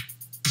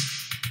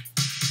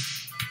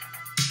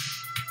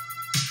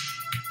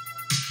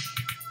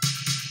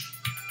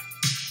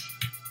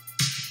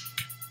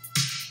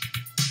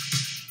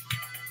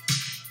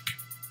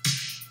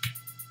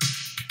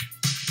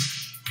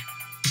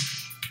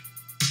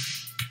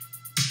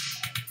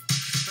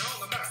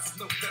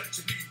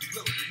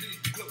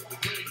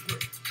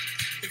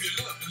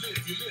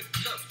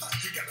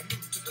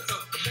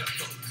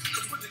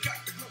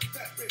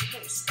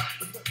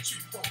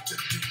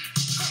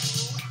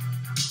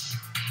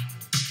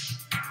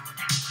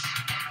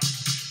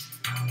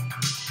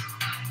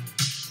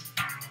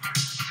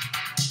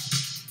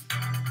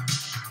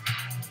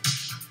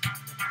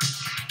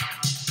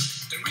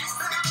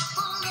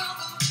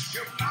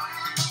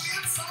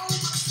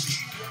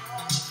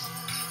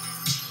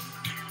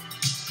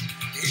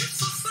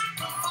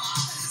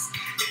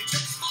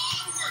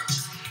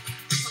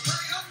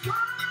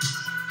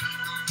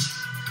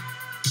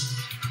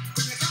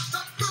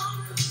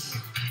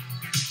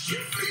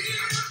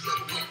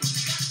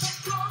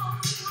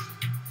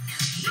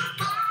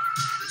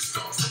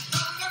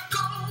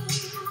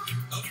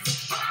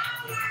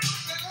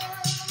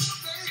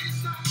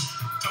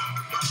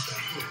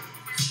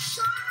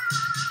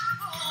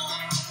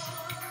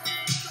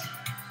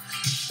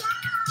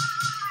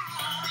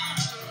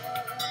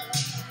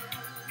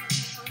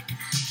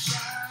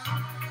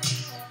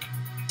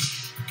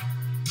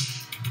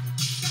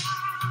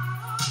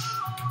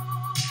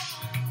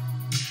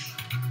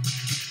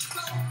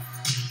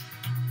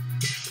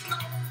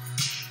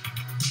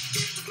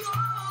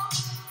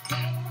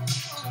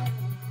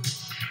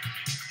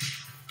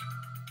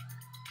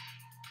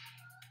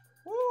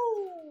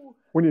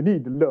 When you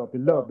need to love, to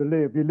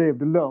live, you live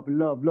to love, to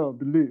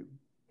live.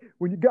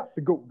 When you got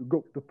to go,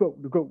 to flow,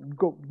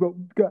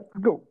 got to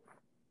go.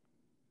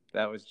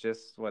 That was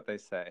just what they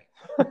say.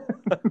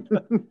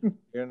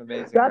 You're an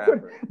amazing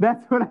rapper.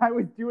 That's what I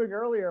was doing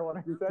earlier when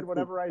I said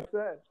whatever I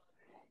said.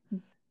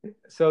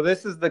 So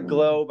this is The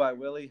Glow by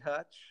Willie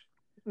Hutch.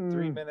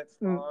 3 minutes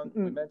long.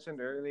 We mentioned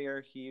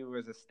earlier he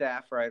was a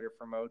staff writer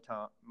for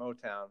Motown.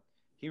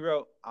 He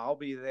wrote "I'll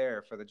Be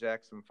There" for the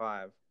Jackson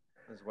 5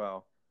 as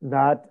well.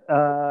 Not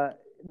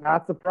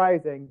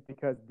surprising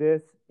because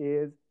this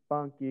is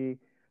funky,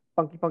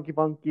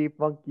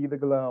 The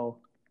Glow.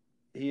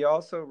 He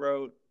also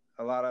wrote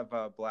a lot of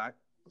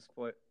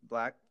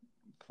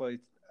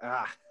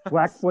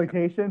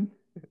blaxploitation.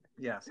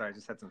 Yeah, sorry, I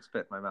just had some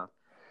spit in my mouth.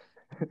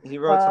 He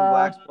wrote some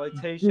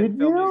blaxploitation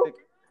film music.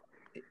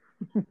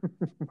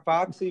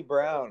 Foxy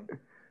Brown.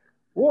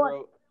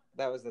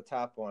 That was the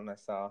top one I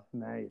saw.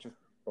 Nice.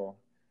 Cool.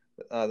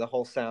 The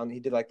whole sound. He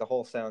did like the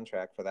whole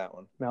soundtrack for that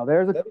one. Now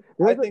there's a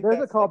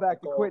callback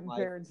to Quentin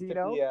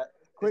Tarantino.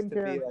 Quentin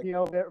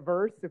Tarantino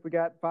verse. If we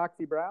got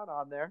Foxy Brown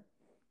on there.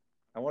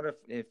 I wonder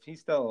if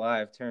he's still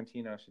alive.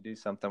 Tarantino should do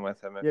something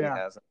with him if he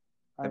hasn't.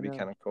 That'd be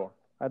kind of cool.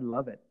 I'd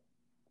love it.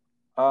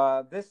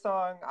 This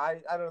song,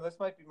 I don't know. This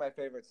might be my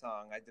favorite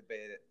song. I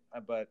debate it,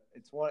 but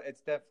it's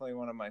definitely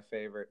one of my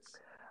favorites.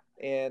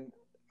 And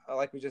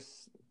like we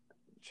just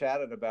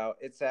chatted about,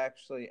 it's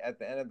actually at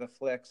the end of the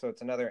flick, so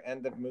it's another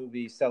end of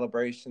movie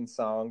celebration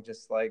song,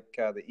 just like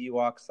the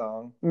Ewok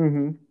song.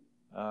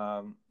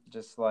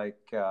 Just like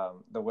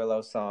the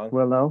Willow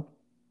song.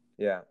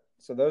 Yeah.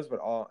 So those would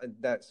all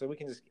that. So we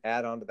can just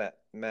add on to that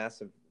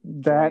massive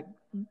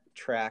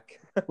track.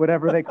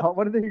 Whatever they call.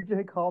 What do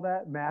they call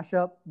that?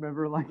 Mashup.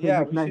 Remember, like we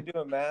should do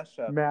a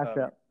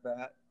mashup.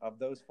 Of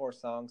those 4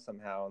 songs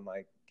somehow and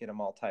like get them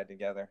all tied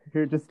together.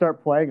 Here, just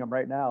start playing them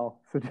right now.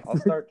 So I'll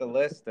start the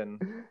list and.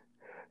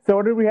 So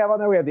what did we have on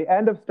there? We have the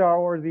end of Star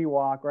Wars,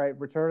 Ewok, right?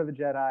 Return of the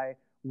Jedi,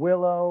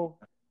 Willow.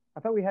 I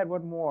thought we had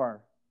one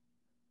more.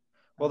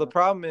 Well, the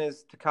problem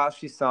is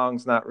Tekashi's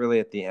song's not really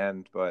at the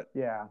end, but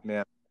yeah,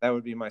 that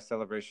would be my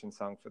celebration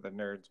song for the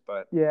nerds.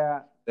 But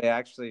yeah, they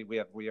actually we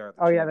Are the Champions.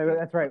 Yeah,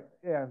 that's right.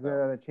 Yeah,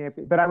 they're the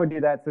champion. But I would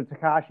do that. So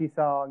Tekashi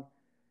song,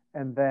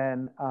 and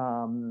then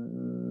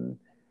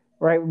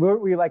right, were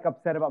we like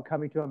upset about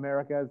Coming to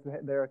America?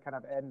 Their kind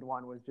of end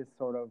one was just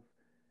sort of.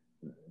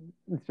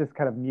 It's just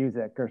kind of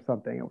music or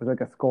something. It was like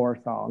a score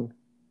song.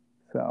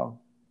 So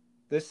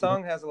this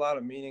song has a lot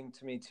of meaning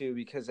to me too,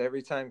 because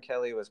every time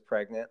Kelly was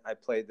pregnant, I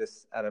played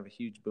this out of a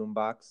huge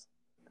boombox,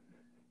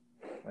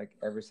 like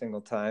every single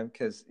time.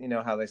 Because you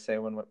know how they say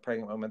when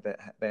pregnant women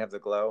that they have the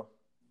glow.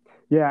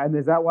 Yeah, and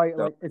is that why?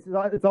 Like,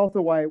 it's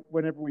also why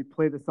whenever we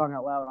play the song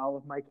out loud, all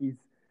of Mikey's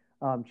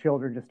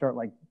children just start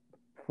like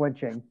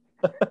flinching.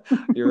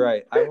 You're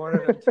right. I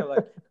wanted them to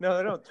like, no,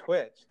 they don't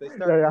twitch. They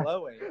start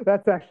glowing.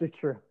 That's actually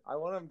true. I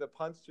want them to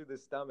punch through the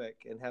stomach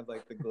and have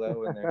like the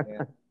glow in their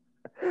hand.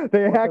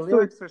 The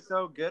lyrics are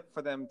so good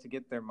for them to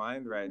get their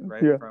mind right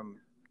from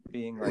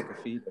being like a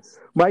fetus.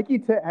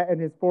 Mikey and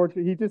his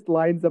fortune, he just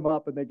lines them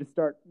up, and they just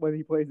start when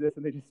he plays this,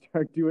 and they just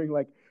start doing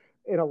like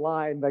in a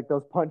line like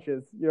those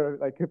punches,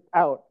 like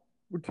out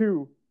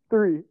 2,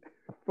 3,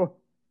 4.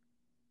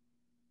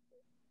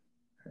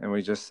 And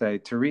we just say,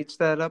 to reach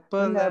that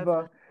upper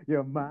level,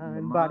 your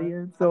mind, body,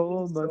 and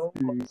soul must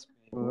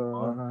be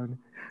one.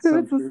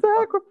 It's a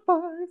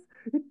sacrifice.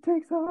 It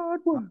takes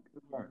hard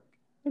work.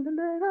 In the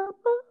night of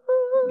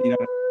you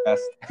know,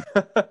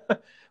 best.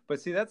 But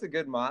see, that's a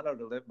good motto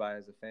to live by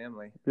as a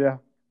family. Yeah.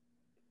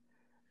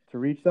 To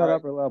reach that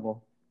upper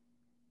level.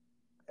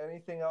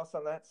 Anything else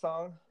on that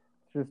song?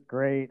 It's just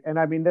great. And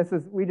I mean,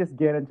 we just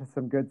get into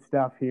some good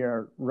stuff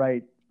here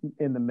right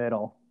in the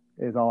middle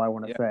is all I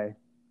want to say.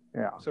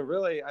 Yeah. So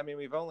really, I mean,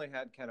 we've only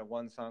had kind of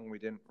one song we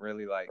didn't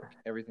really like.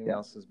 Everything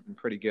else has been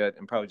pretty good,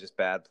 and probably just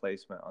bad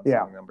placement on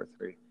song number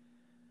 3.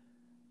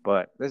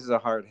 But this is a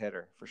hard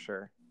hitter for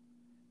sure.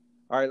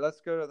 All right,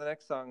 let's go to the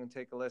next song and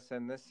take a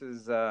listen. This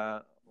is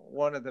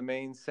one of the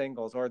main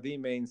singles, or the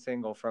main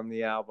single from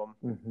the album.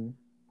 Mm-hmm.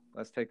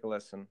 Let's take a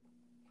listen.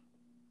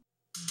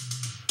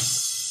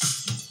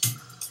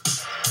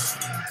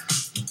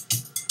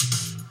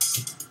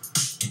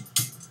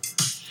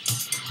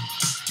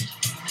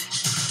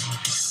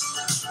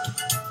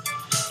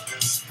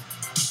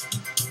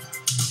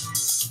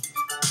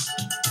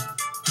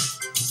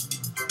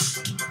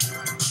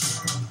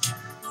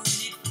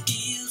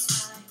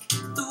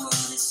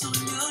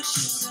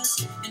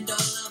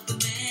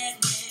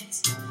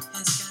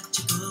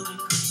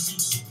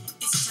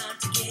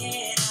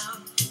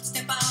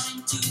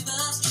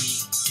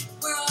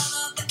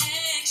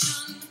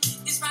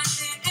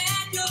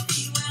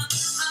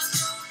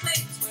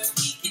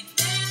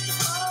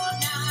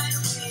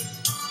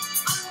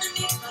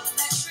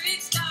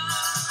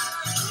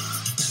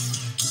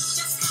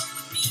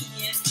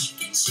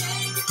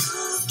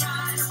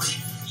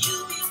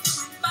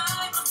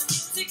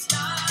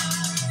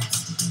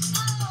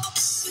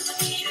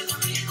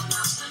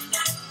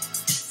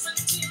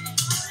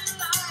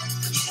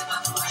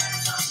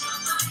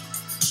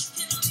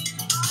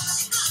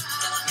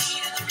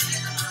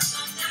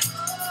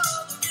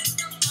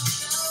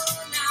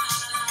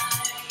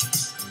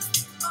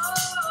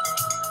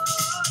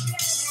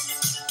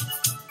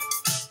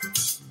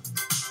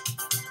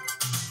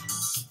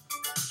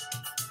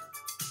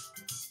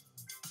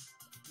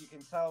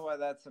 Tell why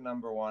that's a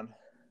number 1.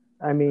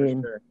 I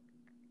mean, sure.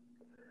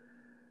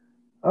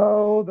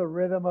 Oh, the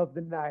rhythm of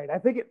the night. I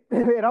think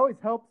it always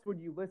helps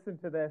when you listen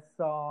to this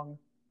song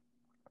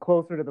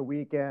closer to the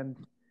weekend,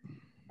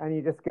 and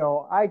you just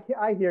go, I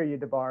hear you,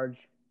 DeBarge.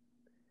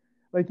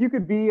 Like, you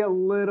could be a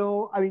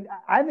little. I mean,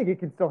 I think it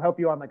can still help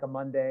you on like a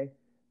Monday,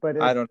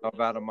 but I don't know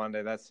about a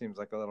Monday. That seems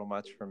like a little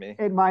much for me.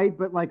 It might,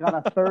 but like on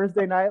a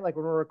Thursday night, like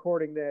when we're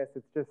recording this,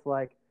 it's just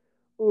like,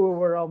 ooh,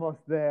 we're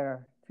almost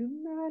there.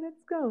 Tonight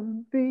it's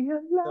gonna be a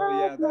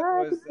life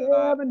like you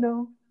never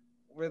know.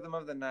 Rhythm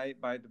of the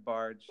Night by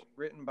DeBarge,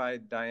 written by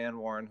Diane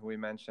Warren, who we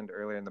mentioned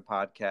earlier in the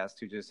podcast,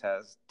 who just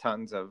has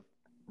tons of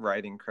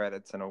writing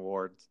credits and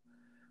awards.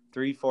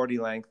 3:40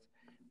 length.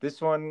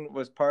 This one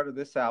was part of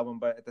this album,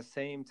 but at the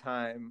same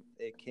time,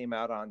 it came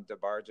out on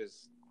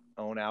DeBarge's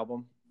own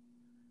album.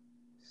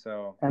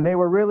 And they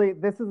were really,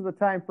 this is the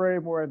time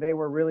frame where they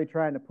were really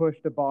trying to push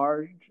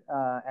DeBarge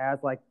as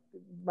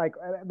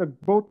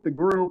both the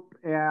group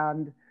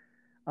and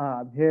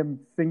him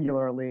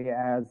singularly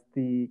as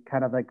the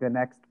kind of like the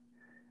next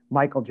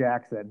Michael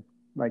Jackson,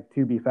 like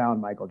to be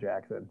found Michael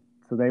Jackson.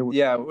 So they were.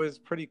 Yeah, it was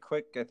pretty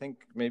quick. I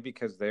think maybe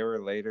because they were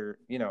later,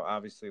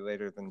 obviously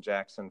later than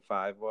Jackson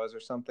 5 was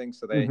or something.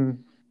 So it's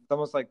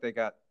almost like they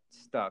got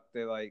stuck.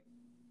 They like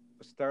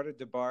started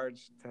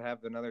DeBarge to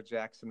have another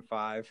Jackson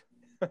 5.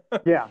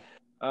 Yeah.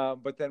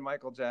 But then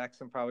Michael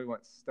Jackson probably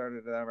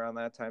started around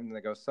that time, and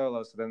they go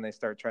solo. So then they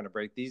start trying to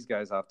break these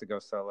guys off to go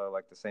solo,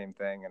 like the same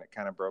thing, and it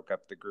kind of broke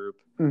up the group.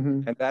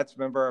 Mm-hmm. And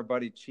remember our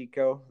buddy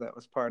Chico that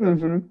was part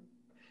of.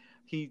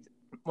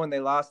 When they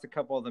lost a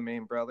couple of the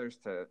main brothers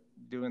to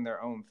doing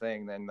their own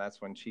thing, then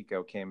that's when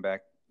Chico came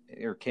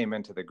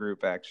into the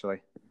group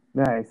actually.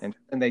 Nice.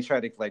 And they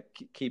tried to like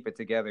keep it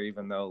together,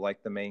 even though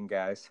like the main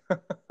guys,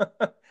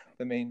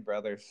 the main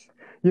brothers.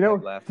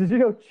 Left. Did you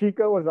know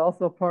Chico was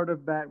also part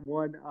of that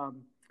one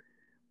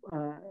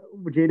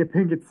Jada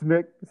Pinkett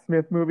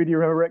Smith movie? Do you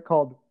remember it,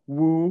 called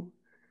Woo?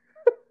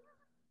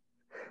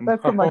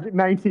 That's from like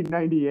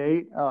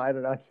 1998. Oh, I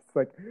don't know. It's just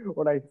like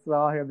when I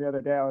saw him the other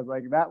day, I was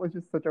like, that was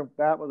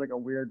like a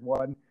weird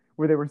one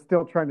where they were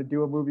still trying to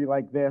do a movie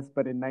like this,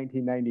 but in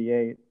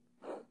 1998.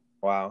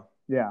 Wow.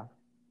 Yeah.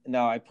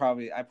 No, I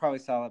probably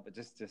saw it, but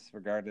just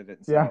disregarded it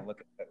and said I'll look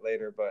at it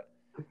later. But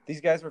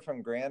these guys were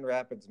from Grand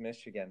Rapids,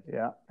 Michigan.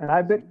 Yeah, and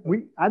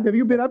have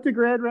you been up to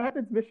Grand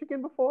Rapids,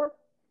 Michigan before?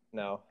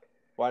 No.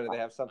 Why, do they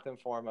have something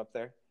for them up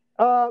there?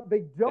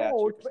 They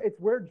don't. It's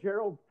where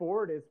Gerald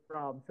Ford is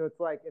from, so it's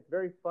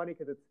very funny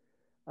because it's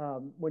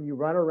when you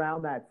run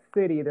around that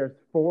city, there's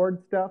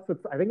Ford stuff. So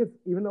I think it's,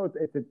 even though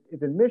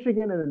it's in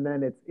Michigan and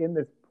then it's in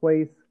this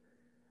place,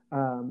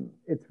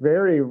 it's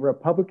very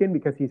Republican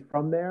because he's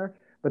from there.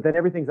 But then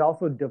everything's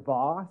also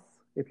DeVos,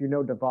 if you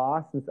know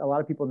DeVos. And a lot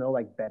of people know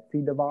like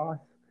Betsy DeVos.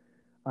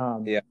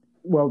 Yeah.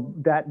 Well,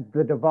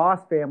 the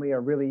DeVos family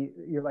are really,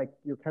 you're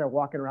kind of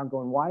walking around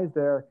going, why is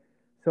there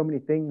so many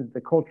things?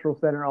 The cultural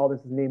center, all this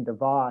is named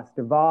DeVos.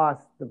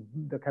 DeVos,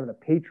 the kind of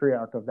the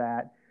patriarch of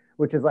that,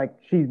 which is like,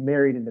 she's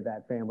married into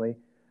that family.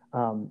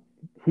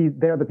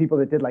 They're the people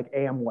that did like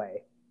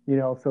Amway,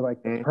 so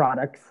like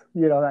products,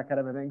 that kind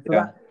of a thing.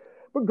 So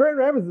but Grand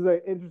Rapids is an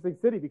interesting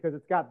city because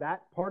it's got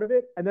that part of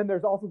it. And then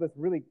there's also this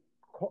really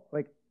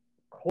like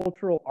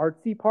cultural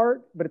artsy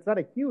part, but it's not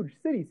a huge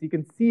city. So you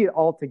can see it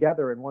all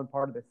together in one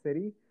part of the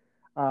city.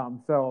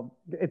 So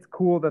it's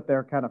cool that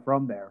they're kind of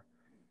from there.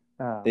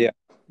 Yeah.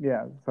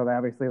 So they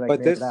obviously like,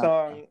 but this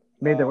song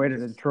made their way to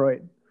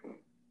Detroit.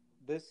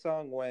 This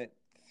song went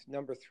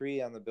number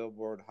 3 on the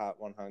Billboard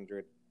Hot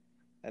 100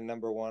 and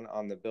number 1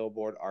 on the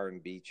Billboard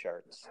R&B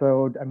charts.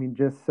 So, I mean,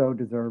 just so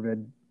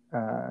deserved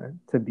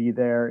to be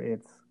there.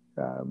 It's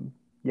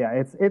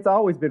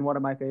always been one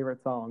of my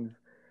favorite songs.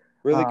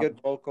 Really good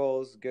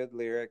vocals, good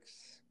lyrics.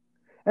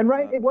 And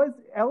it was,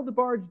 El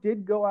DeBarge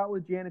did go out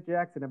with Janet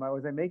Jackson.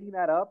 Was I making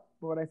that up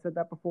when I said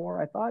that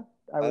before? I thought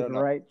I was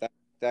right.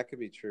 That could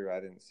be true. I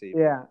didn't see.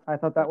 Yeah, I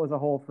thought that was a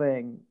whole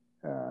thing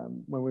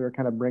when we were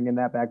kind of bringing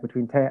that back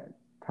between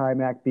Ty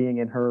Mac being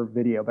in her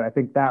video. But I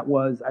think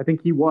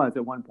he was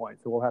at one point.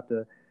 So we'll have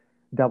to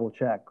double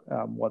check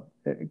what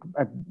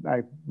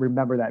I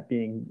remember that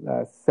being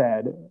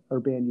said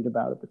or bandied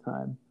about at the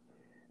time.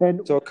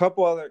 And so a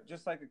couple other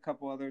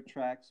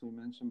tracks we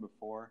mentioned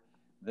before.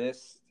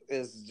 This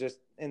is just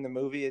in the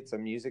movie. It's a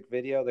music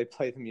video. They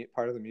play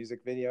part of the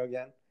music video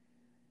again.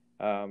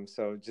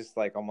 So just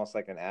like almost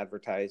like an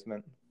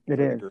advertisement.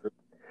 It is. Group,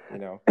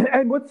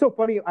 And what's so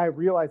funny, I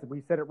realized that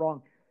we said it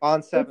wrong.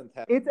 On Seventh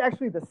Heaven. It's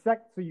actually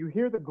so you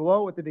hear the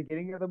glow at the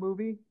beginning of the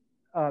movie.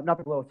 Not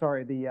the glow,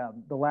 sorry,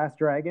 the Last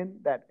Dragon,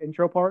 that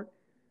intro part.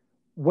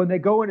 When they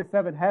go into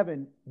Seventh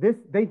Heaven,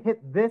 they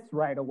hit this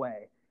right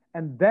away.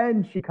 And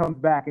then she comes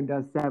back and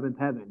does Seventh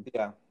Heaven.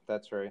 Yeah,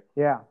 that's right.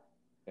 Yeah.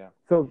 Yeah.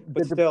 So,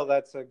 but still,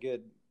 that's a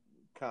good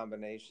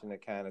combination to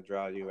kind of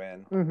draw you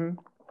in. Mm-hmm.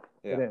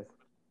 Yeah. It is.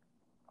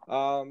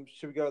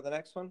 Should we go to the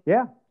next one?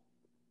 Yeah.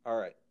 All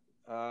right.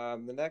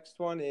 The next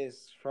one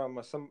is from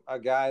a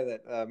guy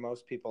that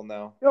most people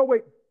know. Oh,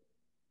 wait.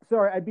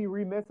 Sorry, I'd be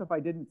remiss if I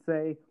didn't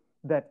say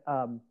that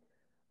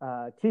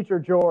Teacher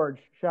George,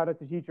 shout out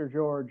to Teacher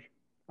George,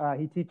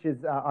 he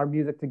teaches our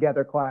Music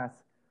Together class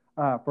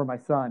for my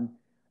son,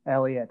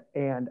 Elliot.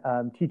 And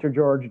Teacher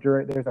George,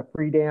 there's a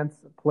free dance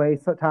play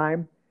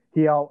time.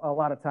 He a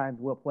lot of times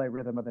will play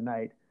Rhythm of the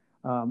Night.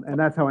 And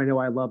that's how I know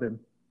I love him.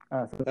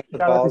 So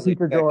shout out to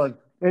Teacher George.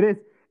 It is.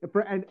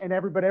 And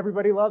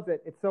everybody loves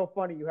it. It's so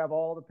funny. You have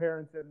all the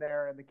parents in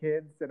there and the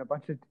kids and a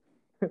bunch of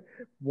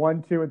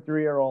 1, 2, and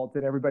 3-year-olds,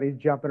 and everybody's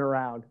jumping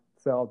around.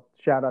 So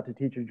shout out to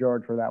Teacher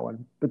George for that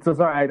one. But so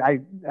sorry, I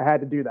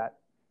had to do that.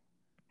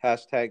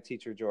 Hashtag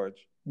Teacher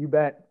George. You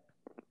bet.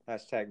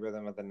 Hashtag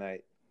Rhythm of the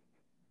Night.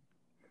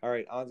 All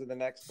right, on to the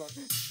next one.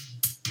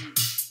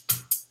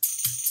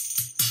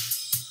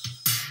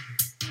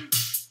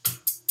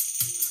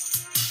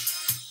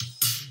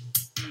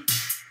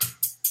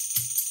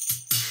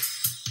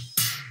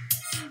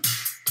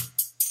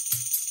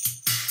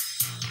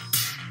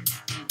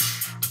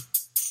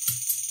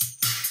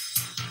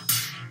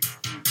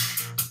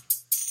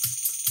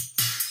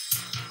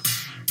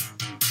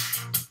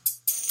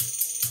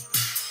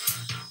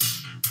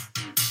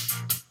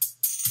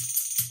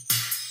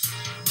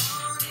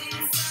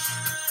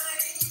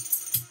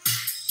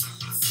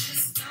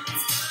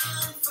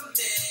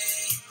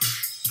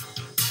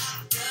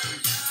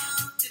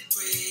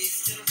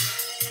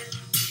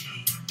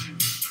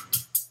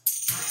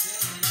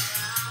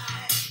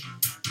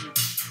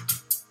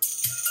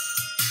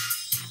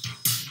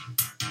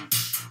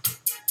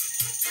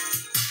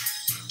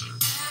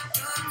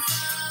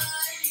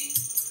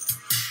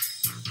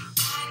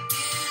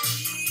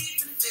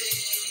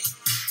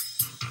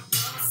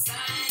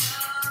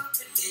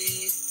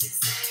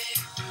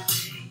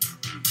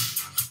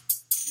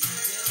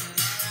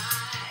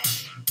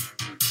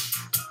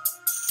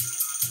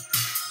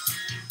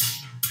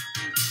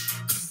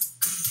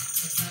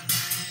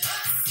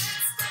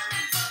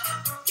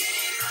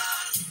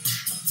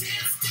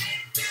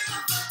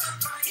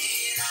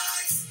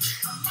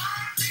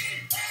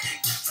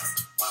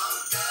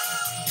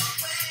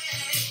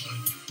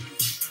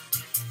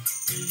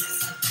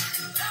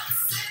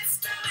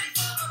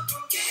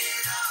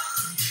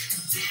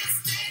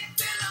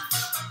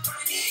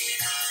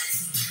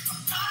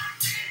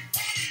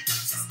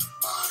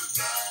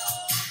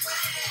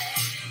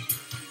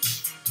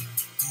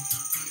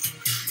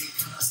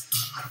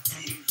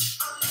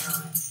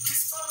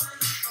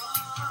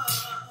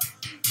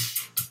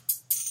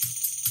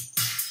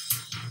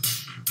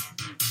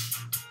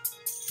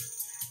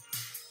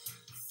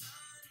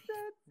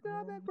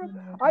 from.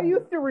 I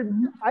used to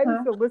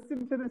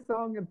listen to this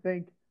song and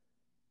think.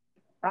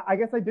 I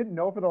guess I didn't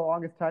know for the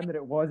longest time that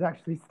it was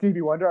actually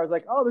Stevie Wonder. I was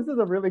like, oh, this is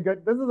a really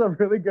good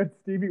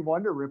Stevie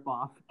Wonder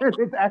ripoff.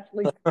 It's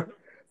actually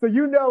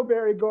so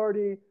Barry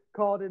Gordy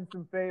called in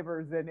some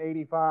favors in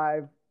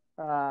 '85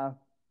 to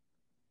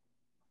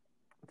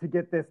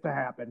get this to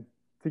happen,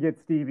 to get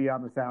Stevie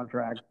on the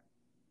soundtrack.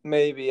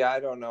 Maybe. I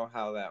don't know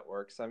how that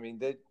works. I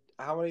mean,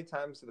 how many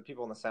times do the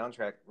people on the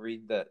soundtrack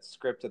read the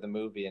script of the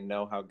movie and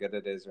know how good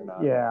it is or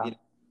not? Yeah. You know,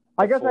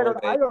 I guess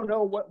I don't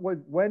know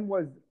when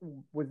was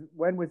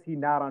he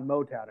not on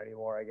Motown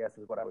anymore, I guess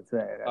is what I would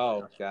say.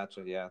 Oh,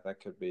 gotcha. Yeah,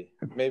 that could be.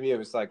 Maybe it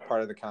was like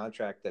part of the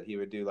contract that he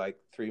would do like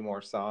 3 more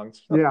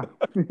songs. Yeah.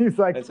 He's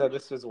like, and so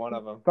this was one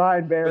of them.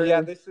 Fine, Barry. But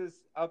yeah, this is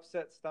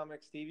Upset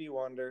Stomach, Stevie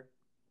Wonder.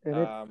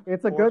 And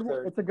it's a good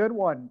one.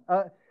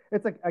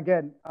 It's a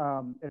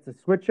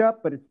switch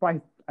up, but it's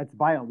by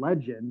a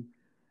legend.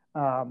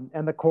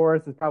 And the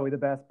chorus is probably the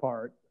best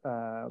part.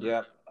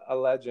 Yep. A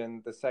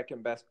legend, the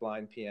second best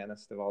blind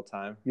pianist of all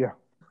time. Yeah.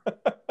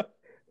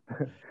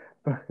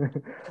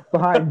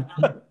 behind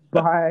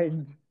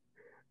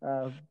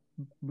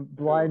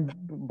blind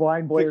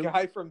boy. The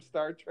guy from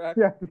Star Trek.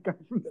 Yeah, the guy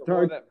from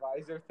Star Trek. That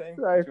visor thing.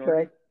 Star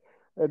Trek.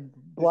 And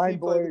blind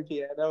boy. Does he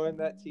play the piano in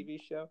that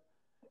TV show?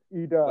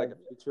 He does. Like a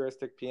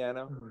futuristic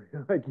piano.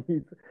 Like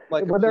he's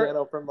like a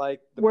piano from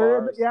like the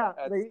bars. Yeah,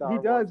 he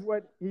does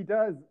what he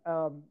does.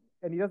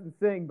 And he doesn't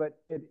sing, but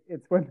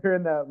it's when they're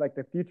in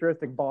the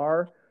futuristic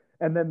bar,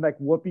 and then like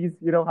Whoopi's,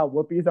 you know how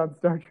Whoopi's on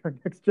Star Trek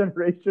Next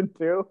Generation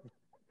too,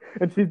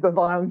 and she's the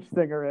lounge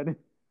singer in it.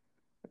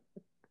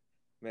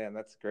 Man,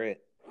 that's great.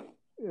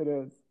 It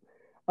is.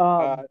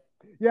 Yeah,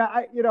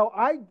 I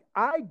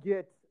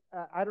get.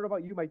 I don't know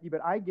about you, Mikey, but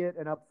I get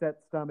an upset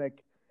stomach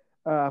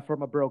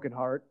from a broken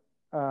heart.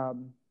 How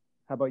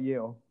about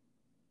you?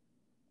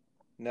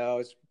 No,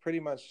 it's pretty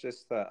much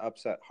just the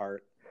upset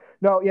heart.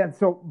 No, yeah.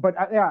 So, but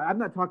I'm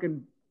not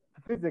talking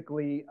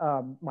physically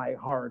my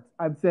heart.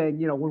 I'm saying,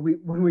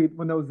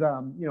 when those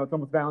it's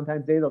almost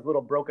Valentine's Day, those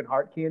little broken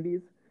heart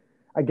candies.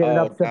 I get an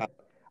upset. God.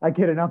 I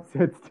get an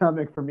upset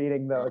stomach from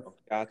eating those. Oh,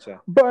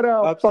 gotcha. But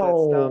upset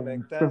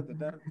stomach.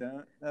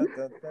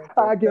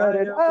 I get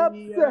an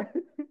upset.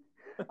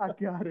 I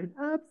got an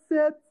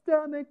upset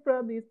stomach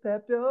from these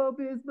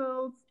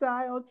Pepto-Bismol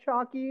style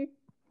chalky.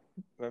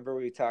 Remember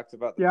we talked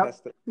about the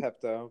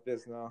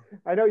Pepto-Bismol?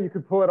 I know, you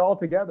could pull it all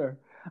together.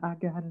 I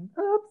got an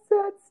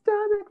upset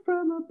stomach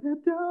from a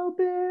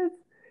Pepto-Biz.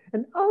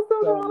 And also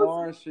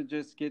Laura should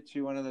just get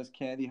you one of those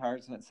candy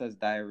hearts and it says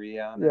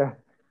diarrhea on it.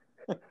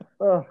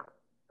 Yeah.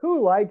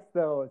 Who likes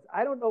those?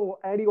 I don't know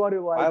anyone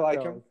who likes those. I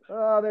like them.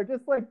 They're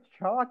just like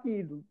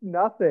chalky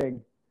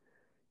nothing.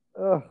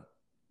 Ugh.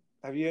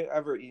 Have you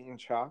ever eaten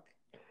chalk?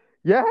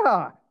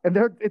 Yeah, and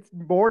it's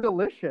more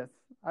delicious.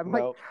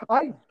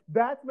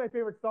 That's my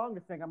favorite song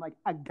to sing. I'm like,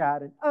 I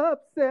got an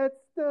upset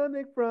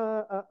stomach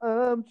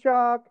from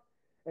chalk,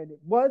 and it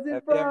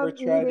wasn't from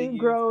eating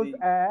gross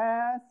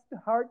ass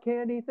heart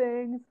candy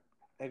things.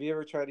 Have you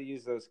ever tried to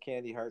use those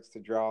candy hearts to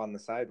draw on the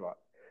sidewalk?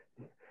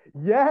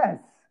 Yes,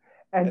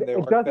 and they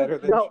work better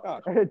than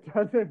chalk. It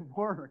doesn't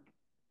work.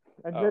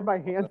 And then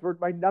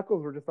my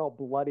knuckles were just all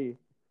bloody.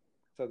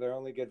 So they're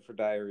only good for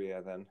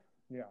diarrhea then.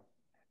 Yeah.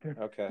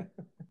 Okay.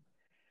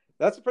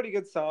 That's a pretty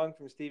good song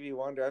from Stevie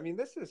Wonder. I mean,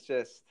 this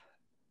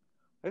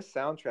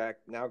soundtrack,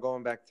 now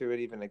going back through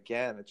it even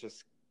again, it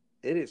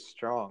is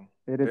strong.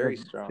 It is very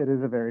strong. It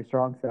is a very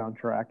strong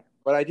soundtrack.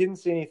 But I didn't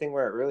see anything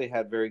where it really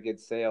had very good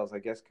sales. I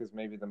guess because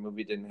maybe the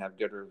movie didn't have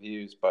good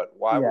reviews. But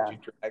why would you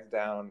drag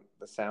down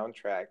the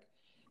soundtrack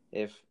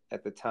if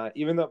at the time,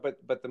 even though,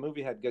 but the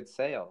movie had good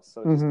sales,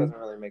 so it just doesn't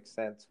really make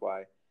sense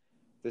why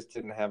this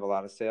didn't have a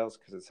lot of sales,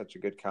 because it's such a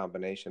good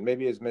combination.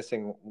 Maybe it's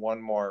missing one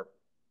more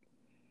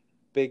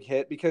big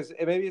hit, because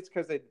maybe it's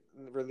because they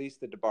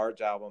released the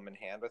DeBarge album in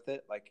hand with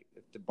it, like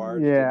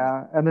DeBarge.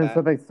 Yeah, and then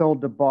so they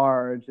sold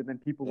DeBarge, and then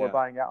people were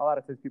buying out. A lot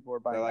of times people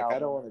were buying. They're like, albums. I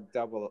don't want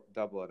to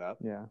double it up.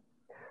 Yeah,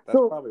 that's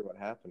probably what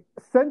happened.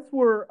 Since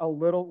we're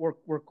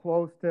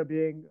close to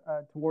being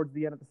towards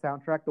the end of the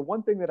soundtrack, the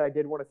one thing that I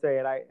did want to say,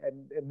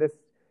 and this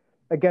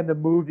again, the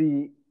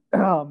movie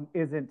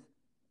isn't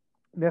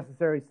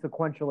necessarily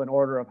sequential in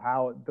order of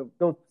how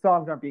those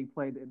songs aren't being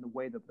played in the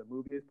way that the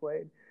movie is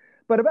played.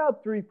 But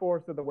about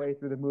 3/4 of the way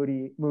through the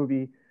movie,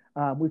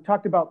 we've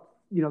talked about,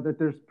 that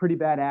there's pretty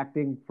bad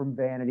acting from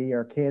Vanity,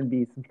 or can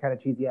be some kind of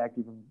cheesy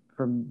acting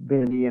from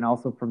Vanity, and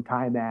also from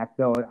Timex,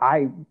 though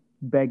I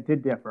beg to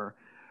differ.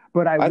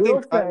 But I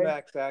will think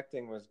Timex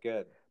acting was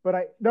good. But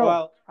I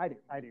do.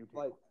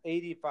 Like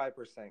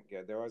 85%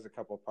 good. There was a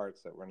couple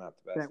parts that were not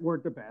the best. That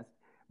weren't the best.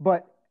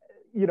 But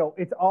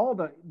it's all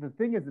the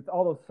thing is, it's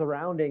all those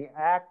surrounding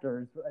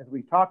actors, as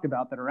we talked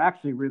about, that are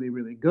actually really,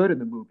 really good in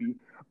the movie.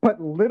 But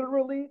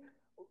literally,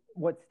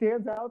 what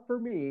stands out for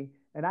me,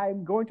 and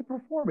I'm going to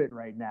perform it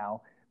right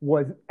now,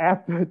 was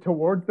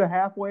towards the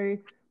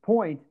halfway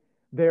point,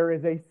 there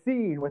is a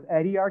scene with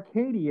Eddie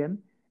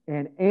Arcadian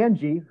and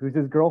Angie, who's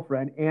his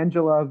girlfriend,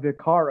 Angela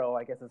Vicaro,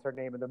 I guess is her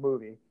name in the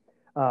movie.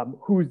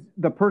 who's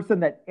the person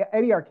that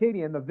Eddie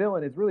Arcadian, the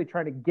villain, is really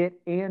trying to get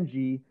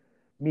Angie,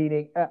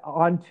 meaning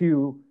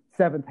onto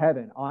Seventh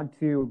Heaven,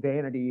 onto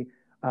Vanity,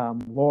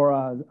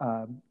 Laura,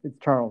 it's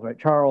Charles, right?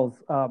 Charles'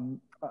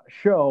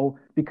 show,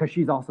 because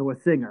she's also a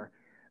singer.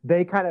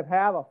 They kind of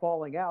have a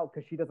falling out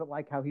because she doesn't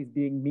like how he's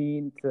being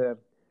mean to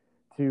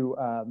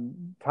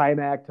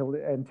Timac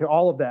and to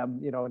all of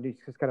them, and he's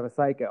just kind of a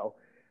psycho.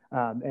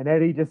 And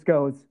Eddie just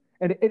goes,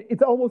 and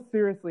it's almost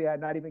seriously,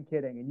 I'm not even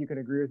kidding, and you can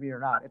agree with me or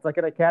not. It's like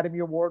an Academy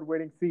Award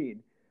winning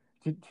scene.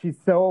 She's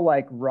so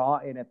like raw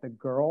in it, the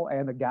girl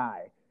and the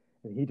guy.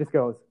 And he just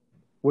goes,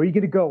 "Where are you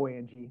going to go,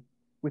 Angie?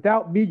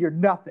 Without me, you're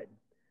nothing.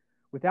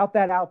 Without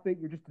that outfit,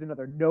 you're just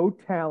another no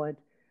talent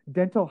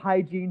dental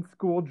hygiene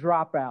school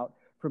dropout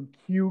from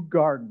Kew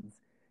Gardens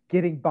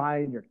getting by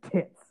in your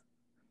tits."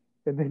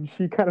 And then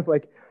she kind of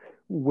like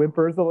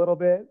whimpers a little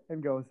bit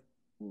and goes,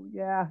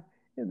 "Yeah,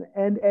 in the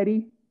end,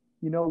 Eddie,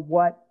 you know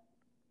what?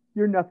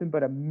 You're nothing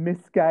but a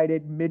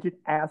misguided midget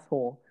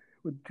asshole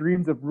with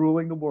dreams of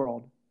ruling the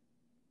world.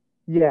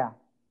 Yeah,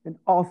 and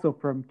also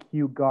from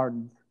Kew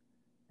Gardens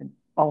and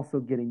also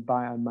getting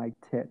by on my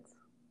tits."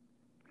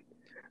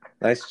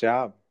 Nice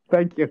job.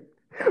 Thank you.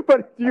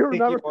 But do you I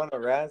think remember? you won a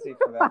Razzie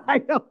for that. I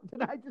know.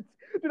 Did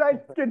I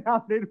just get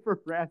nominated for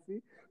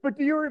Razzie? But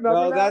do you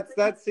remember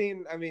that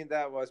scene? I mean,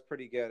 that was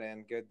pretty good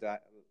and good.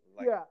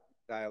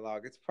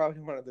 Dialogue. It's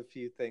probably one of the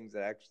few things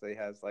that actually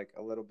has like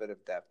a little bit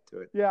of depth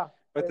to it. Yeah.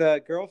 But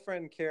the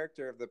girlfriend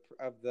character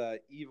of the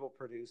evil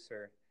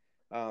producer,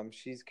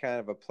 she's kind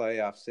of a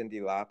play off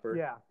Cyndi Lauper.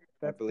 Yeah.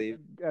 I believe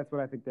that's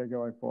what I think they're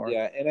going for.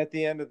 Yeah, and at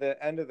the end of the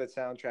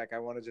soundtrack, I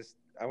want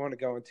to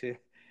go into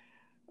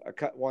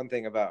one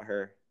thing about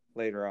her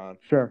later on.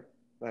 Sure.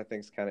 I think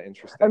it's kind of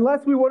interesting.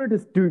 Unless we wanted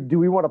to do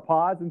we want to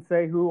pause and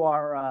say who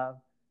our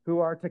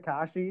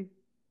Takashi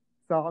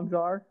songs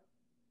are?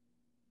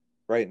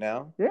 Right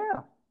now?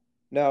 Yeah.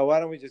 No, why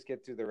don't we just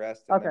get through the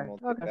rest and then we'll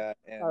do that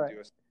and do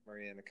a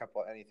summary and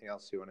anything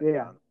else you want to hit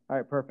on. All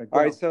right, perfect. All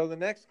right, so the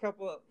next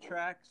couple of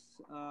tracks,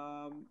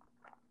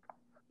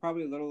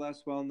 probably a little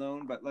less well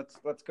known, but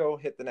let's go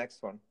hit the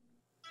next one.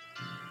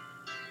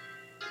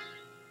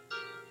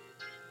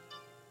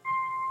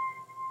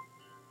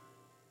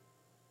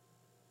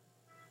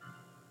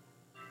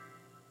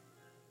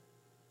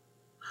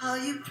 How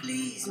you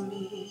please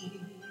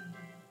me,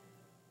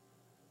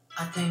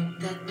 I think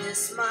that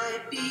this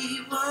might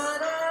be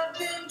what I've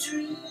been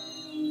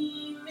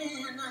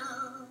dreaming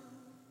of.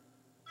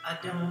 I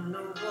don't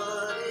know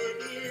what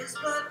it is,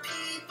 but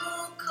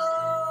people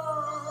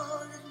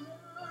call it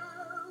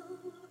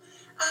love.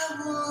 I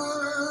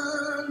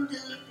wonder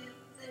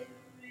if they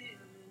really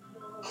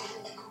know.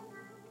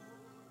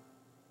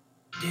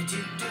 Did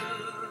you do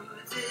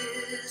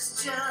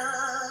this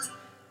just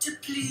to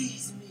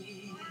please me?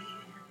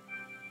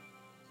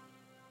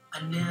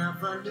 I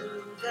never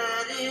knew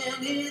that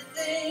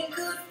anything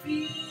could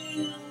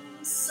feel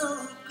so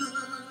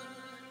good.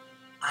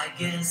 I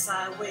guess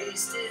I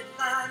wasted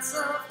lots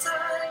of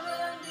time,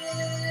 and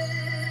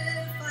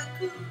if I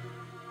could,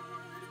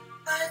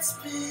 I'd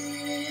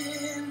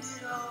spend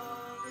it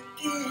all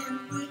again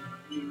with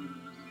you.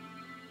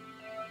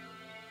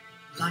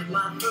 Like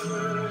my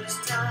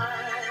first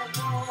time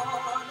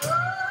on a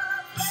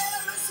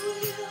Ferris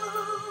wheel.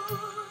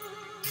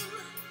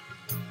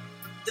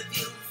 The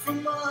view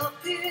from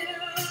up here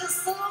is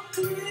so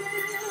clear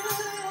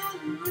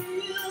and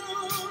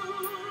real.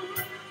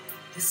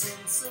 The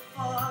sense of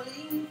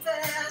falling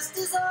fast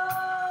is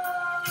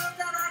all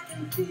that I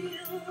can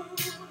feel.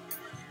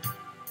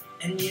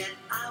 And yet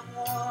I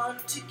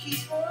want to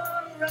keep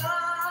on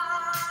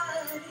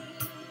riding.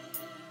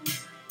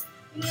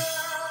 Now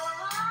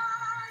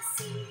I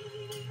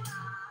see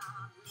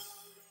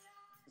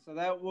So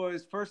that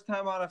was First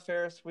Time on a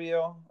Ferris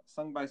Wheel,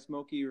 sung by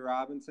Smokey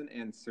Robinson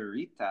and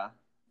Sarita.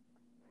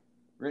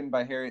 Written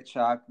by Harriet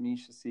Chalk,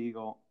 Misha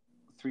Siegel,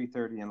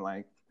 3:30 in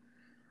length.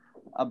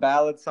 A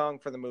ballad song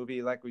for the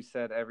movie. Like we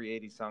said, every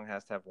 80s song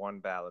has to have one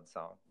ballad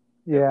song.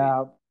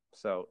 Yeah.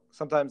 So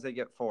sometimes they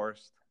get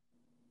forced.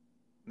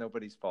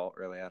 Nobody's fault,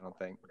 really, I don't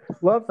think.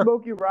 Love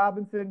Smokey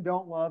Robinson.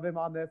 Don't love him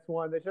on this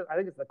one. I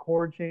think it's the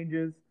chord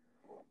changes.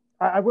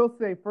 I will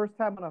say, First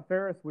Time on a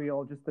Ferris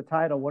Wheel, just the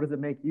title, what does it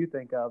make you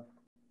think of?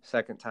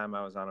 Second time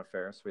I was on a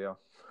Ferris wheel.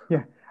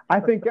 Yeah.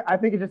 I think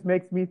it just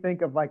makes me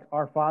think of like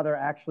our father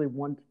actually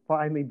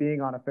finally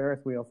being on a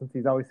Ferris wheel, since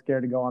he's always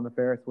scared to go on the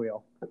Ferris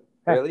wheel.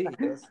 Really?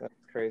 Yes, that's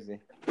crazy.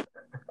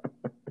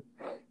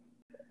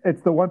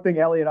 It's the one thing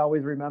Elliot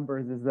always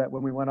remembers is that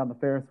when we went on the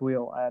Ferris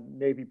wheel at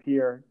Navy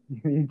Pier,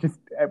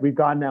 we've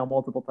gone now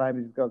multiple times.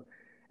 He just goes,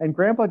 and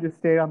Grandpa just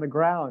stayed on the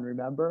ground.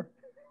 Remember?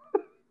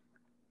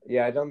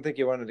 Yeah, I don't think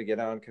he wanted to get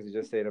on because he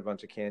just ate a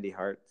bunch of candy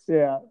hearts.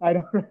 Yeah, I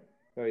don't.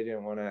 So he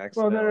didn't want to Well,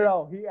 accidentally.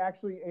 no. He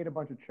actually ate a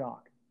bunch of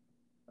chalk.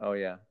 Oh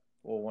yeah.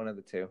 Well, one of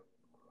the two.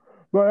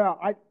 But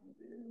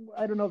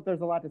I don't know if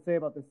there's a lot to say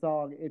about this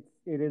song. It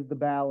is the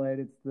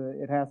ballad.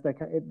 It has to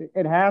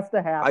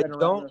happen.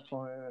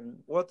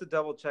 We'll have to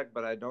double check,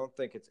 but I don't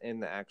think it's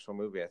in the actual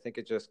movie. I think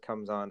it just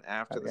comes on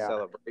after the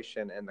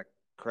celebration and the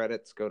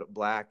credits go to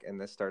black and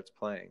this starts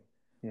playing.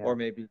 Yeah. Or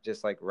maybe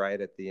just like right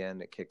at the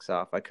end it kicks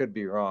off. I could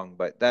be wrong,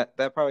 but that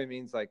probably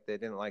means like they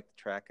didn't like the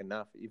track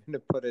enough even to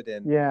put it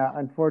in Yeah, a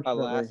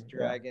unfortunately. Last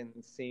Dragon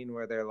scene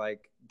where they're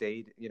like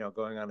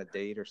going on a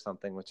date or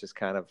something, which is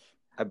kind of,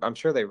 I'm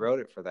sure they wrote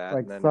it for that.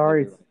 Like, and then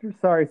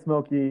sorry,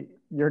 Smokey,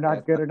 you're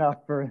not good enough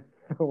for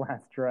The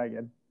Last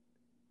Dragon.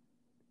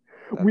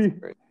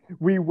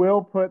 We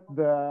will put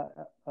the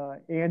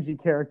Angie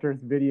characters'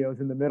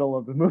 videos in the middle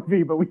of the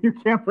movie, but you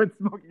can't put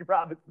Smokey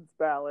Robinson's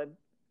ballad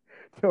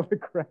till the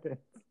credits.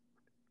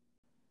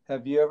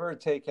 Have you ever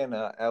taken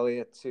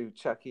Elliot to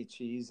Chuck E.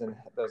 Cheese and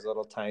those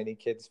little tiny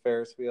kids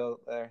Ferris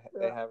wheel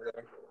they have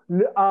there?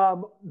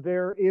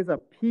 There is a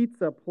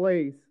pizza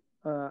place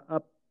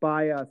up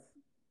by us.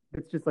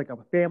 It's just like a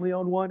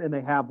family-owned one, and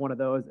they have one of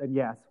those. And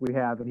yes, we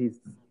have, and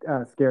he's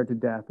scared to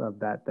death of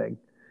that thing.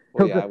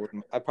 Well, yeah,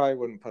 I probably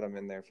wouldn't put him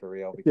in there for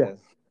real because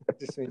it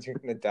just means you're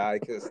gonna die.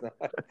 Because it's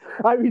not.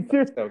 I mean,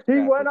 seriously, he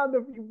went on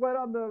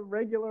the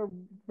regular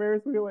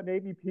Ferris wheel at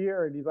Navy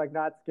Pier, and he's like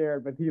not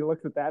scared, but he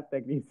looks at that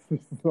thing, and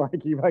he's just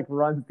like he like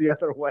runs the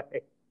other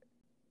way.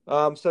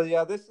 So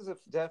yeah, this is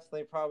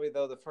definitely probably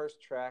though the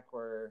first track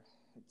where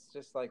it's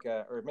just like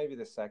or maybe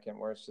the second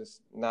where it's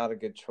just not a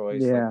good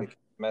choice. Yeah. Like they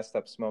messed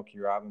up Smokey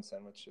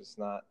Robinson, which is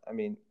not. I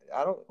mean,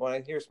 when I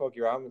hear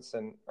Smokey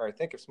Robinson or I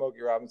think of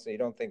Smokey Robinson, you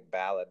don't think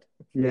ballad.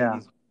 Yeah.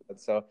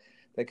 So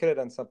they could have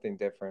done something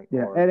different.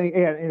 Yeah, and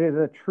it is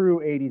a true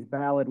 '80s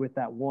ballad with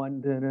that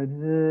one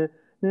that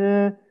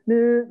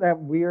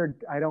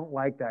weird. I don't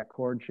like that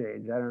chord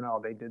change. I don't know.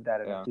 They did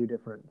that in a few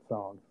different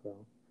songs. So.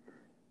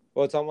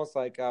 Well, it's almost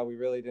like we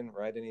really didn't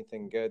write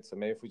anything good, so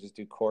maybe if we just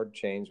do chord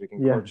change, we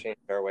can chord change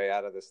our way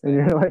out of this thing.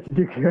 And you're like,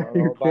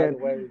 by the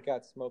way, we've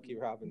got Smokey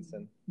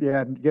Robinson.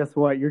 Yeah, guess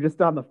what? You're just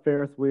on the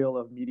Ferris wheel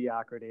of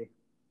mediocrity.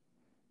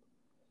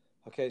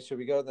 Okay, should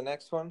we go to the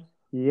next one?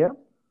 Yep.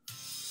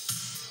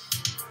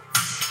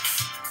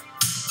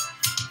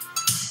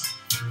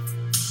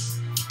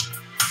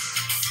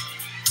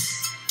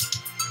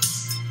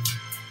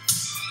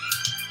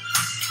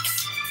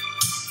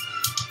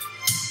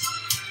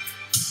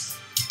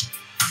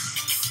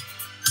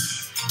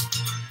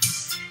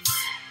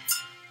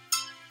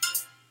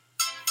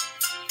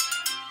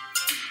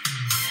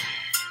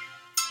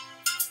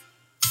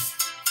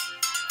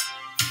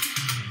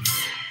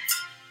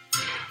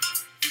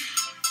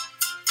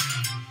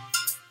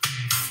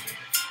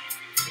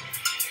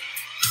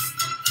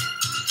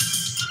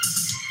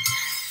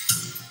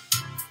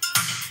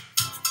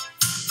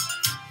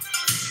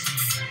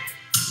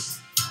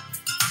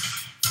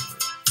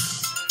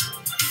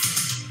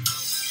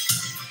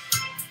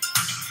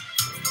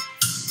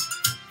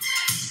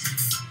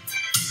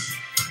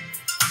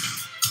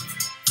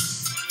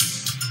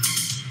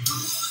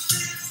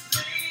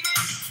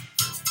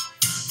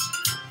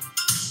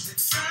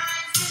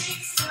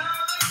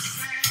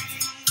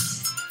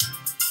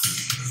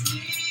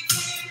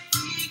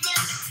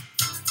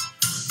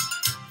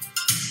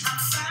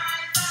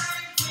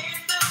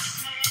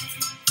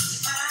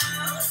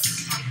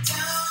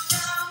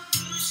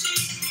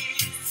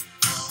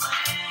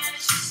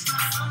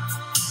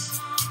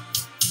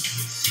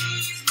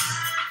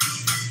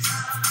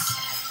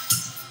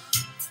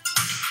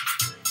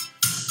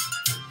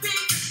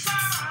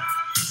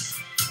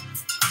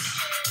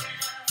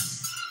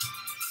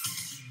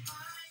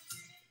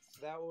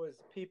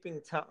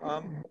 Peeping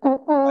Tom. I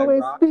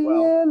always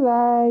feel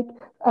like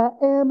I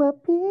am a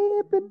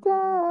peeping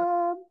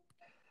Tom.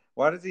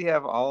 Why does he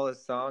have all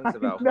his songs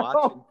about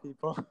watching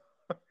people?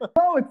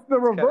 No, it's the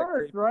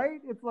reverse,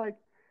 right? It's like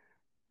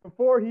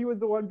before he was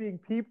the one being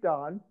peeped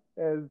on,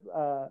 as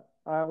I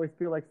always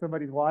feel like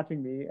somebody's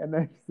watching me, and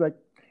then she's like,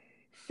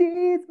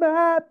 she's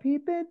my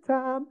peeping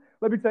Tom.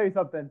 Let me tell you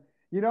something.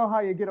 You know how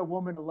you get a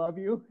woman to love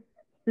you?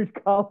 You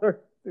call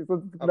her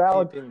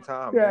a peeping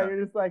Tom. Yeah,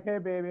 you're just like, hey,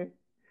 baby.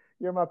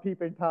 You're my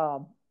peeping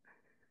Tom.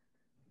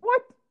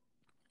 What?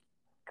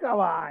 Come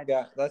on.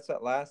 Yeah, that's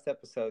that last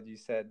episode you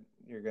said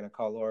you're going to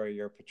call Laura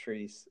your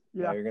Patrice.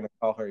 Yeah. Now you're going to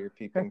call her your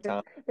peeping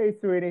Tom. Hey,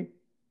 sweetie.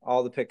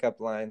 All the pickup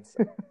lines.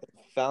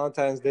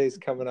 Valentine's Day's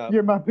coming up.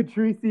 You're my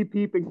Patrice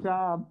peeping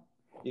Tom.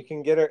 You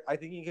can get her. I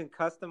think you can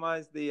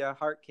customize the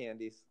heart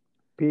candies.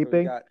 Peeping. So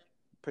we got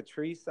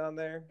Patrice on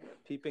there.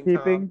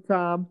 Peeping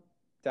Tom.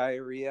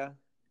 Diarrhea.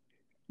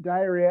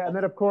 And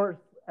then, of course,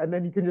 and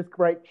then you can just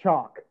write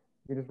chalk.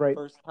 You just write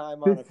first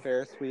time on a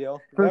Ferris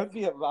wheel. That would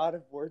be a lot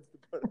of words to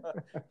put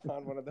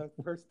on one of those.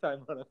 First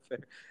time on a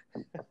Ferris.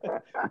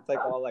 It's like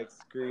all like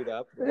screwed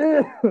up.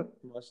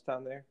 Mushed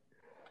on there.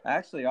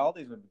 Actually, all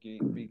these would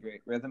be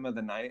great. Rhythm of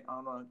the Night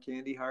on a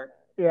candy heart.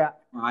 Yeah.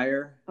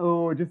 Fire.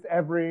 Oh, just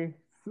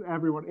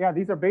everyone. Yeah,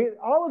 these are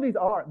all of these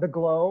are The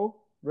Glow,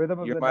 Rhythm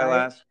of the Night. You're My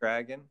Last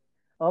Dragon.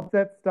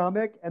 Upset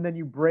Stomach, and then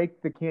you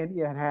break the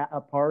candy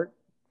apart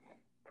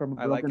from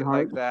a broken heart. I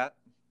like it like that.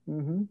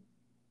 Mm-hmm.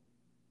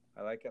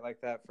 I like it like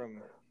that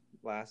from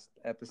last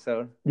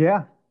episode.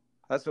 Yeah.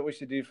 That's what we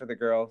should do for the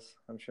girls.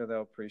 I'm sure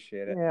they'll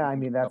appreciate it. Yeah, I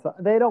mean,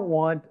 they don't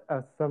want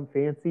some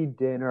fancy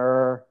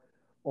dinner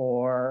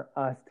or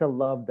us to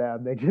love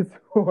them. They just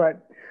want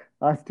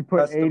us to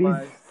put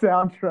 80s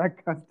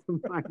soundtrack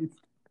customized.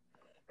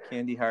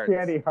 Candy Hearts.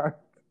 Candy Hearts.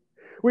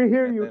 We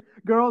hear And you, then-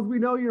 girls. We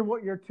know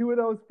you're 2 of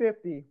those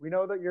 50. We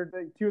know that you're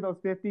 2 of those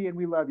 50, and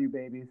we love you,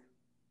 babies.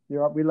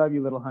 We love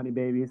you, little honey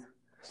babies.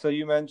 So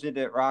you mentioned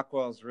it.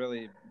 Rockwell's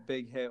really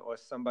big hit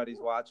was "Somebody's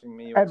Watching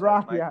Me." And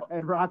Rockwell,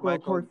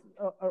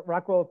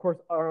 Rockwell, of course,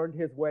 earned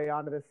his way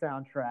onto the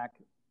soundtrack.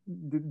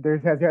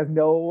 Has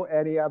no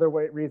any other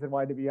reason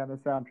why to be on the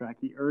soundtrack.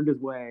 He earned his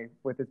way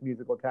with his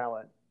musical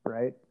talent,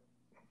 right?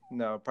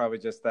 No, probably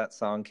just that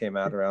song came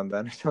out around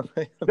then or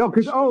something. No,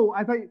 because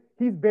I thought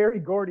he's Barry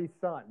Gordy's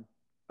son.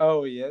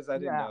 Oh, he is. I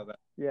didn't know that.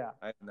 Yeah,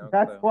 I had no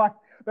that's clue.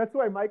 That's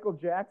why Michael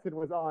Jackson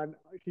was on.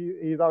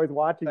 He's always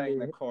watching Sang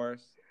me. the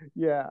chorus.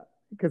 Yeah,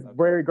 because Okay.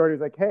 Barry Gordy's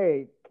like,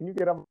 "Hey, can you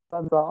get on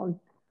my song?"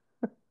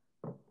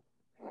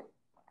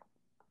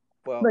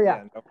 Well, But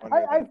yeah, no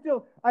wonder I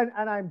still,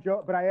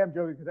 but I am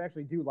joking because I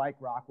actually do like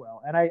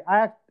Rockwell, and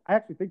I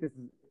actually think this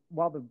is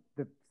while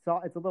the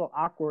song it's a little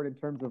awkward in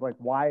terms of like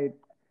why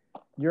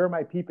you're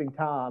my peeping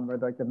Tom or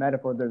like the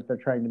metaphor that they're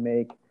trying to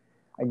make.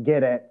 I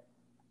get it,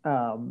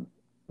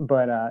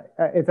 but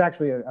it's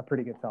actually a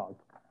pretty good song.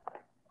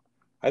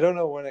 I don't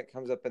know when it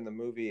comes up in the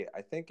movie.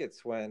 I think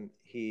it's when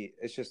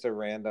it's just a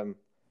random.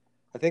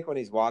 I think when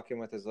he's walking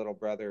with his little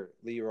brother,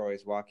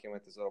 Leroy's walking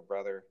with his little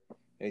brother,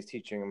 and he's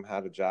teaching him how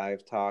to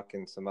jive talk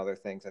and some other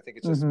things. I think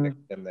it's just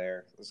mixed in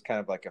there. It's kind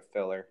of like a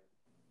filler.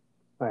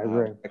 I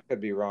agree. I could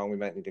be wrong. We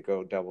might need to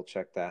go double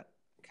check that,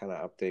 kind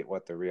of update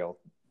what the real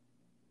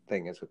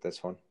thing is with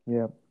this one.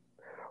 Yeah.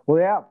 Well,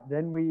 yeah.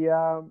 Then we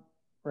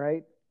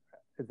right.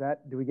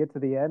 Do we get to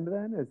the end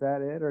then? Is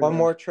that it? Or One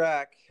more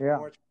track. Yeah. One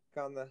more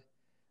track on the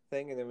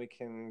thing, and then we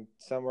can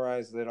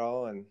summarize it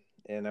all.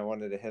 And I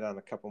wanted to hit on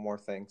a couple more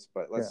things,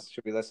 but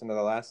should we listen to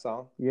the last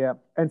song? Yeah.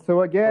 And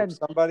so again,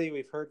 somebody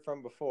we've heard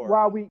from before.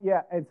 Well,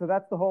 and so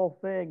that's the whole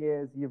thing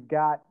is you've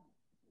got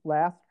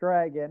Last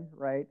Dragon,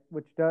 right?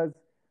 Which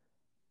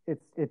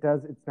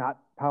it's not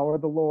Power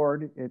of the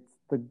Lord, it's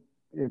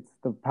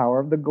the Power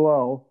of the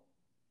Glow.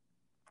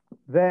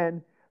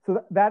 Then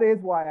so that is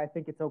why I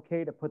think it's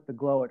okay to put the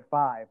Glow at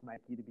 5,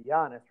 Mikey, to be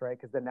honest, right?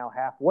 Because then now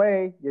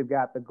halfway you've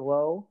got the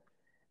Glow,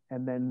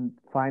 and then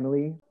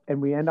finally,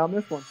 and we end on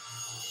this one.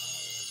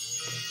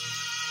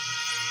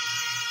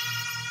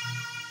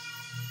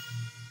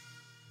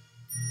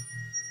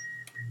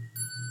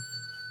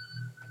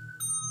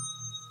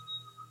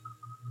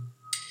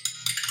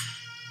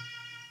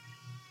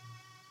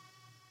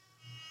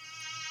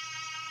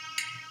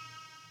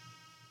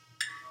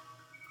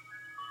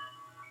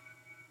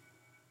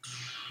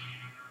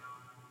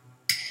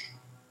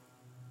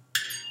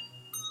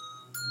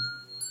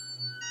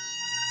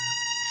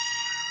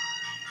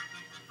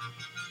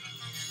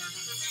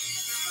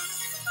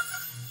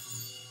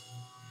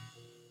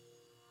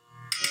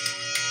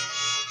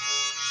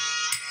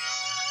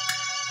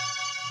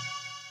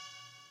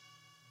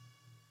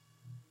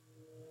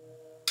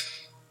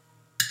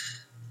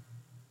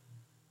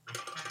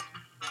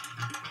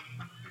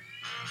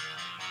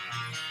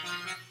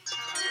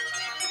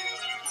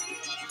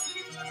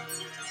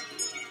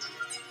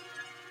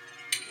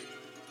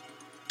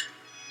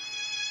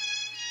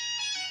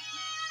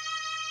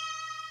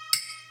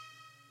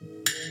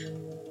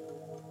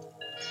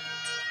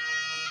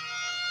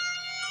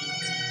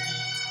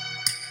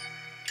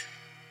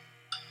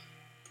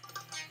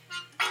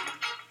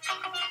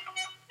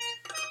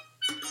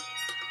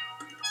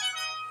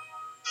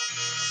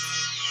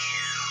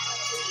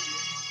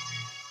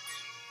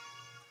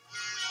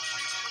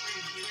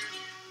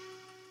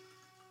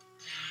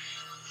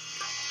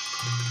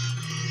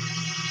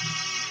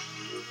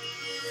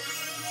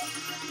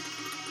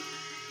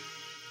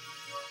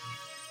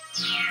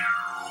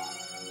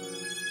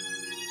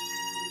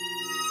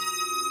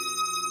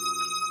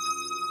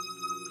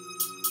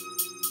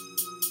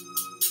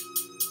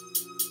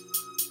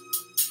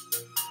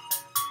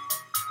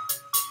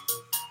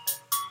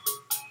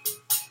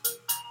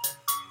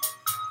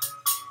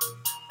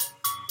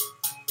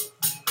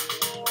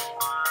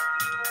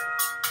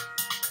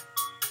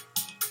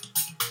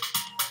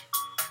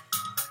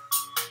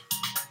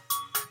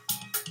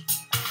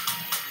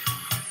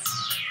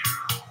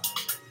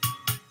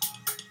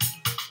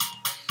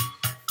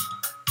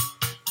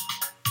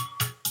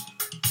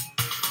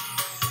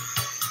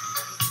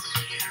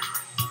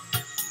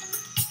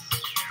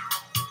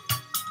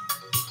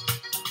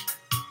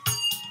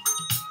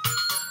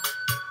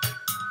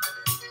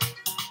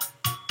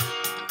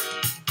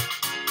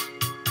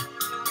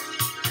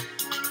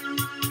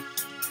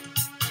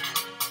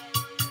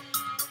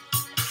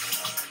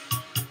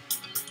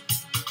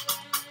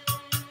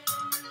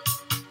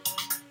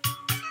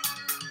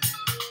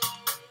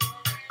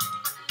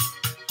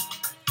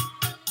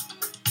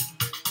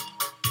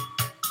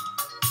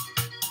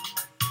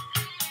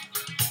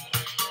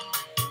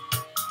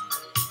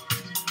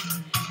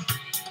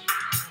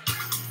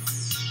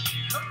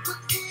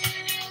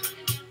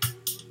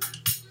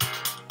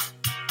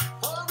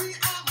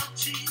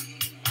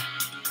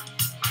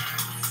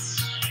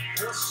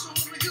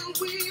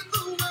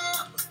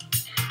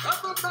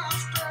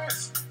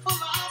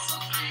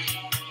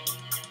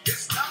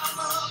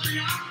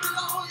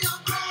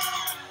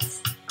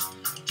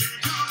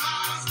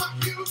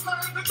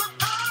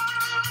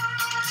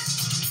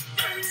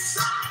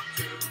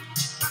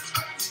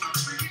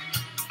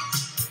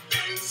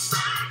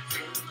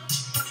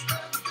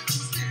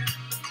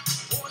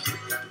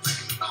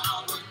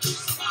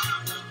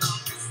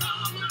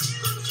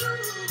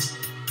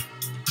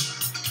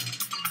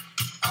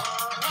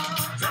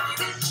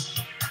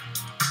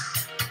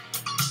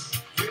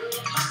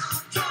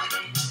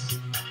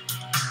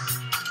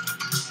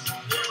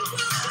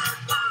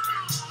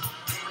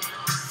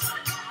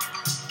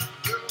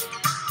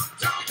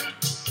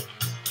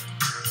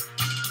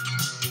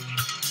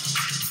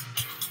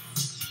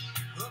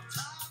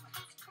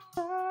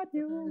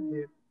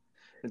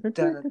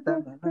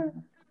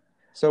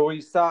 So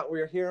we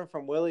were hearing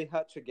from Willie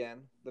Hutch again,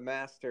 the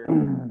master,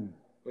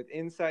 with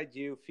Inside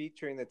You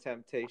featuring the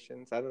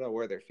Temptations. I don't know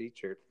where they're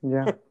featured.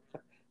 Yeah.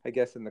 I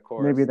guess in the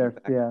chorus. Maybe they're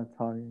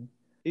talking.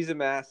 He's a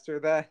master.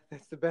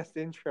 That's the best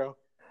intro.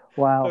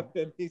 Wow. Of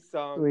any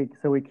song.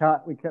 We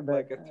cut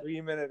like a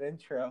 3-minute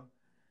intro.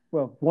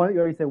 Well,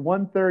 you say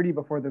 1:30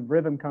 before the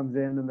rhythm comes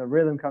in, and the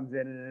rhythm comes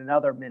in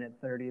another minute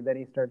 30. Then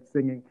he starts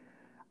singing.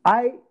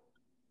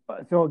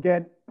 So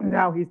again,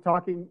 now he's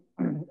talking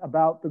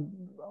about the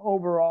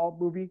overall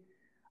movie.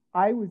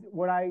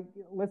 When I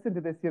listened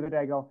to this the other day,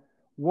 I go,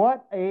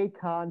 what a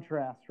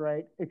contrast,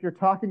 right? If you're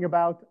talking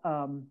about,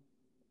 and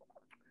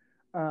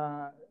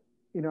I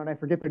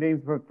forget the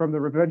names from the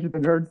Revenge of the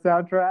Nerds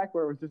soundtrack,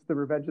 where it was just the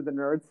Revenge of the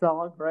Nerds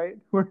song, right?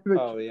 Where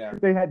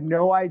they had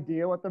no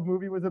idea what the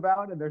movie was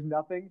about, and there's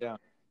nothing. Yeah.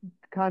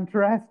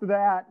 Contrast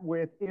that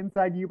with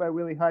Inside You by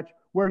Willie Hutch,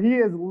 where he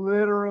is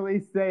literally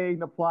saying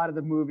the plot of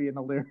the movie in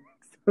the lyrics.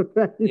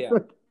 Yeah,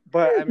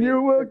 but I mean,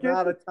 there's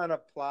not a ton of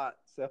plot,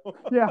 so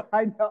yeah,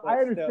 I know, I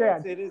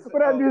understand.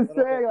 But I'm just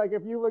saying, like,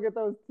 if you look at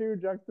those two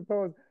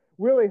juxtaposed,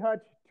 Willie Hutch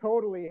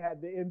totally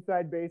had the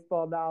inside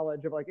baseball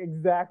knowledge of like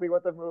exactly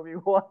what the movie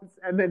was,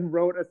 and then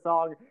wrote a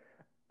song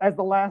as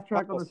the last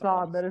track on the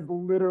song that is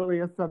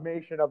literally a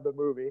summation of the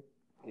movie.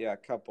 Yeah, a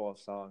couple of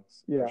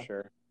songs for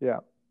sure.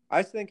 Yeah,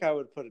 I think I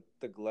would put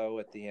the glow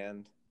at the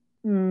end.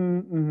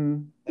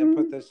 Mm-hmm. And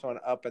put this one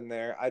up in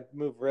there. I'd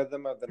move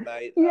Rhythm of the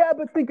Night. Yeah,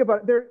 but think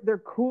about it. They're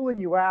cooling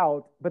you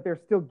out, but they're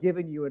still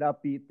giving you an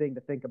upbeat thing to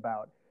think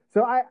about.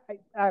 So I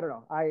don't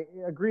know. I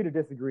agree to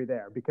disagree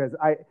there because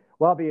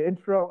the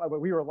intro,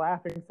 we were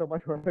laughing so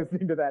much when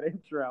listening to that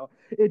intro.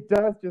 It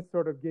does just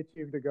sort of get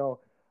you to go,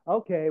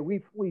 okay,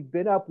 we've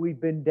been up, we've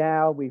been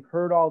down, we've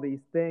heard all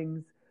these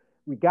things,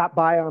 we got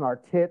by on our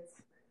tits.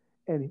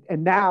 And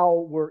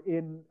now we're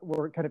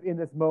kind of in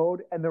this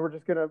mode, and then we're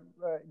just going to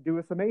do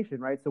a summation,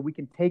 right? So we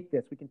can take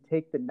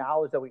the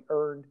knowledge that we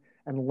earned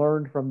and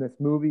learned from this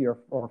movie or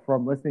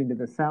from listening to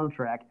this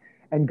soundtrack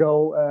and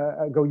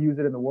go use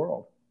it in the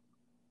world.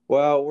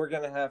 Well, we're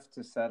going to have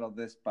to settle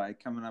this by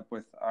coming up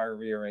with our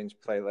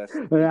rearranged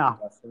playlist. Yeah.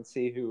 And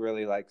see who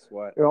really likes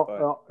what.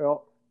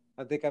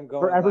 I think I'm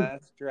going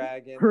Last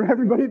Dragon. For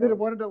everybody that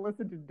wanted to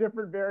listen to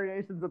different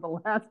variations of the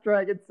Last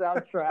Dragon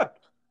soundtrack.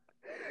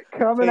 Take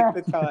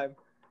the time.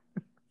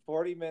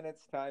 40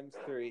 minutes times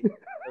 3.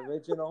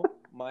 Original,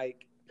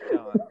 Mike,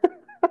 Sean.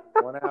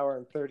 1 hour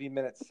and 30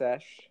 minute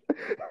sesh.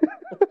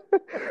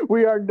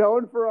 We are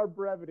known for our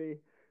brevity.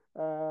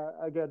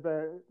 Again,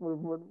 so we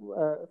want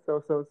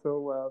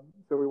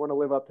to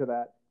live up to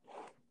that.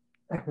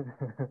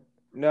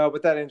 No,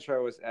 but that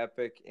intro was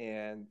epic,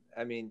 and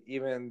I mean,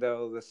 even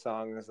though the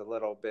song is a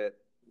little bit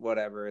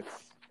whatever,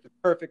 it's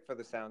perfect for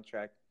the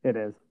soundtrack. It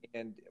is,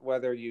 and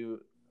whether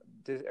you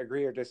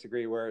agree or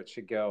disagree where it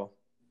should go,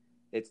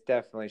 it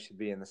definitely should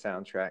be in the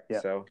soundtrack.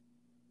 Yep. So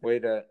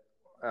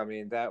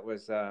that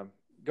was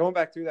going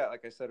back through that,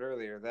 like I said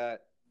earlier,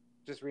 that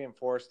just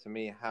reinforced to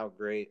me how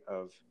great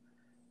of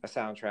a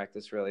soundtrack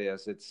this really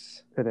is. It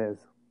is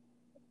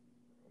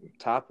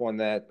top one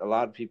that a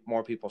lot of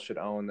more people should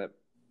own that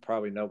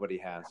probably nobody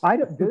has.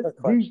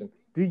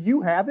 Do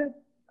you have it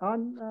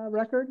on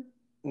record?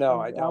 No,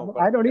 I don't.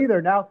 I don't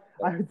either. Now,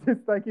 I was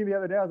just thinking the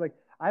other day, I was like,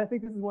 I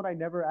think this is one I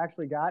never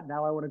actually got.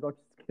 Now I want to go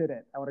get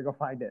it. I want to go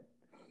find it.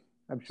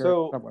 I'm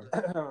sure it's somewhere.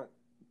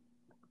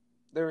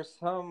 There was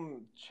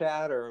some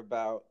chatter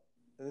about,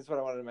 and this is what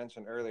I wanted to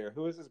mention earlier.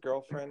 Who is his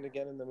girlfriend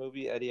again in the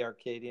movie? Eddie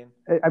Arcadian?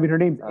 I mean, her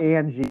name's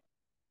Angie,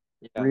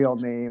 real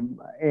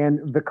name, and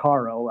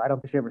Vicaro. I don't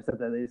think she ever said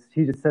that.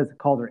 She just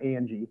called her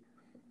Angie.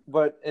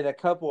 But in a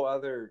couple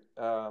other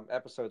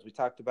episodes, we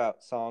talked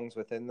about songs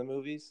within the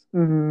movies.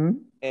 Mm-hmm.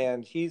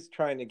 And he's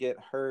trying to get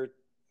her,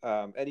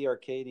 Eddie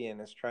Arcadian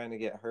is trying to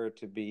get her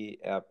to be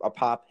a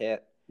pop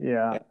hit.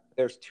 Yeah. And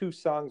there's 2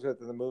 songs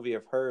within the movie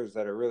of hers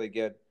that are really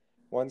good.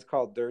 One's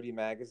called Dirty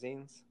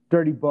Magazines.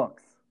 Dirty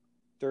Books.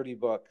 Dirty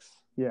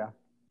Books. Yeah.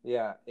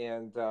 Yeah,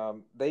 and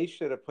they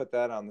should have put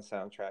that on the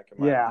soundtrack.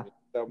 In my opinion.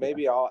 So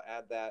maybe I'll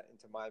add that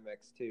into my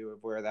mix too,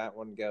 of where that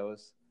one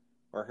goes,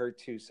 or her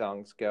 2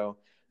 songs go.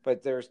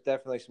 But there's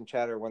definitely some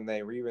chatter when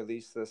they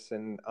re-released this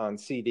on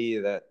CD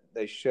that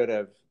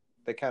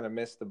they kind of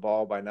missed the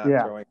ball by not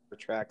throwing the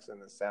tracks in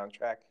the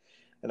soundtrack.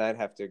 And I'd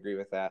have to agree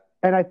with that.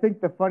 And I think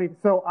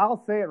so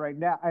I'll say it right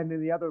now. And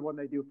then the other one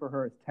they do for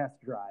her is Test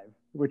Drive,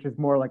 which is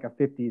more like a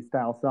 50s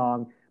style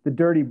song. the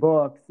dirty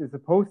books is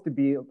supposed to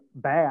be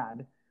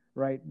bad,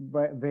 right?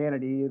 But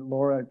Vanity,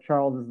 Laura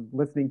Charles is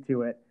listening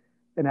to it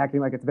and acting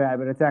like it's bad,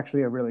 but it's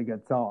actually a really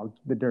good song,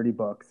 the dirty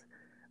books.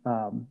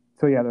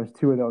 So yeah, there's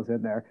two of those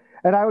in there.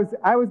 And I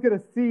was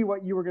gonna see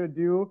what you were gonna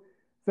do.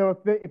 So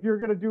if you're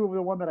gonna do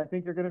the one that I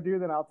think you're gonna do,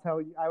 then I'll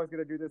tell you I was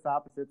gonna do this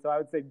opposite. So I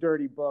would say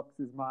Dirty Books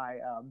is my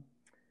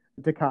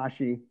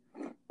Takashi.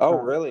 Oh,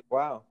 really?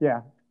 Wow.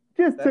 Yeah,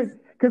 just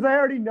because I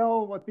already know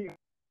what the is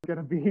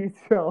gonna be,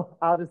 so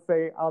I'll just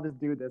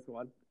do this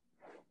one.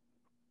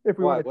 If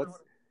we Why? want.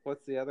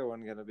 What's the other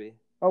one gonna be?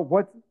 Oh,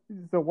 what's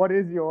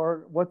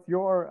your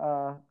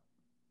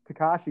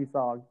Takashi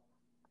song?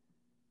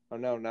 Oh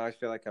no, now I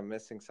feel like I'm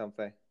missing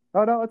something.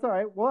 Oh no, it's all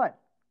right. What?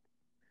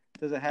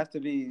 Does it have to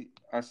be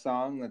a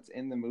song that's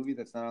in the movie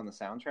that's not on the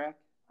soundtrack?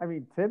 I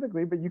mean,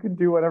 typically, but you can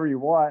do whatever you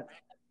want.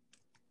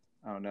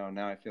 Oh no,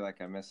 now I feel like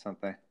I missed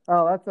something.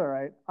 Oh, that's all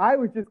right. I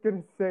was just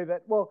gonna say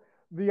that. Well,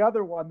 the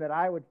other one that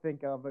I would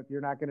think of if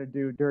you're not gonna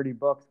do Dirty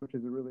Books, which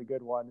is a really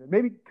good one,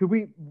 maybe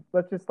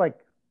let's just like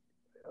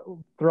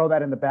throw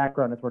that in the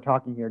background as we're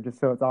talking here, just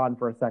so it's on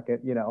for a second,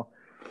 you know.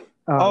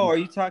 Are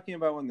you talking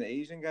about when the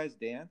Asian guys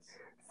dance?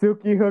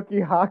 Suki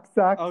Hooky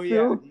Haksaksu? Oh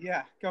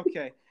yeah,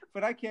 okay.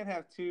 But I can't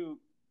have two.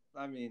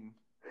 I mean,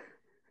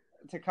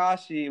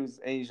 Takashi was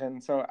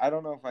Asian, so I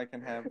don't know if I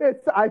can have.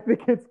 I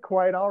think it's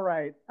quite all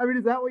right. I mean,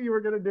 is that what you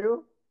were gonna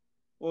do?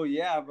 Well,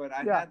 yeah, but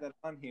I had that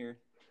on here,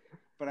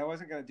 but I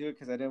wasn't gonna do it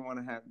because I didn't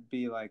want to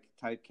be like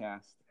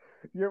typecast.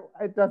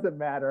 It doesn't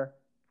matter.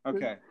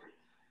 Okay.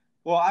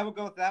 Well, I will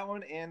go with that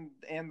one and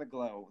the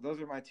glow. Those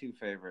are my two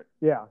favorite.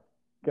 Yeah.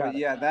 But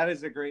yeah, that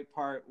is a great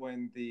part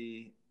when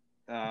the.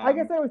 I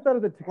guess I always thought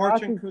of the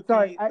Takashi.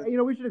 Sorry,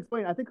 we should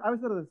explain. I think I always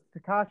thought of the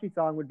Takashi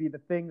song would be the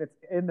thing that's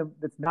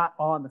that's not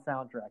on the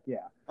soundtrack.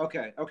 Yeah.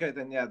 Okay.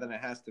 Then it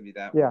has to be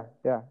that one. Yeah.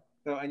 Yeah.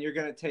 So, and you're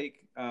gonna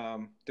take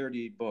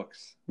Dirty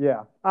Books.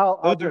 Yeah.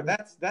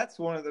 That's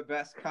one of the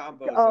best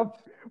combos.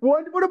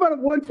 What about a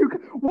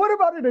 1-2? What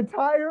about an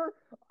entire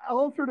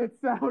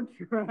alternate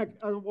soundtrack,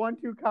 a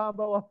 1-2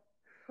 combo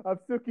of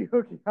Suki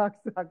Hooky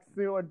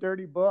Haksaksu and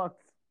Dirty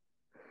Books?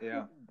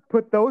 Yeah.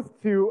 Put those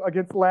two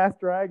against Last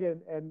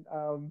Dragon and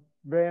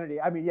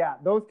Vanity. I mean, yeah,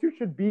 those two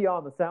should be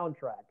on the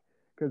soundtrack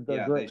because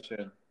they're great. They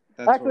should.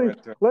 That's actually,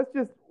 let's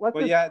just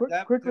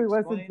quickly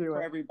listen to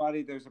for it.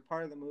 Everybody, there's a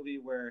part of the movie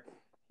where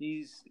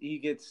he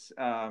gets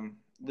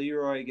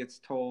Leroy gets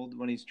told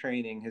when he's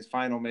training his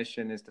final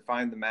mission is to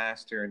find the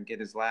master and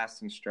get his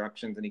last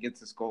instructions, and he gets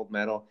this gold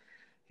medal.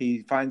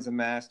 He finds the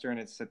master, and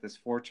it's at this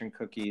fortune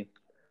cookie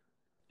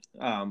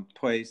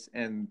place,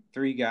 and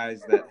three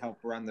guys that help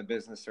run the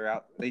business are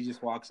out. They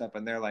just walks up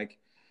and they're like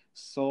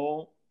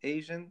soul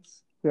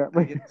Asians,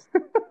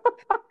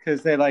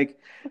 because they like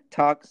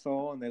talk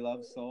soul and they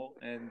love soul,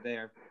 and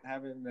they're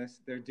having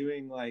this. They're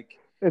doing like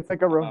it's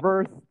like a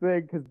reverse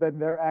thing because then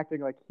they're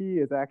acting like he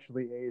is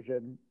actually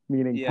Asian,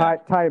 meaning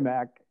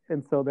Timac,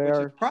 and so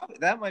they're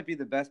that might be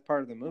the best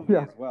part of the movie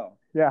as well.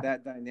 Yeah,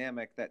 that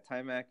dynamic that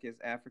Timac is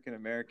African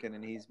American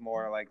and he's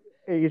more like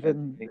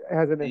Asian,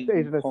 has an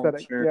Asian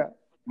aesthetic. Yeah.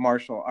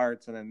 Martial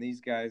arts, and then these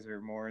guys are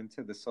more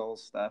into the soul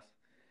stuff,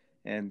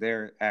 and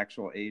they're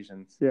actual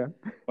Asians. Yeah.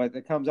 But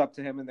it comes up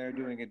to him, and they're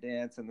doing a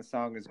dance, and the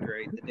song is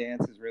great. The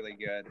dance is really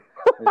good.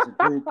 There's a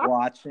group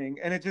watching,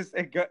 and it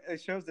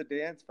shows the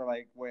dance for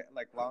like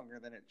longer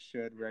than it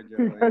should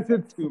regularly. Because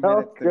it's 2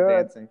 minutes of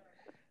dancing.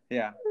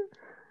 Yeah.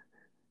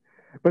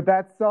 But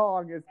that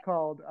song is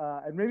called,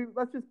 and maybe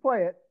let's just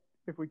play it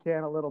if we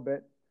can a little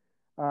bit.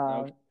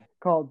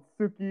 Called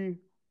Suki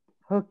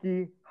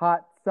Hooky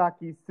Hot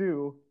Saki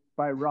Su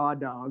by Raw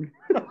Dog.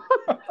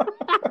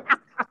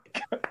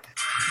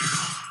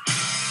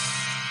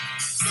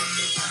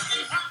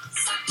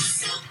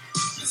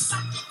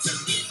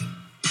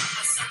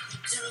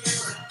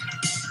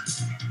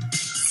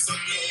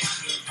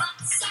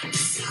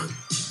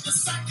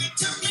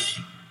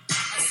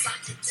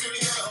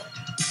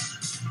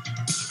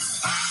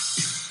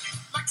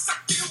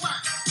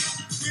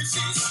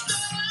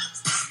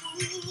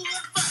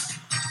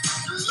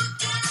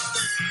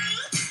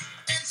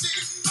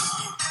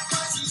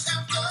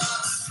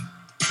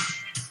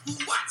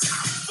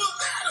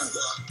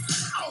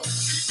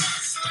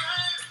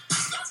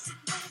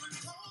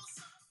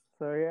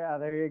 So yeah,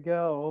 there you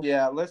go.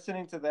 Yeah,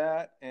 listening to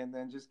that and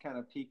then just kind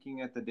of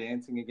peeking at the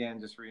dancing again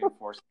just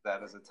reinforces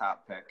that as a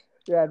top pick.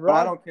 Yeah, but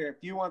I don't care if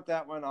you want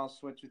that one. I'll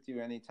switch with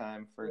you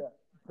anytime for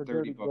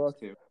Dirty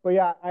Books too. But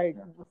yeah,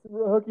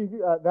 Hooky,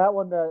 that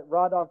one, the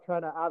Raw Dog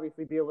trying to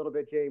obviously be a little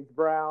bit James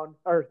Brown,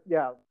 or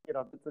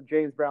it's a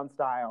James Brown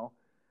style.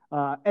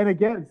 And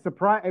again,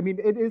 surprise. I mean,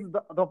 it is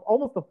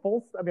almost the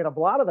full. I mean, a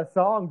lot of the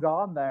songs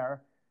on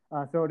there,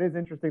 so it is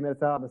interesting that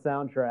it's on the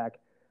soundtrack.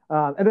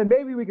 And then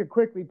maybe we could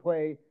quickly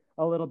play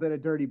a little bit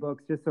of Dirty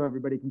Books just so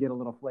everybody can get a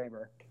little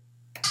flavor.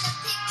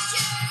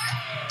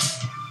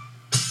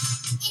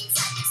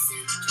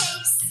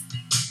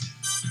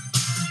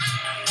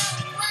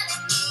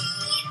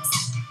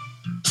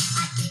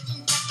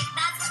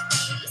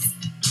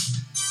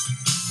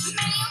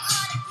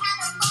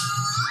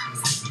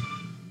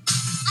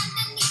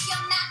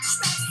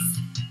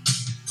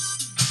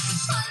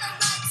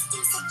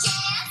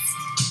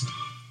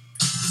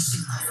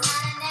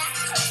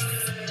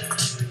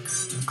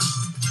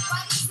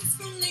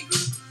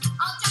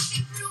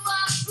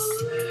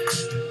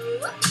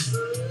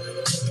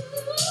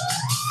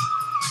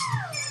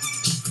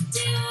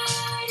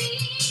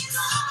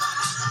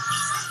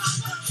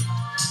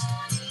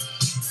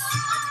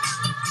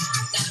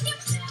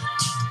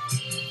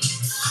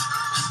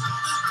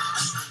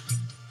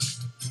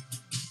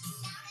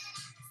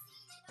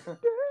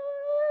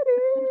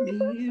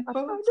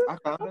 I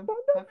found him.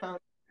 I found him.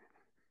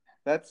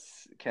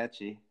 That's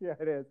catchy. Yeah,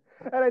 it is.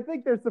 And I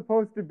think they're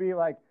supposed to be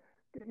like,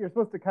 you're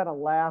supposed to kind of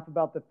laugh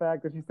about the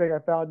fact that she's saying, I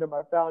found him,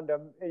 and,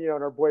 and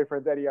her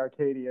boyfriend's Eddie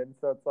Arcadian.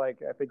 So it's like,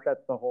 I think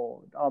that's the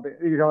whole,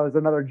 there's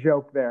another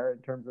joke there in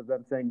terms of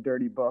them saying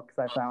dirty books.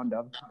 I found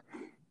him.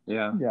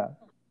 Yeah.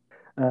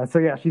 Yeah. So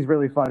yeah, she's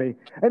really funny.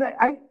 And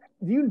I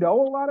do you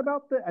know a lot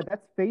about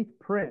that's Faith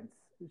Prince.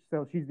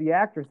 So she's the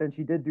actress and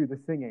she did do the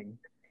singing.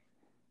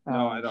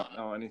 No, I don't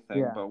know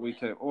anything, but we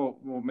could. Well,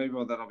 maybe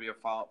that'll be a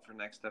follow-up for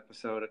next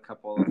episode. A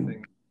couple of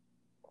things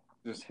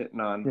just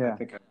hitting on. Yeah. I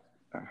think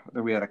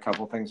that we had a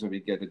couple things would be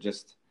good to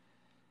just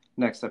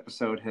next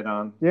episode hit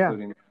on. Yeah.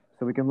 Including...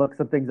 So we can look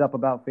some things up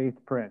about Faith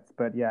Prince.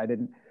 But yeah, I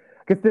didn't.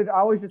 Because I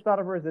always just thought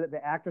of her as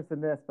the actress in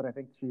this, but I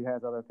think she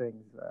has other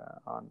things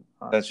on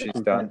that she's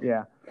done.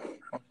 Yeah.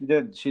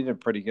 She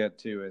did pretty good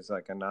too, as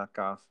like a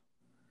knockoff.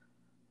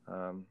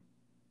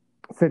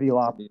 City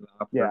Lauper.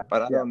 Yeah,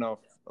 but I don't know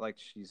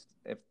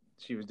if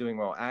she was doing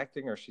well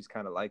acting or she's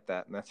kind of like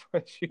that, and that's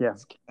why she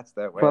was cast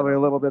that way. Probably a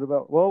little bit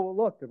about. Well, we'll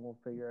look and we'll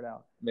figure it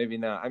out. Maybe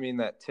not. I mean,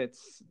 that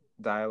tits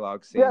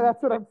dialogue scene. Yeah,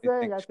 that's what I'm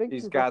saying. I think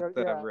she's got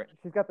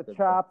she's got the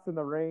chops and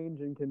the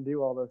range and can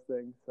do all those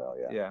things. So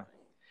yeah.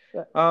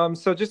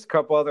 So just a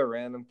couple other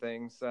random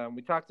things.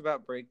 We talked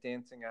about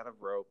breakdancing out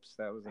of ropes.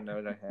 That was a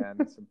note I had.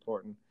 It's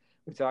important.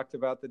 We talked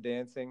about the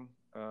dancing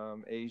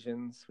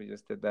Asians. We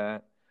just did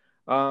that.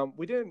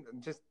 We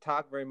didn't just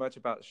talk very much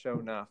about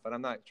Shonuff, and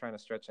I'm not trying to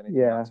stretch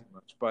anything out too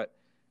much, but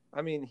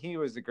I mean, he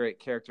was a great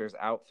character. His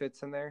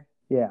outfits in there.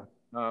 Yeah.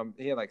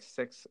 He had like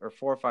 4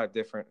 or 5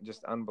 different,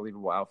 just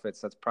unbelievable outfits.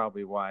 That's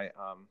probably why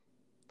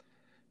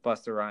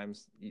Busta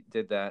Rhymes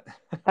did that.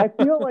 I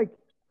feel like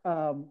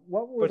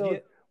what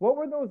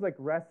were those like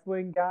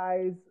wrestling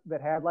guys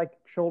that had like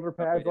shoulder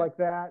pads like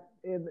that?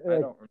 I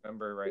don't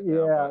remember right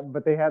now. Yeah,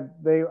 but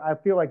I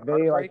feel like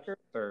they like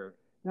or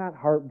not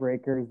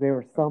heartbreakers. They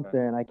were something.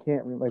 Okay. I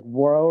can't remember. Like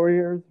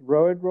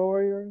road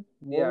warriors.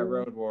 Yeah,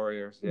 road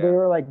warriors. Yeah. They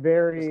were like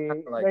very.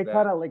 They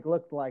kind of like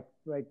looked like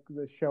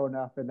the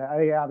Shonuff, and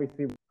they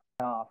obviously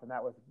off, and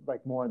that was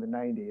like more in the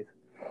 '90s.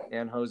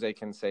 And Jose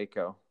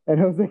Canseco. And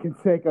Jose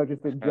Canseco,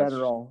 just in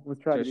general, was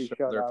trying to be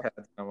Shonuff.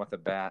 Pads on with a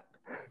bat.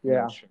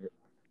 Yeah.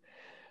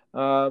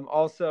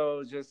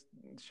 Also, just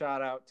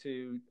shout out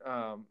to.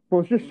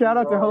 Shout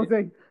out to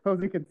Jose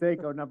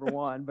Canseco, number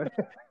one, but.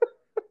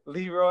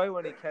 Leroy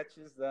when he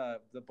catches the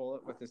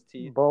bullet with his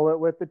teeth. Bullet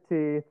with the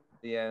teeth.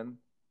 The end.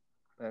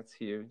 That's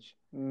huge.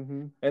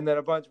 Mm-hmm. And then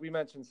we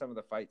mentioned some of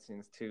the fight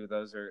scenes too.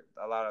 Those are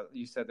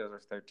you said those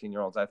are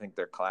 13-year-olds. I think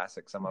they're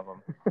classic, some of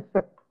them.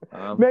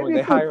 When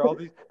they hire all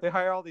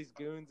these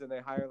goons and they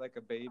hire like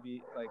a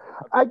baby, like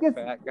a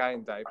fat guy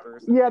in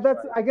diapers. Yeah,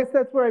 I guess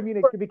that's what I mean.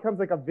 It becomes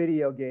like a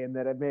video game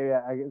that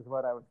is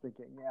what I was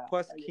thinking. Yeah.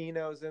 Plus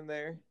Kino's in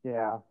there.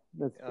 Yeah,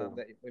 that's true.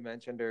 That we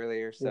mentioned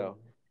earlier. So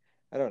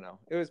I don't know.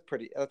 That's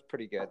pretty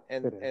good.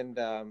 And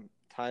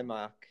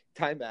Timac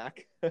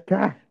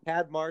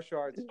had martial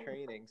arts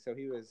training, so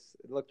it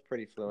looked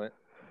pretty fluent.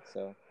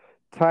 So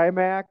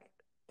Timac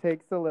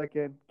takes a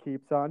licking,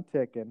 keeps on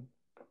ticking.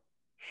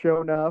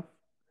 Shonuff.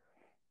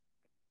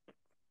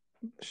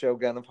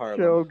 Shogun of Harlem.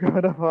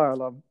 Shogun of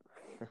Harlem.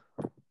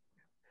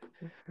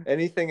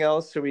 Anything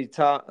else? Should we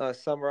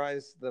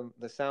summarize the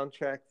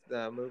soundtrack,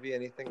 the movie?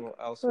 Anything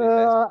else?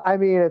 I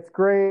mean, it's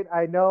great.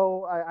 I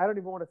know. I don't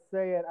even want to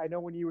say it. I know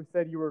when you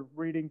said you were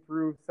reading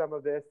through some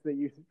of this that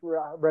you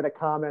read a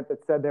comment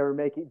that said they were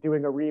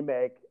doing a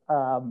remake.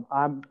 I'm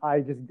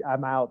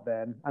out.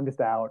 Then I'm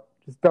just out.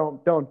 Just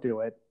don't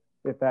do it.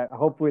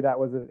 Hopefully that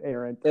was an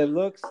errant. It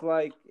looks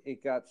like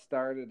it got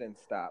started and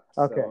stopped.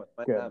 Okay, so it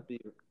might good. Not be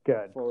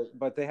good.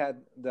 But they had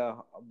the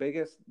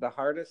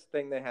hardest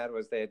thing they had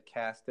was they had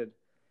casted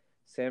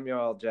Samuel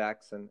L.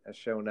 Jackson as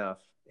Shonuff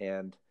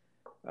and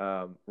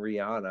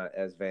Rihanna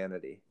as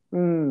Vanity.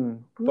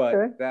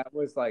 But that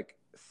was like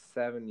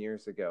 7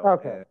 years ago.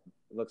 Okay. And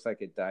it looks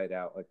like it died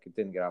out. Like it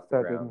didn't get off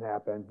the ground. That didn't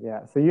happen.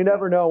 Yeah. So you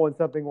never know when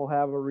something will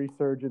have a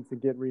resurgence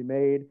and get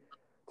remade.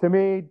 To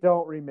me,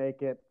 don't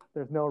remake it.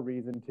 There's no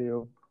reason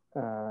to.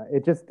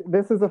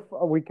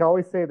 We can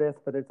always say this,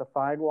 but it's a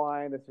fine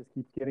wine that just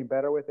keeps getting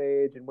better with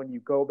age. And when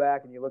you go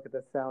back and you look at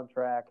the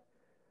soundtrack,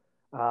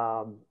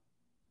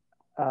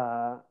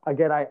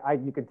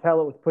 again, you can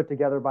tell it was put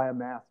together by a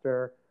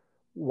master.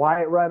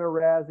 Why it won a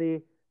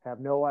Razzie?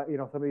 Have no,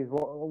 some of these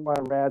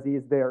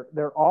Razzies,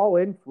 they're all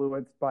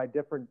influenced by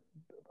different,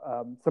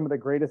 some of the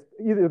greatest,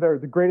 either they're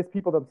the greatest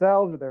people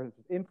themselves or there's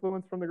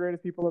influence from the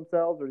greatest people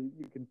themselves, or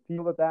you can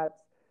feel that's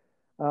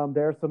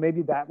there. So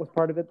maybe that was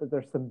part of it, that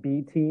there's some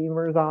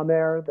B-teamers on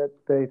there that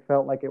they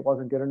felt like it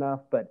wasn't good enough.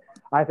 But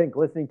I think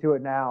listening to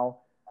it now,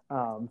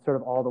 sort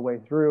of all the way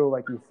through,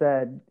 like you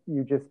said,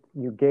 you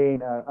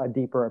gain a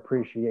deeper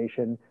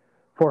appreciation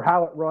for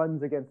how it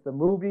runs against the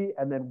movie,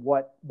 and then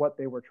what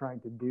they were trying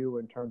to do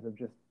in terms of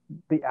just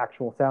the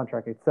actual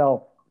soundtrack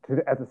itself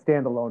as a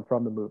standalone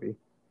from the movie.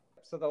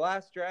 So The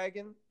Last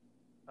Dragon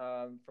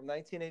from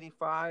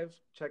 1985,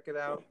 check it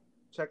out.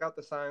 Check out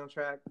the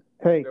soundtrack.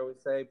 Hey. I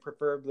would say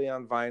preferably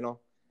on vinyl.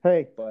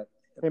 Hey. But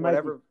hey,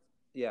 whatever. Mikey.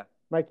 Yeah.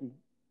 Mikey,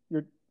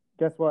 Your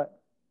guess what?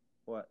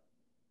 What?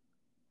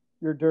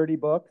 Your dirty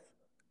books.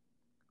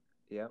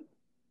 Yep.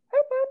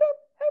 I found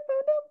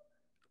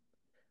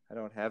I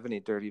don't have any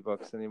dirty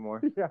books anymore.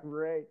 them. Yeah,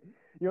 right.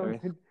 You I know,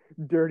 mean-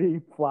 dirty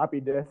floppy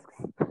disks.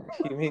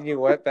 You mean you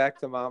went back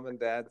to mom and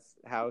dad's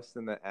house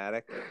in the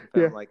attic and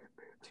Yeah. found like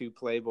 2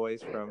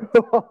 Playboys from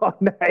Oh,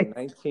 nice.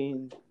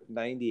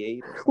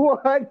 1998 or something?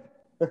 What?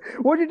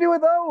 What'd you do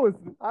with those?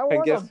 I And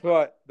want guess them.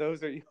 what?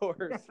 Those are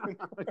yours.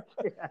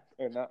 Yeah.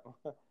 They're not.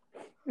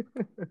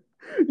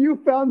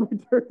 You found my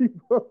dirty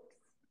books.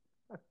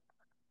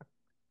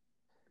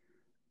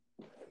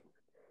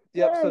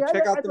 Yep. Hey, So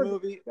check out I the forgot-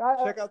 movie.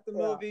 I- Check out the yeah,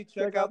 movie.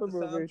 Check out the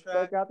movie. soundtrack.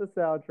 Check out the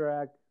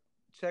soundtrack.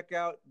 Check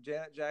out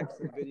Janet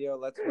Jackson's video.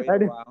 Let's wait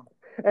And a if- while.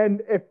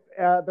 And if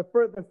the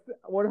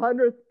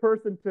 100th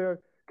person to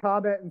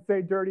comment and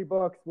say dirty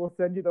books, we'll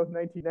send you those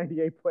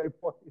 1998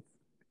 Playboys.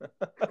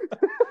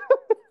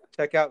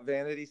 Check out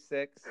Vanity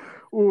 6.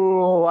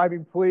 Ooh, I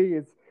mean,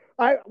 please.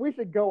 We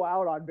should go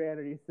out on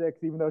Vanity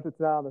 6, even though it's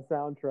not on the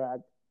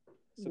soundtrack.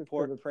 Just 'cause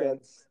Support it's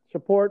Prince. good.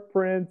 Support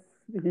Prince.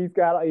 He's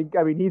got. I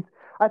mean,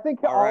 I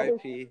think all this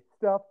R.I.P.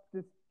 stuff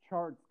just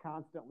charts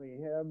constantly.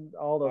 Him,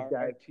 all those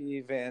guys.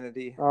 R.I.P.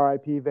 Vanity.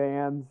 R.I.P.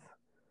 Vans.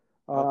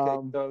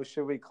 Okay, so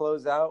should we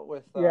close out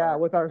with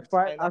with our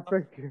sign-off?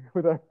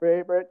 with our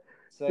favorite.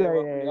 Say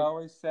what saying. we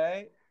always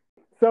say.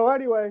 So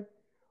anyway,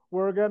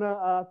 we're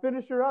gonna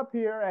finish her up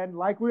here, and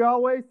like we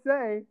always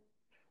say,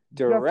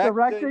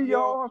 direct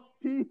your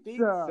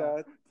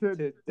pizza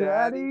to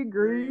Daddy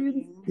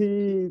Green's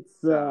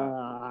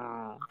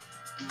Pizza.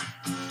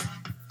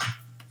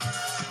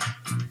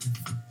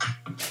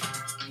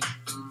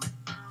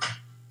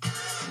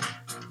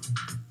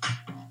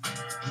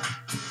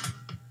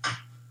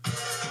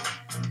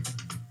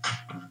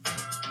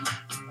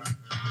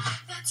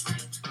 That's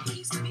right,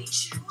 pleased to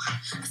meet you.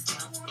 I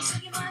still won't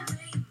tell you my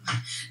name.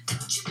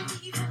 Don't you know